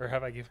 or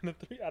have I given a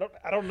 3?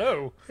 I don't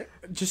know.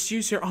 Just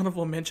use your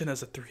honorable mention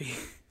as a 3.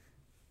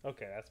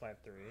 Okay, that's my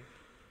 3.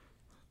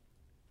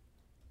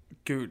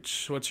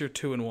 Gooch, what's your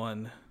 2 and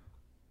 1?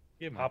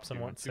 Yeah, man, Hobson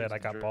you once want said, "I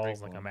got Drake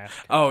balls like one. a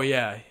mask." Oh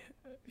yeah,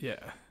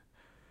 yeah.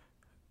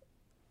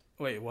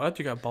 Wait, what?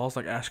 You got balls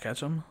like Ash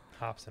Ketchum?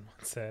 Hobson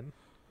once said,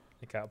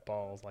 "I got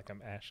balls like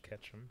I'm Ash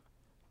Ketchum."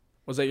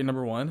 Was that your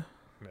number 1?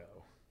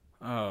 No,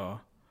 Oh,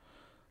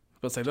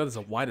 but say that is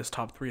the widest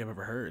top 3 I've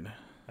ever heard.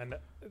 and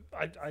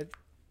I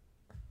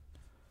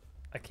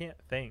can't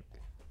think.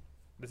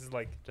 This is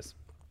like just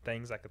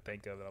things I could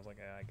think of that I was like,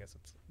 I guess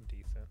it's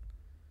decent.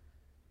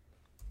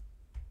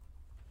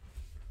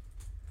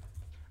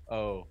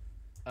 Oh,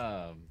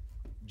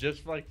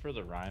 just like for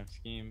the rhyme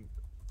scheme,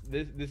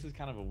 this is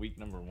kind of a weak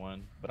number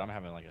 1, but I'm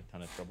having like a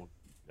ton of trouble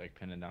like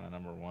pinning down a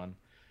number 1.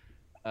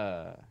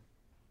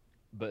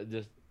 But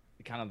just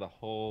kind of the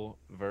whole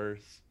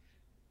verse.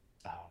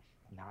 Oh,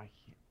 now I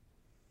can't.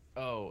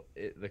 Oh,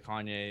 the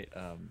Kanye,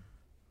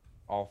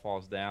 all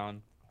falls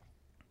down.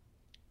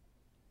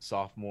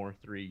 Sophomore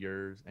 3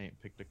 years, ain't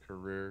picked a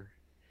career.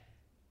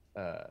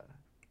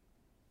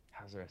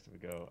 How's the rest of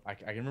it go? I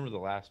can remember the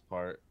last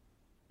part.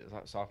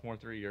 Sophomore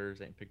 3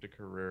 years, ain't picked a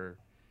career.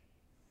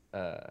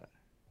 I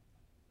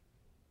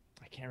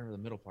can't remember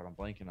the middle part. I'm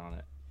blanking on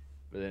it.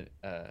 But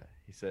then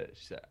she said,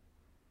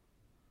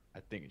 I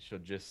think she'll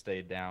just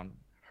stay down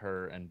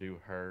her and do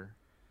her.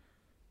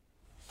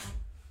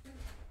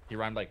 He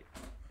rhymed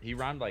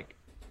like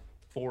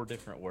 4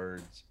 different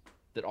words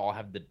that all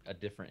have a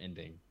different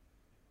ending.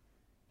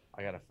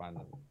 I gotta find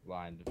the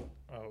line.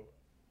 Oh.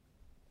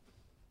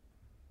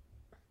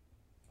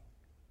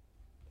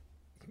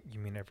 You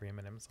mean every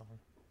Eminem song?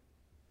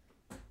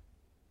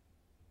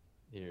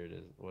 Here it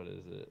is. What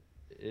is it?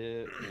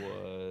 It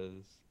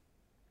was.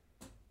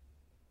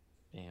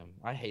 Damn,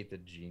 I hate the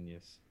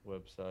Genius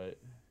website.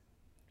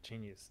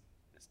 Genius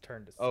is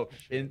turned to Oh,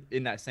 such shit.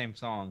 in that same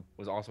song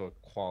was also a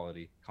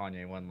quality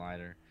Kanye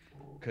one-liner.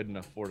 Couldn't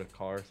afford a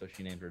car, so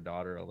she named her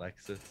daughter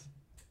Alexis.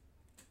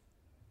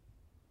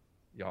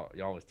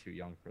 Y'all was too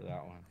young for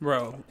that one.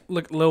 Bro,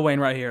 look, Lil Wayne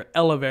right here.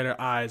 Elevator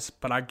eyes,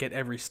 but I get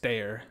every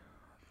stare.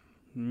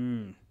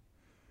 It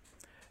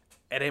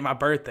ain't my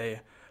birthday,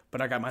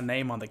 but I got my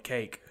name on the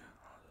cake.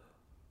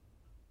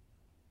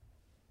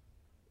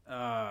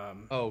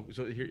 Oh,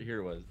 so here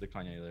it was, the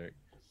Kanye lyric.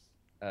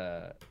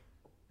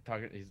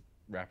 He's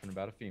rapping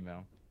about a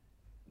female.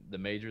 The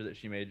major that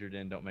she majored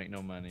in don't make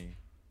no money,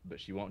 but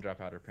she won't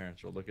drop out. Her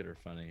parents will look at her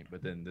funny.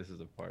 But then this is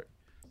the part.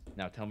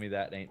 Now tell me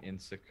that ain't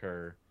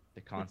insecure.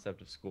 The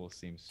concept of school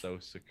seems so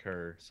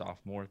secure.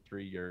 Sophomore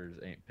 3 years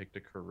ain't picked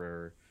a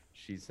career.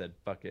 She said,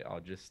 "Fuck it, I'll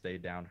just stay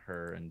down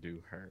her and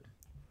do her."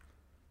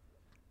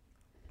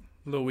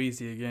 Lil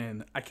Weezy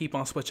again. I keep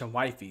on switching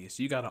wifeys.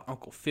 You got an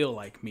Uncle Phil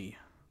like me.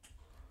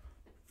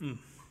 You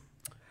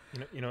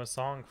know, a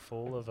song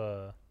full of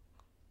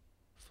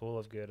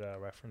good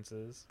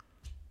references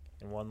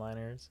and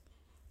one-liners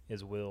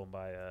is "Will"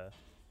 by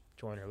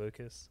Joyner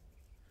Lucas.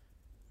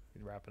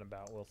 He's rapping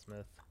about Will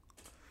Smith.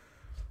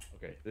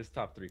 Okay, this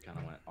top 3 kind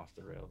of went off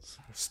the rails.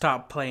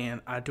 Stop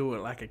playing. I do it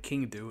like a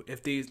king do.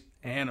 If these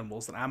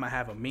animals, then I'ma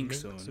have a mink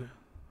soon.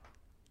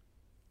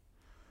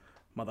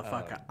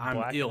 Motherfucker, I'm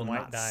Black ill, and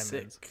white not diamonds.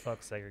 sick.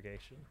 Fuck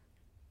segregation.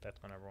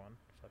 That's my number one.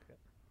 Fuck it.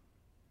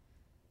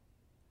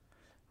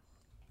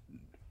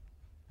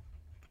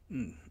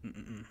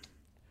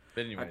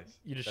 But anyways,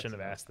 You just that's shouldn't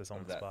have enough asked this on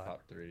of the that spot.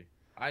 top 3.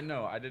 I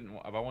know I didn't.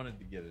 I wanted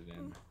to get it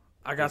in.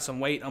 I got some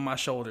weight on my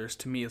shoulders.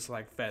 To me, it's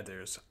like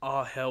feathers.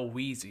 All hell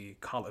Wheezy,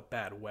 call it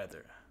bad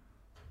weather.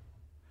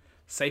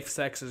 Safe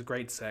sex is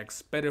great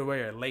sex. Better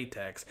wear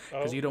latex,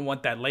 because Oh. you don't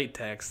want that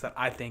latex that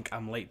I think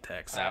I'm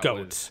latex. That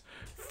Goats.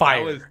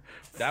 Fire.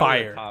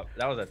 Fire.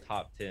 That was a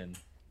top 10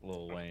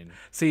 Lil Wayne.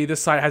 See,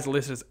 this site has it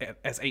listed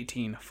as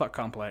 18. Fuck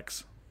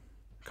Complex.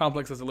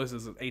 Complex has it listed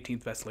as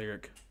 18th best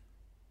lyric.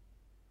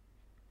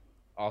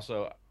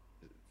 Also,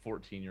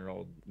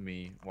 14-year-old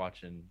me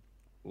watching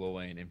Lil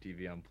Wayne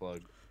MTV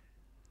Unplugged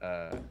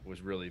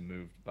was really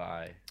moved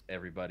by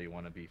 "Everybody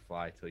Wanna Be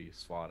Fly Till You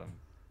Swat 'Em."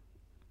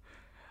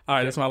 All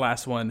right, that's my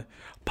last one.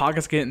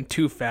 Pockets getting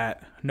too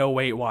fat. No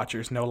Weight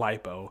Watchers, no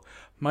lipo.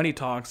 Money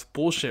talks,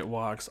 bullshit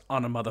walks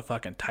on a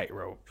motherfucking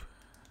tightrope.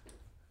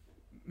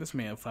 This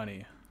man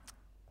funny.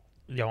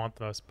 Y'all want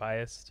the most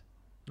biased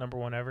number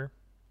one ever?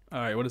 All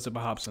right, what is it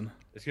by Hobson?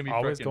 It's gonna be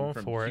Always frickin' going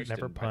from for Houston it.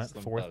 Never by punt.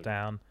 Slim Fourth Thug.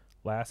 down.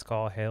 Last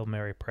call. Hail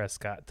Mary.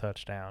 Prescott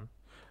touchdown.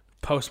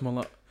 Post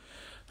Malone.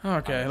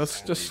 Okay, I'm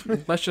let's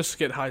sorry. just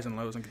get highs and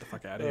lows and get the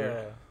fuck out of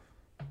here.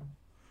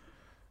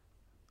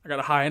 I got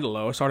a high and a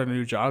low. I started a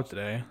new job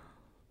today.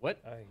 What?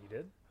 You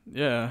did?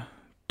 Yeah,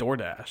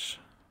 DoorDash.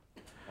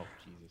 Oh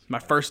Jesus! My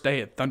first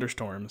day at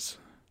Thunderstorms.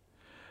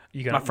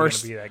 You My gonna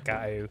first- be that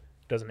guy who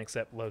doesn't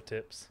accept low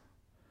tips.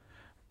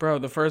 Bro,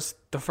 the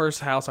first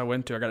house I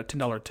went to, I got a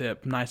 $10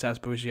 tip. Nice ass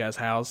bougie ass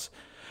house.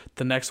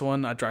 The next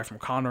one, I drive from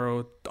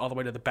Conroe all the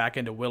way to the back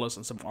end of Willis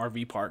in some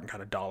RV park and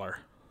got $1.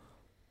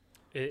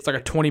 It's like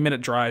a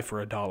 20-minute drive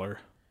for $1.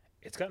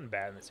 It's gotten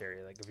bad in this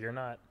area. Like if you're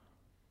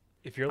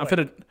I'm like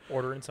finna.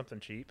 ordering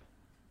something cheap,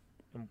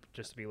 and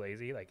just to be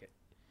lazy, like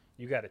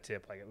you got to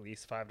tip like at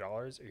least $5,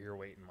 or you're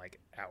waiting like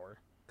an hour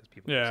because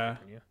people Yeah. are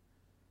skipping you.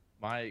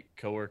 My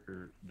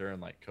coworker during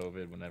like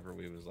COVID, whenever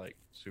we was like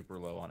super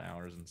low on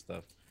hours and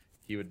stuff,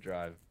 he would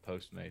drive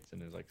Postmates in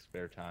his like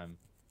spare time,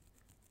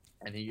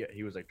 and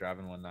he was like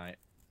driving one night,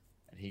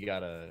 and he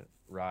got a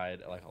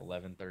ride at like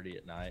 11:30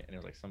 at night, and it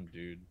was like some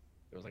dude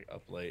that was like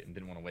up late and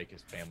didn't want to wake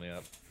his family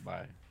up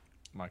by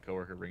my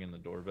coworker ringing the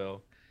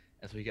doorbell,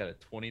 and so he got a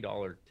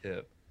 $20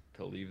 tip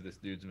to leave this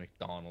dude's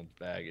McDonald's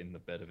bag in the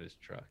bed of his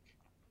truck.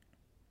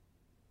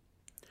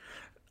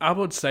 I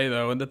would say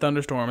though, in the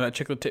thunderstorm, that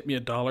chick that tipped me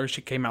 $1,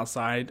 she came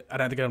outside.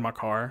 I had to get in my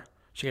car.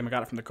 She came and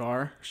got it from the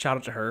car. Shout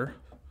out to her.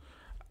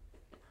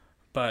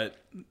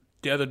 But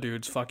the other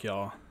dudes, fuck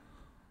y'all.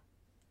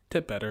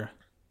 Tip better.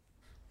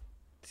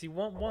 See,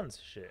 one's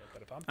shit,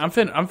 but if I'm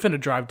finna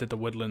drive to the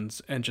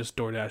Woodlands and just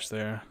DoorDash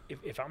there.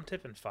 if I'm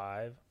tipping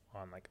 $5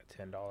 on like a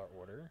 $10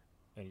 order,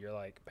 and you're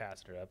like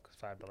passing it up because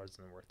 $5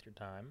 isn't worth your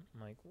time,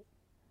 I'm like, well,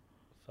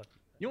 fuck.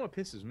 You know what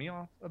pisses me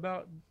off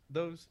about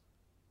those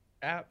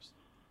apps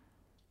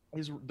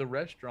is the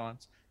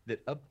restaurants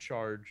that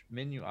upcharge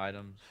menu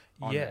items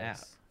on the app.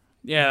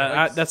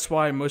 Yeah, Like- that's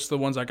why most of the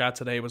ones I got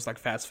today was like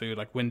fast food,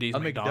 like Wendy's, A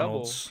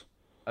McDonald's.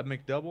 A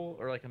McDouble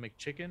or like a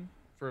McChicken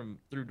through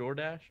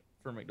DoorDash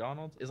for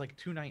McDonald's is like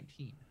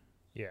 $2.19.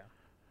 Yeah.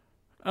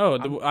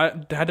 Oh,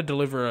 I had to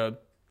deliver a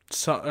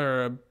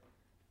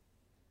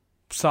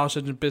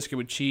sausage and biscuit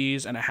with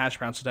cheese and a hash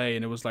brown today,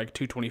 and it was like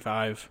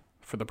 $2.25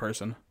 for the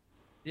person.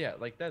 Yeah,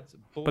 like that's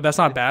bullshit. But that's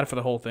not bad for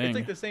the whole thing. It's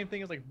like the same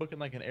thing as like booking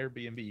like an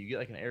Airbnb. You get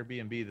like an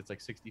Airbnb that's like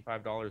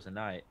 $65 a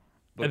night,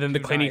 book And then the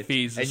 2 cleaning nights,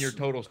 fees and is- your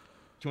total's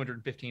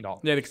 $215.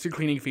 Yeah, the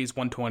cleaning fee is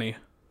 $120.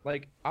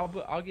 Like I'll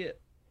get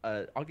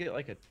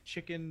like a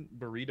chicken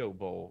burrito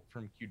bowl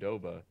from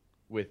Qdoba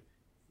with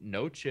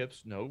no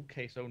chips, no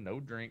queso, no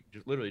drink,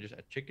 just literally just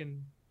a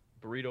chicken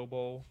burrito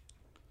bowl,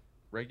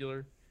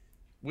 regular,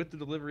 with the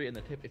delivery and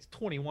the tip. It's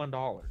 $21.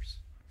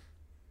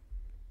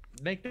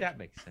 Make that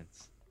make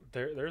sense.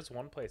 There's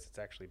one place that's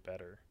actually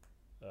better.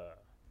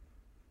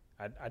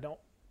 I don't.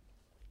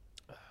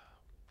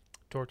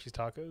 Torchy's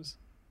Tacos.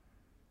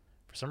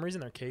 For some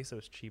reason, their queso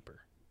is cheaper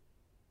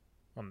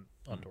on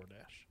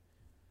DoorDash.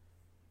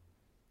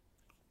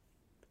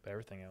 But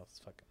everything else is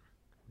fucking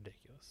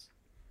ridiculous.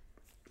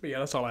 But yeah,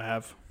 that's all I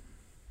have.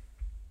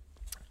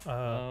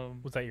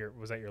 Was that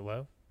your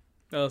low?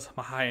 That was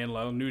my high and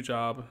low. New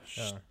job,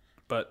 Oh.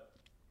 but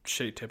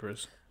shitty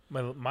tippers.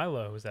 My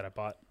low is that I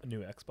bought a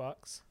new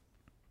Xbox.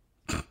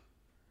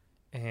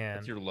 And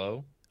That's your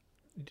low.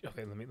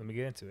 okay, let me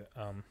get into it.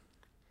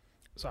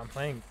 So I'm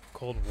playing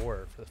Cold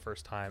War for the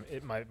first time.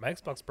 My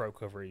Xbox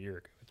broke over a year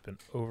ago. It's been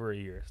over a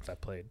year since I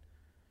played.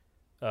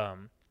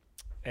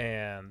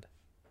 And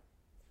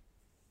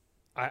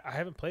I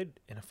haven't played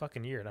in a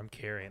fucking year, and I'm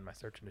carrying my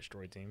search and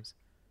destroy teams,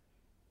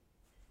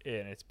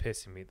 and it's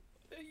pissing me.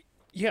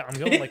 Yeah, I'm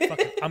going like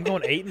fucking. I'm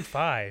going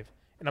 8-5,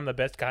 and I'm the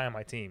best guy on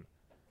my team.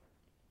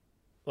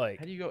 Like,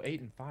 How do you go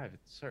 8-5 at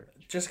search?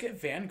 Just get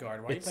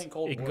Vanguard. Why are you playing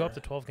Cold it can War? go up to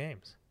 12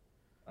 games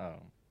Oh,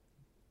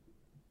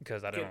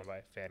 because I don't Get- want to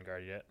buy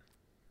Vanguard yet.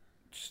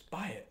 Just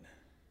buy it.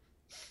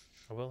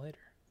 I will later.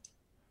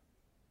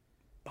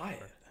 Buy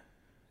it.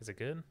 Is it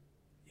good?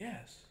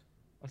 Yes.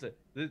 I said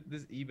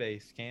this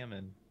eBay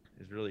scamming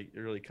is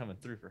really coming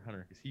through for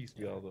Hunter because he used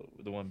to be all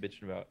the one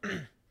bitching about.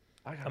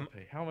 I gotta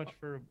pay how much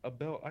for a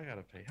belt? I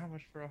gotta pay how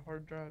much for a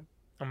hard drive?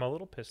 I'm a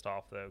little pissed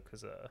off though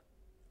because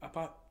I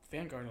bought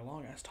Vanguard a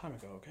long ass time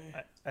ago.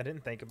 Okay. I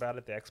didn't think about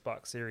it. The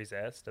Xbox Series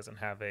S doesn't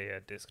have a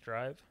disc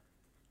drive,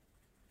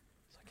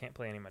 so I can't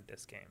play any of my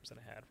disc games that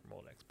I had from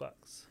old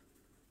Xbox.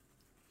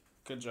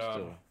 Good job.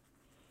 Still.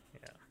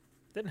 Yeah,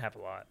 didn't have a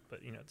lot,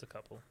 but you know it's a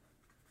couple.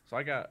 So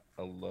I got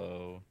a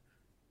low.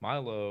 My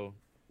low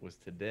was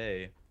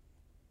today.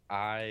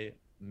 I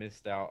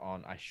missed out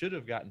on. I should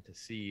have gotten to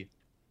see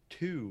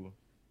two.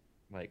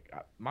 Like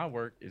my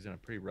work is in a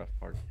pretty rough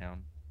part of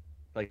town.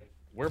 Like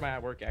where my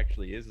work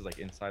actually is like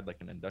inside like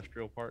an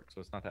industrial park,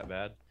 so it's not that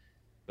bad.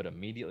 But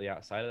immediately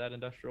outside of that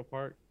industrial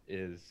park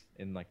is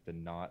in like the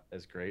not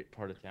as great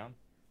part of town.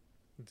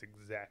 It's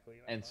exactly.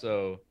 What I And thought.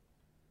 so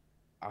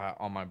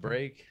on my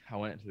break, I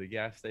went to the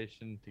gas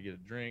station to get a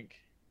drink.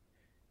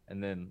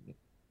 And then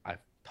I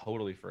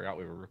totally forgot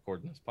we were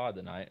recording this pod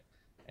tonight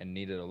and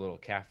needed a little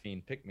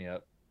caffeine pick me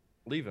up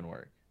leaving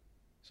work.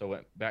 So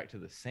went back to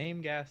the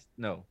same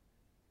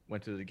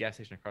went to the gas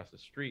station across the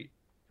street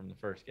from the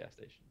first gas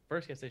station.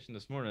 First gas station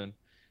this morning,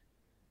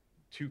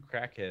 two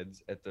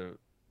crackheads at the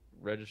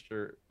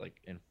register, like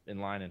in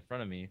line in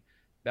front of me,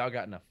 about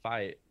got in a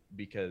fight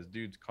because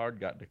dude's card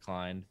got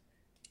declined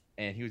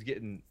and he was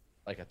getting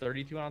like a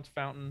 32-ounce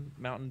fountain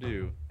Mountain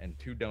Dew and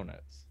 2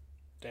 donuts.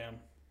 Damn.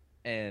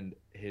 And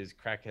his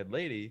crackhead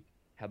lady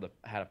had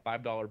a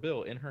 $5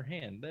 bill in her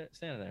hand,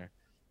 standing there,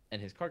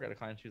 and his card got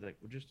declined. She was like,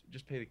 "Well,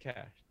 just pay the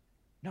cash."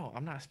 No,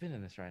 I'm not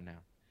spending this right now.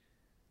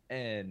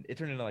 And it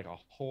turned into like a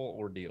whole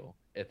ordeal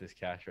at this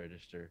cash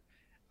register.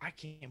 I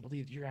can't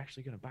believe you're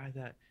actually gonna buy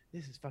that.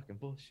 This is fucking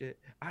bullshit.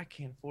 I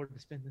can't afford to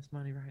spend this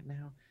money right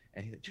now.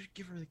 And he's like, "Just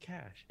give her the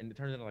cash." And it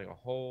turned into like a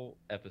whole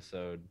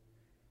episode.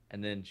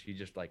 And then she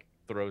just like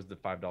throws the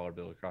 $5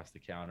 bill across the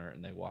counter,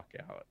 and they walk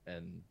out.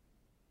 And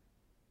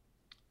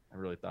I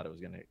really thought it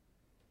was gonna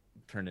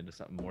turn into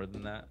something more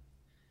than that.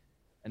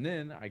 And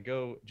then I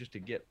go just to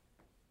get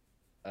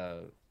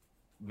a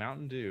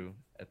Mountain Dew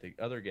at the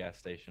other gas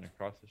station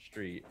across the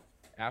street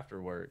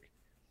after work,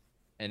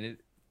 and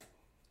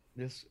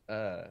this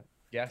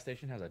gas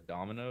station has a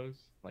Domino's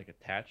like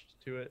attached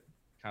to it,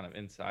 kind of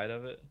inside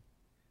of it.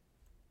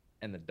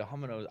 And the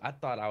Domino's, I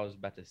thought I was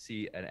about to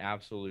see an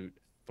absolute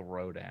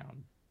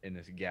throwdown in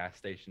this gas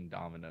station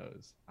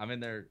Domino's. I'm in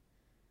there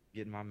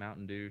getting my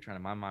Mountain Dew, trying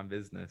to mind my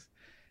business,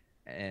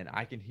 and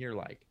I can hear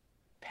like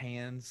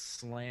pans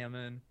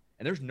slamming,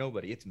 and there's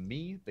nobody. It's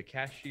me, the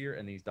cashier,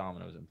 and these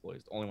Domino's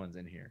employees, the only ones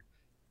in here.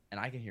 And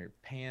I can hear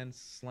pans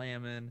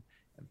slamming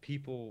and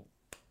people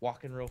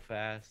walking real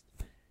fast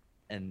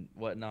and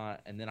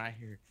whatnot. And then I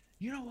hear,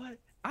 "You know what?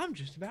 I'm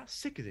just about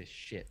sick of this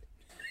shit."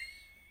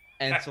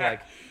 And so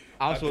like,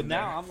 also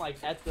now I'm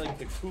like at the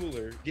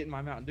cooler getting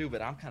my Mountain Dew,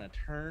 but I'm kind of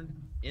turned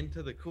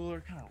into the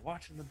cooler, kind of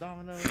watching the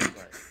Domino's.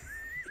 Like,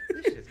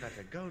 this shit's about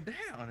to go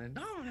down in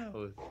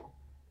Domino's.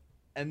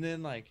 And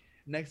then like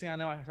next thing I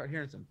know, I start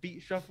hearing some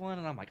feet shuffling,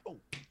 and I'm like, "Oh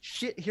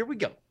shit, here we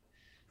go!"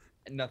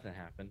 And nothing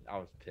happened. I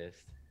was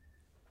pissed,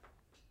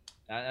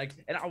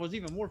 and I was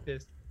even more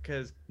pissed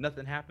because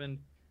nothing happened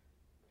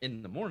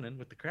in the morning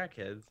with the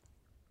crackheads,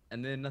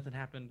 and then nothing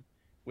happened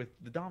with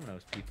the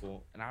Domino's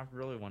people, and I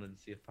really wanted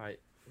to see a fight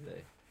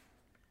today.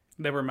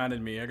 That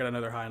reminded me. I got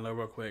another high and low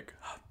real quick.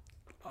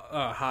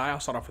 Hi, I'll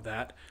start off with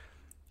that.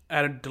 I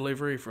had a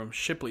delivery from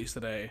Shipley's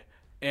today,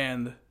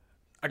 and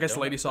I guess the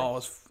lady Donut saw it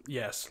place? was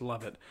yes,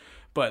 love it.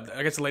 But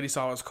I guess the lady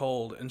saw it was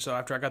cold, and so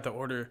after I got the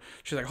order,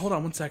 she's like, "Hold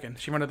on one second."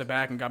 She went to the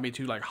back and got me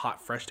two like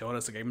hot, fresh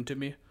donuts and gave them to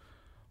me,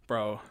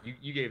 bro.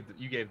 You gave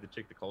the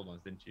chick the cold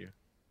ones, didn't you?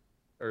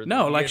 Or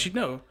No, you like gave, she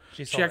no,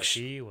 She she saw that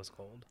actually she was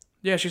cold.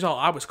 yeah, she saw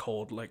I was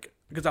cold, like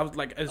because I was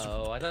like as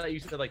Oh, I thought you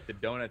said like the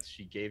donuts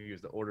she gave you as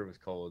the order was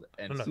cold,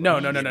 and No, so no,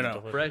 you no, no, gave no, me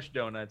no. the fresh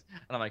donuts,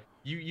 and I'm like,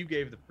 you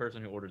gave the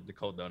person who ordered the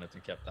cold donuts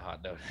and kept the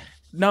hot donuts.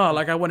 no,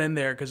 like I went in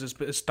there because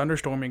it's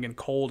thunderstorming and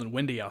cold and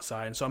windy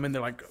outside, and so I'm in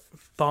there like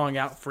thawing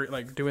out for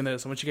like doing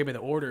this. And when she gave me the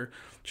order,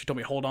 she told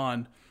me hold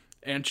on,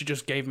 and she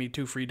just gave me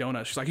two free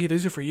donuts. She's like, "Hey,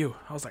 these are for you."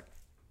 I was like,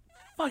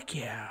 "Fuck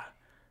yeah."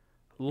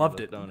 Loved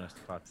Those it. Donuts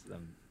cost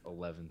them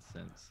 11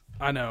 cents.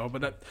 I know,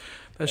 but that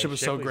Hey, shit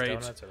was so Shipley's great.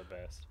 Donuts are the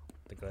best.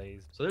 The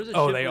glazed. So there's a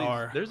Oh, they Shipley's,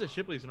 are. There's a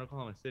Shipley's in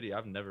Oklahoma City.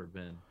 I've never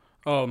been.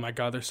 Oh my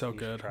god, they're so You should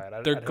good. try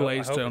it. Their I hope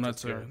glazed it's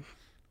donuts as are.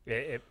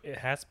 good. It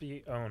has to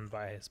be owned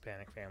by a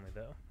Hispanic family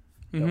though.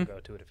 Mhm. Don't go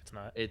to it if it's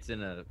not. It's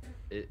in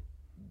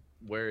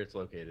where it's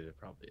located. It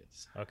probably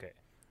is. Okay.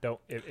 Don't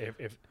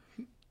if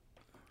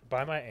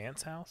by my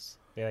aunt's house,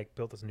 they like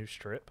built this new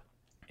strip,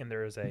 and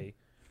there is a,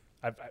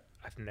 I've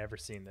never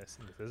seen this.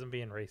 And this isn't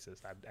being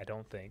racist. I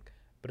don't think,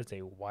 but it's a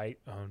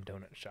white-owned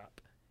donut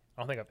shop.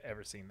 I don't think I've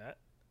ever seen that.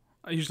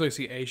 I usually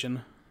see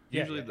Asian.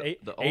 Usually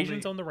the only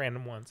Asians own the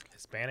random ones.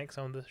 Hispanics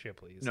own the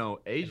Shipley's. no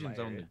Asians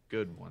own area. the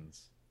good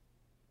ones.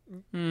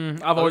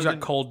 I've always Other got than-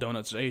 cold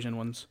donuts, Asian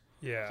ones.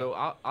 Yeah. So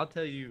I'll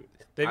tell you,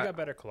 they've I- got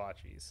better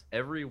kolaches.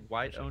 every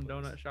white-owned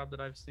Shipley's. donut shop that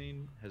I've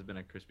seen has been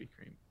a Krispy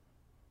Kreme.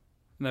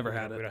 Never We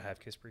had don't- We it. don't have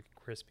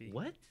crispy.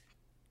 What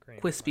Cream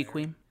Crispy in my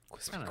Queen,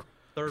 area. kind of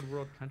third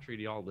world country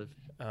do y'all live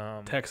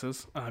in?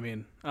 Texas. I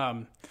mean,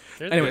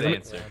 There's Anyways, Good let me-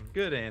 answer.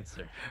 Good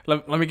answer.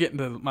 let me get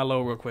into my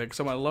low real quick.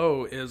 So my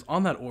low is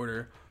on that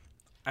order.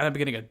 I ended up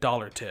getting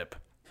 $1 tip.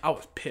 I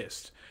was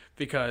pissed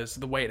because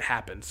the way it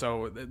happened.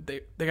 So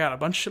they got a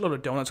shitload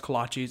of donuts,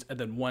 kolaches, and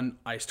then one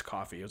iced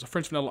coffee. It was a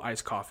French vanilla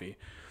iced coffee,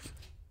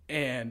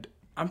 and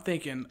I'm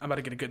thinking I'm about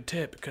to get a good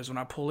tip because when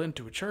I pull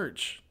into a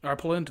church or I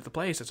pull into the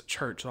place, it's a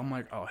church. So I'm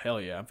like, oh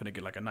hell yeah, I'm gonna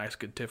get like a nice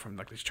good tip from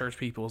like these church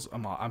peoples.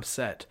 I'm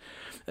set.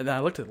 And then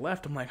I looked to the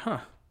left. I'm like, huh,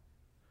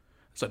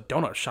 it's a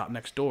donut shop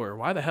next door.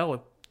 Why the hell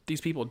are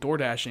these people door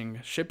dashing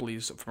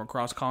Shipley's from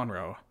across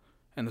Conroe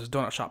and this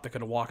donut shop they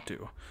could have walked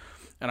to?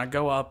 And I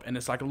go up and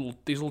it's like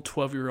these little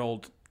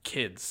 12-year-old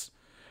kids,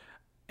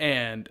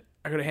 and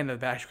I go to hand it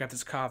back. She got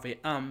this coffee.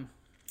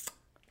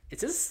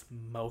 Is this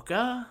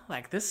mocha?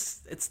 Like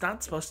this, it's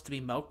not supposed to be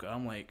mocha.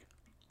 I'm like,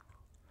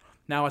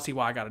 now I see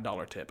why I got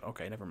 $1 tip.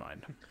 Okay, never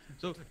mind.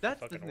 So that's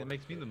the Fucking thing that order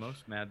makes me the fish.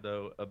 most mad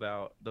though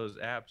about those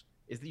apps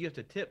is that you have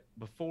to tip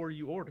before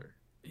you order.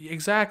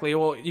 Exactly.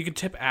 Well, you can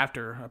tip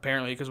after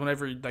apparently because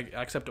whenever like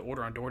I accept an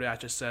order on DoorDash, it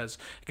just says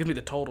it gives me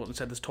the total and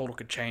said this total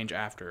could change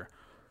after.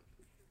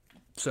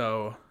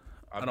 So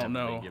I've I don't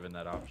never know. been given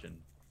that option.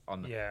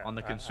 On the Yeah, on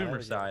the I consumer would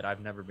get side, I've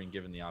never been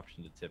given the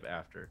option to tip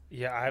after.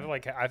 Yeah,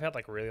 I've had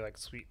like really like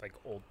sweet like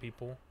old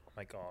people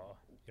like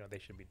they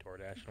should be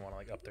DoorDash and want to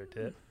like up their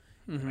tip,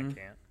 and I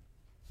can't.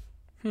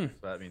 So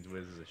that means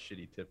Wiz is a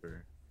shitty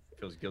tipper.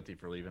 Feels guilty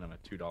for leaving him a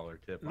 $2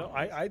 tip. No, on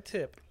Wiz. I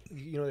tip.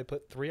 They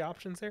put 3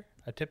 options there.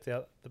 I tip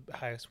the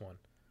highest one.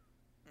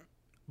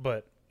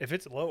 But if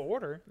it's a low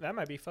order, that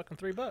might be fucking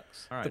 $3. All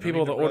right, the no people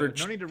need to that rub ordered it-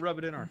 no need to rub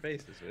it in our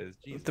faces, Wiz.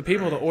 Jesus the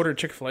people that Christ. ordered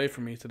Chick-fil-A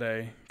for me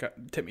today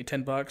tipped me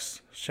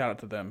 $10. Shout out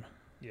to them.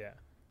 Yeah.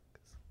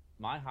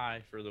 My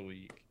high for the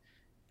week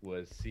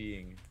was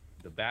seeing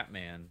the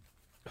Batman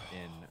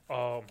in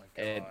Oh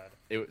my and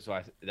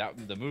god.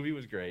 the movie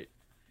was great,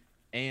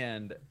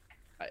 and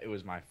it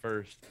was my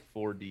first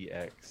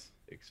 4DX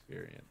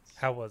experience.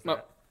 How was No.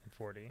 that in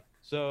 4D?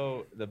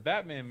 So the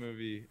Batman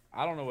movie,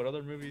 I don't know what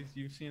other movies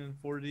you've seen in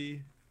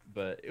 4D,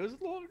 but it was a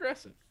little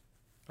aggressive.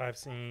 I've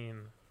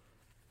seen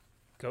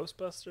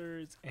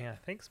Ghostbusters and I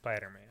think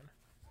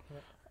Spider-Man.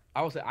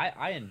 I will say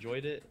I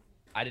enjoyed it.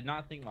 I did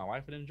not think my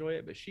wife would enjoy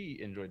it, but she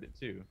enjoyed it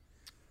too.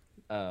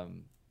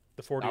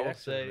 The 4DX I will or the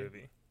say-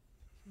 movie.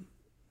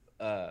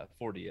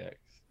 4DX.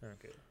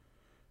 Okay.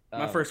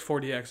 My Um, first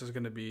 4DX is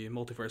going to be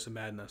Multiverse of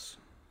Madness.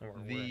 We're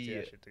gonna see the-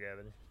 that shit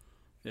together.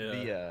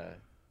 Yeah.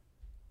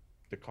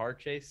 The car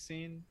chase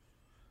scene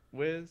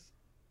with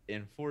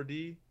in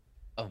 4D,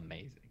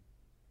 amazing.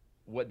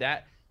 What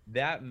that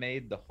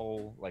made the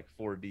whole like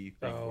 4D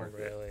thing Oh, worth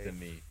really? it to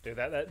me. Dude,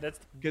 that's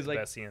the 'Cause, like,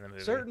 best scene in the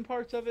movie. Certain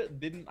parts of it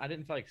I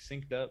didn't feel like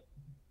synced up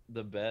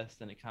the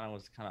best, and it kind of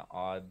was kind of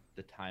odd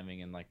the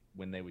timing and like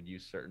when they would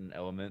use certain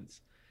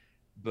elements.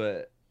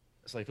 But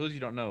so like for those of you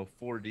who don't know,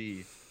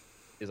 4D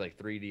is like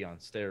 3D on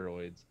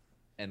steroids,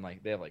 and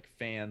like they have like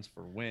fans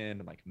for wind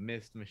and like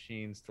mist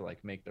machines to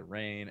like make the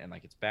rain, and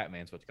like it's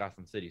Batman, so it's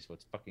Gotham City, so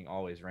it's fucking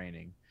always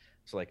raining.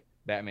 So like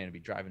Batman would be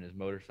driving his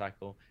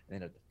motorcycle and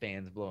then have the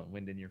fans blowing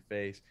wind in your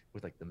face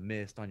with like the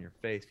mist on your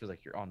face, feels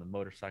like you're on the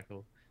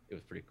motorcycle. It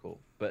was pretty cool.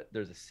 But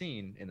there's a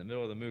scene in the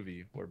middle of the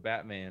movie where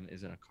Batman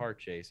is in a car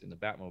chase in the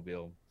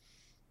Batmobile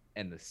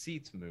and the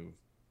seats move,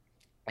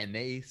 and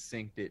they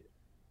synced it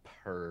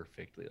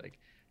perfectly. Like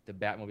the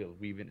Batmobile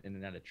weaving in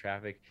and out of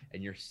traffic,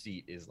 and your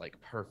seat is like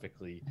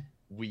perfectly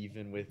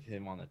weaving with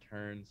him on the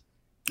turns.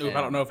 Ooh, I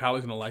don't And know if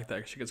Hallie's gonna like that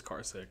 'cause she gets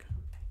car sick.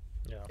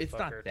 Yeah, It's fuck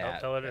not her. that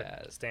Tell her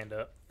bad. to stand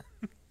up.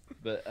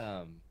 But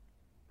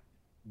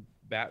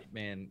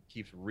Batman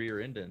keeps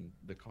rear-ending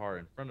the car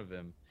in front of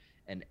him,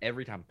 and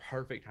every time,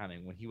 perfect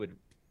timing, when he would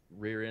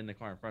rear end the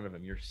car in front of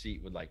him, your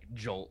seat would like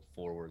jolt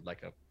forward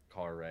like a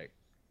car wreck.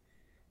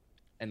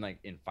 And like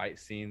in fight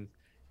scenes,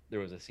 there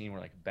was a scene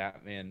where like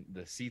Batman,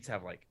 the seats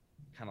have like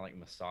kind of like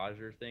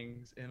massager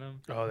things in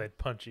them, Oh, they'd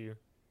punch you.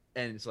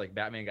 and it's like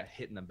Batman got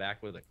hit in the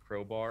back with a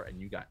crowbar, and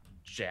you got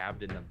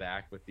jabbed in the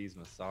back with these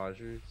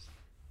massagers.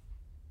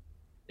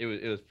 It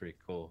was pretty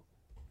cool.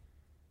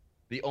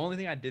 The only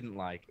thing I didn't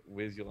like,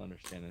 Wiz, you'll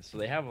understand this. So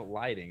they have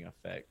lighting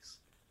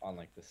effects on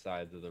like the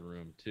sides of the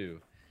room too.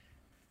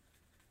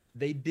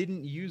 They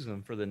didn't use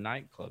them for the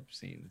nightclub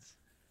scenes.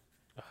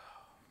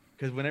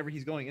 Because whenever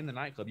he's going in the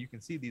nightclub, you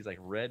can see these like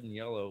red and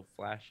yellow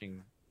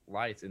flashing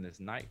lights in this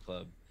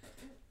nightclub.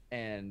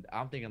 And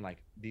I'm thinking like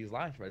these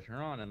lights right turn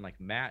on and like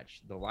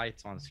match the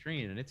lights on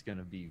screen, and it's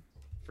gonna be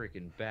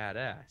freaking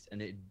badass.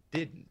 And it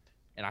didn't.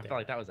 And I felt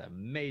like that was a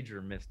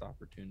major missed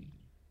opportunity.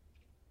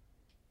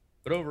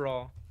 But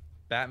overall,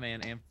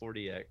 Batman and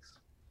 40X,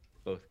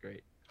 both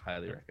great.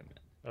 Highly recommend.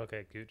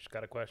 Okay, Gooch,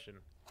 got a question.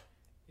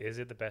 Is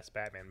it the best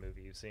Batman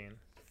movie you've seen?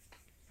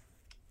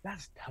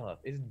 That's tough.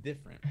 It's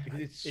different because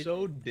it's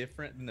so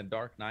different than the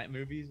Dark Knight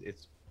movies.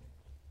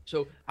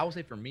 So I will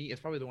say for me,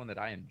 it's probably the one that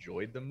I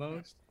enjoyed the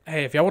most.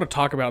 Hey, if y'all want to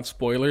talk about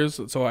spoilers,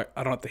 so I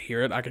don't have to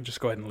hear it, I can just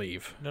go ahead and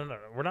leave. No.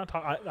 We're not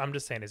talking. I'm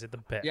just saying, is it the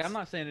best? Yeah, I'm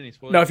not saying any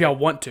spoilers. No, if y'all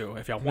want to,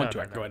 I can No,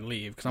 go ahead and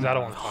leave because I don't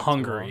I'm wanna talk too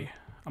hungry. long.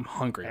 I'm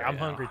hungry. Hey, right I'm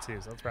now. hungry too,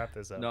 so let's wrap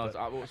this up. No,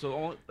 but- so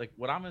only, like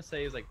what I'm gonna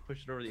say is like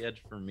push it over the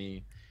edge for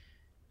me.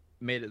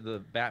 Made it the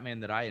Batman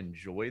that I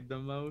enjoyed the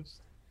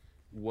most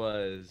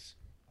was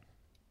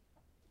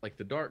like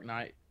the Dark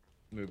Knight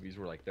movies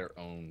were like their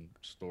own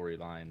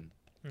storyline,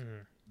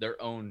 Mhm.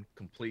 their own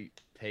complete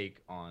take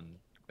on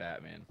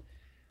Batman.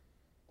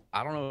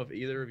 I don't know if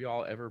either of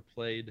y'all ever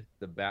played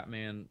the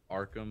Batman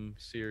Arkham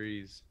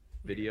series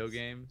video Yes.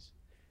 games.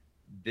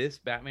 This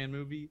Batman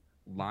movie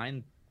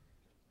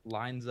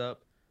lines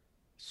up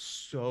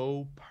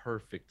so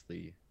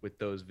perfectly with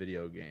those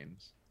video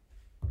games.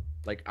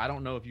 Like I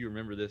don't know if you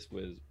remember this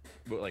was,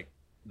 but like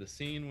the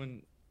scene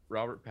when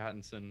Robert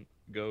Pattinson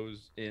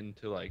goes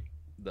into like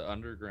the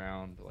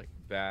underground like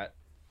bat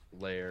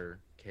lair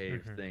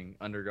cave Mhm. thing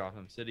under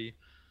Gotham City,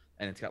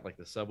 and it's got like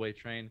the subway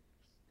train.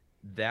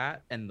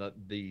 That and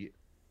the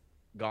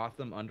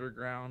Gotham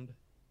Underground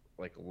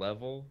like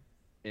level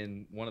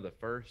in one of the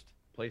first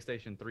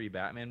PlayStation 3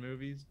 Batman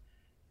movies,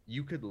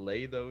 you could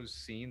lay those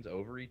scenes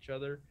over each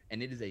other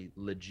and it is a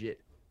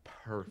legit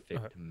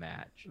perfect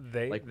match.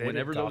 They Like, they did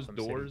whenever those Gotham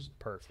City doors-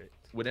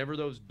 perfect. Whenever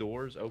those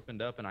doors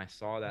opened up and I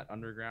saw that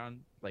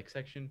underground like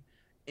section,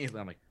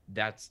 instantly I'm like,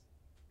 that's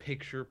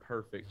picture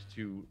perfect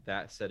to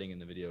that setting in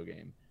the video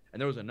game. And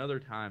there was another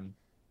time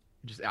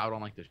just out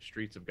on like the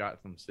streets of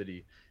Gotham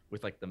City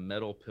with like the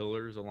metal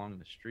pillars along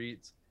the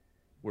streets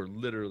were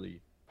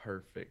literally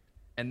perfect.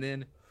 And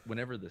then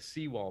whenever the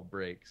seawall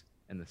breaks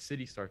and the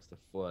city starts to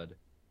flood,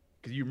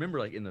 because you remember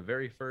like in the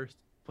very first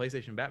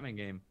PlayStation Batman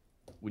game,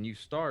 when you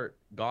start,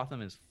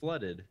 Gotham is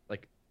flooded,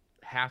 like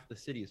half the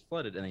city is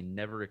flooded, and they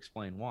never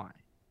explain why.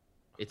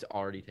 It's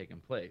already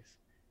taken place.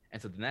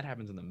 And so then that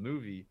happens in the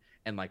movie,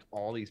 and like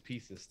all these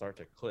pieces start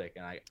to click,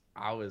 and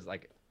I was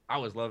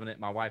loving it.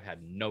 My wife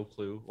had no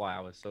clue why I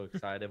was so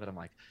excited, but I'm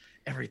like,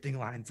 everything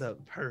lines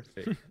up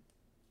perfect.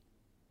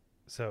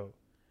 So,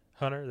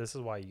 Hunter, this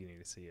is why you need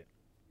to see it.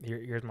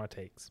 Here's my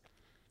takes.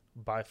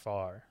 By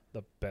far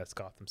the best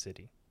Gotham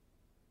City.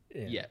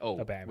 in Yeah. a Oh,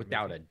 Batman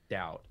without movie. a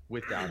doubt,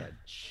 without a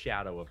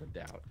shadow of a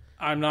doubt.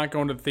 I'm not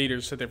going to the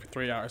theaters to sit there for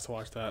 3 hours to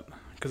watch that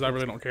because I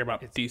really don't care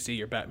about DC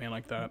or Batman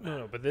like that.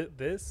 No, but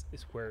this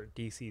is where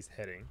DC's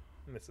heading,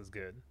 and this is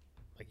good.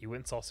 Like, you went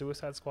and saw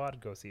Suicide Squad,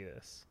 go see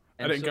this.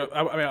 I didn't go.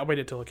 I mean, I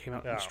waited till it came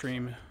out on Oh.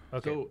 stream.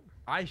 Okay. So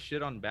I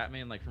shit on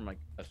Batman like from like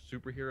a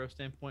superhero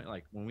standpoint.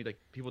 Like when we like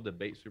people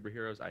debate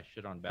superheroes, I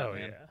shit on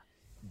Batman. Oh, yeah.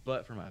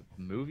 But from a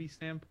movie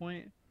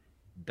standpoint,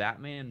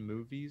 Batman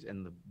movies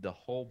and the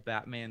whole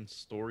Batman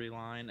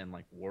storyline and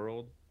like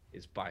world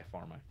is by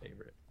far my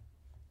favorite.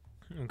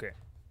 Okay.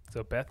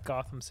 So, Beth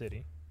Gotham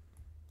City.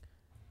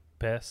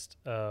 Best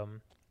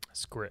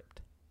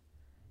script.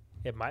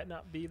 It might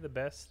not be the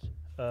best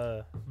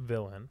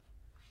villain.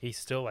 He's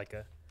still like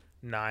a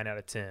 9 out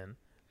of 10.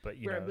 But,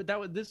 you Right, know, but that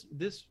was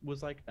this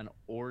was like an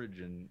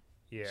origin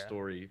yeah.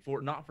 story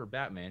for not for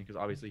Batman because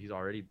obviously he's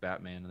already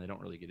Batman and they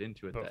don't really get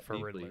into it But that for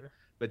deeply. Riddler.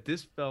 But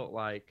this felt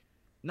like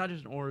not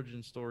just an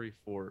origin story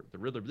for the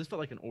Riddler, but this felt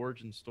like an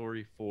origin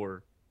story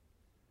for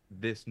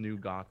this new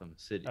Gotham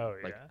City. Oh,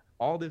 Like yeah.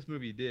 all this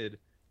movie did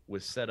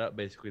was set up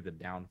basically the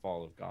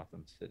downfall of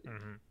Gotham City.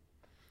 Hmm.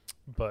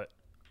 But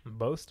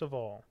most of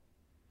all,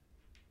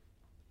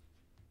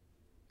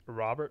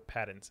 Robert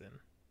Pattinson,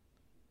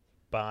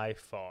 by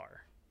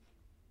far,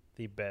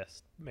 the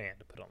best man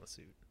to put on the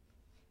suit.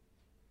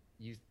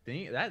 You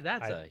think that's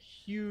a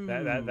huge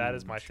That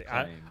is my thing.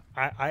 claim.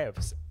 I have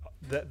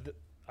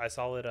I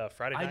saw it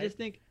Friday night. I just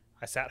think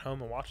I sat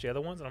home and watched the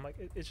other ones, and I'm like,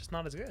 it's just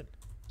not as good.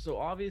 so.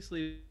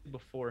 Obviously,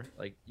 before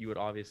like you would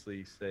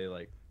obviously say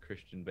like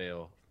Christian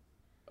Bale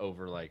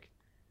over like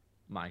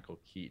Michael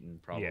Keaton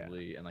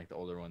probably, and like the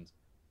older ones.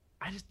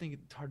 I just think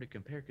it's hard to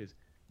compare because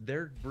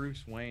their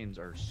Bruce Waynes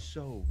are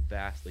so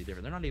vastly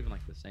different. They're not even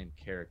like the same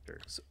character.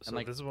 So And,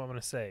 like, this is what I'm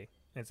gonna say.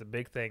 It's a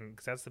big thing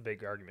because that's the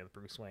big argument with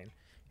Bruce Wayne.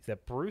 Is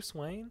that Bruce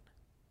Wayne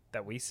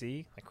that we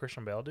see like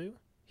Christian Bale do?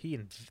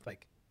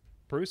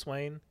 Bruce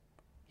Wayne,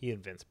 he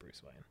invents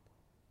Bruce Wayne.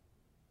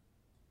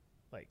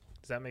 Like,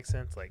 does that make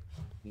sense? Like,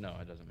 no,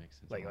 it doesn't make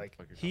sense. I like, don't know like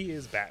what the fuck you're he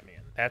is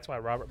Batman. That's why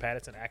Robert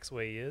Pattinson acts the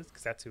way he is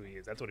because that's who he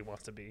is. That's what he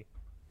wants to be.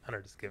 I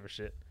don't just give a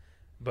shit.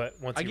 But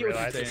once I he get what you're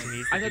realizes saying. he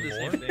needs I to said do the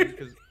more, same thing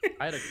because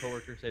I had a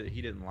coworker say that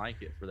he didn't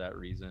like it for that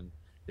reason.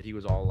 That he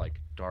was all like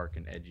dark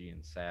and edgy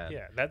and sad.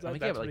 yeah, that's I'm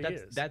like, that's yeah, what but he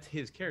like is. that's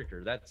his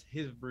character. That's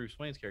his Bruce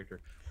Wayne's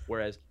character.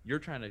 Whereas you're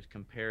trying to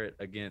compare it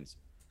against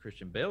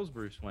Christian Bale's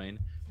Bruce Wayne,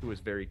 who was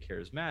very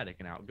charismatic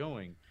and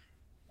outgoing,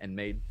 and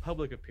made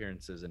public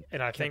appearances And I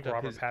kept think up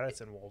Robert his-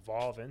 Pattinson will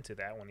evolve into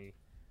that when he.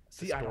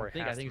 See, I don't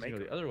think. I has to think it's make gonna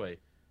go him. the other way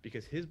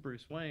because his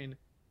Bruce Wayne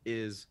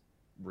is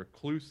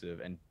reclusive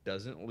and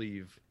doesn't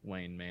leave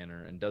Wayne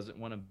Manor and doesn't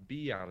want to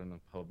be out in the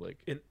public.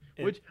 And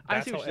Which I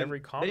that's see how what you're every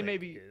saying. comic They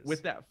maybe is.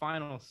 with that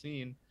final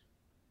scene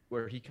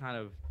where he kind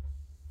of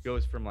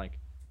goes from like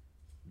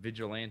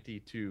vigilante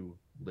to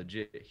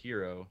legit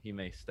hero, he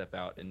may step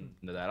out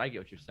into that. I get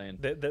what you're saying.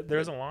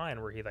 There's a line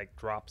where he like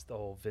drops the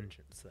whole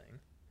vengeance thing.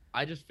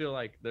 I just feel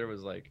like there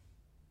was like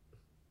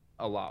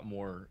a lot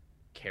more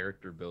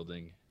character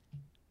building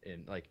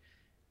in like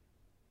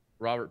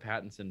Robert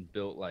Pattinson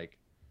built like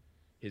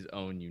his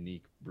own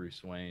unique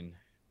Bruce Wayne,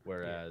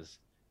 whereas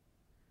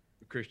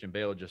Christian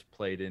Bale just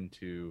played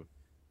into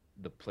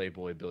the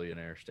playboy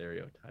billionaire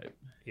stereotype.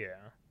 Yeah.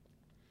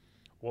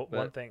 Well, But-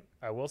 one thing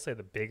I will say,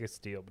 the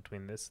biggest deal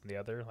between this and the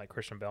other, like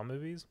Christian Bale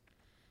movies,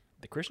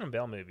 the Christian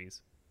Bale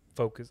movies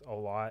focus a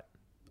lot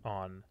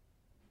on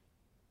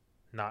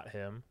not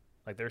him.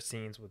 Like there's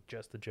scenes with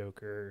just the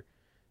Joker,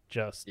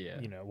 just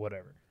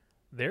whatever.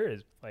 There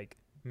is like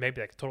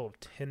maybe like a total of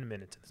 10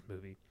 minutes in this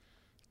movie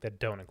that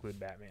don't include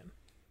Batman.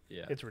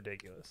 Yeah. It's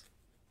ridiculous.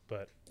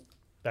 But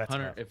that's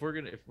Hunter, enough. if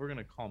we're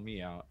gonna call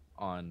me out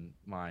on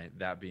my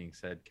 "that being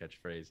said"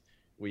 catchphrase,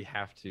 we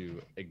have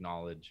to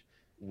acknowledge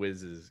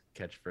Wiz's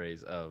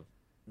catchphrase of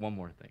 "one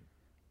more thing."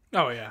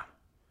 Oh yeah.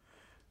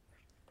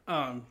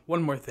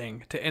 One more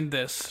thing to end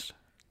this.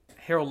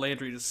 Harold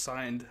Landry just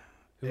signed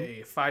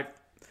the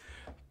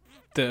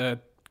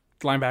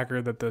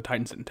linebacker that the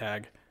Titans didn't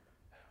tag.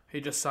 He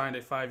just signed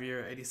a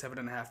 5-year,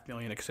 $87.5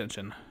 million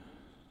extension.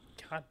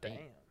 God damn.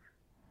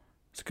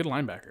 It's a good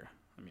linebacker.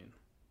 I mean,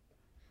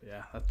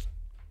 yeah, that's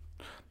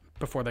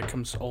before that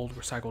comes old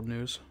recycled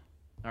news.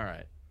 All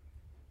right,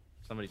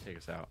 somebody take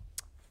us out.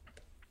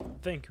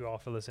 Thank you all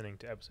for listening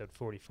to episode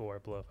 44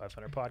 of Below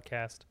 500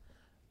 Podcast.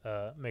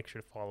 Make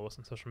sure to follow us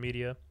on social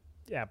media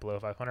at Below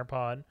 500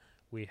 Pod.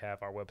 We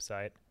have our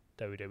website,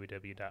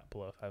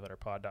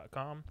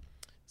 www.below500pod.com.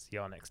 See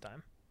y'all next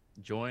time.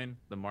 Join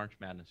the March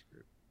Madness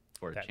group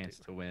for a That chance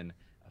too. to win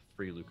a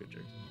free Luka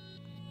jersey.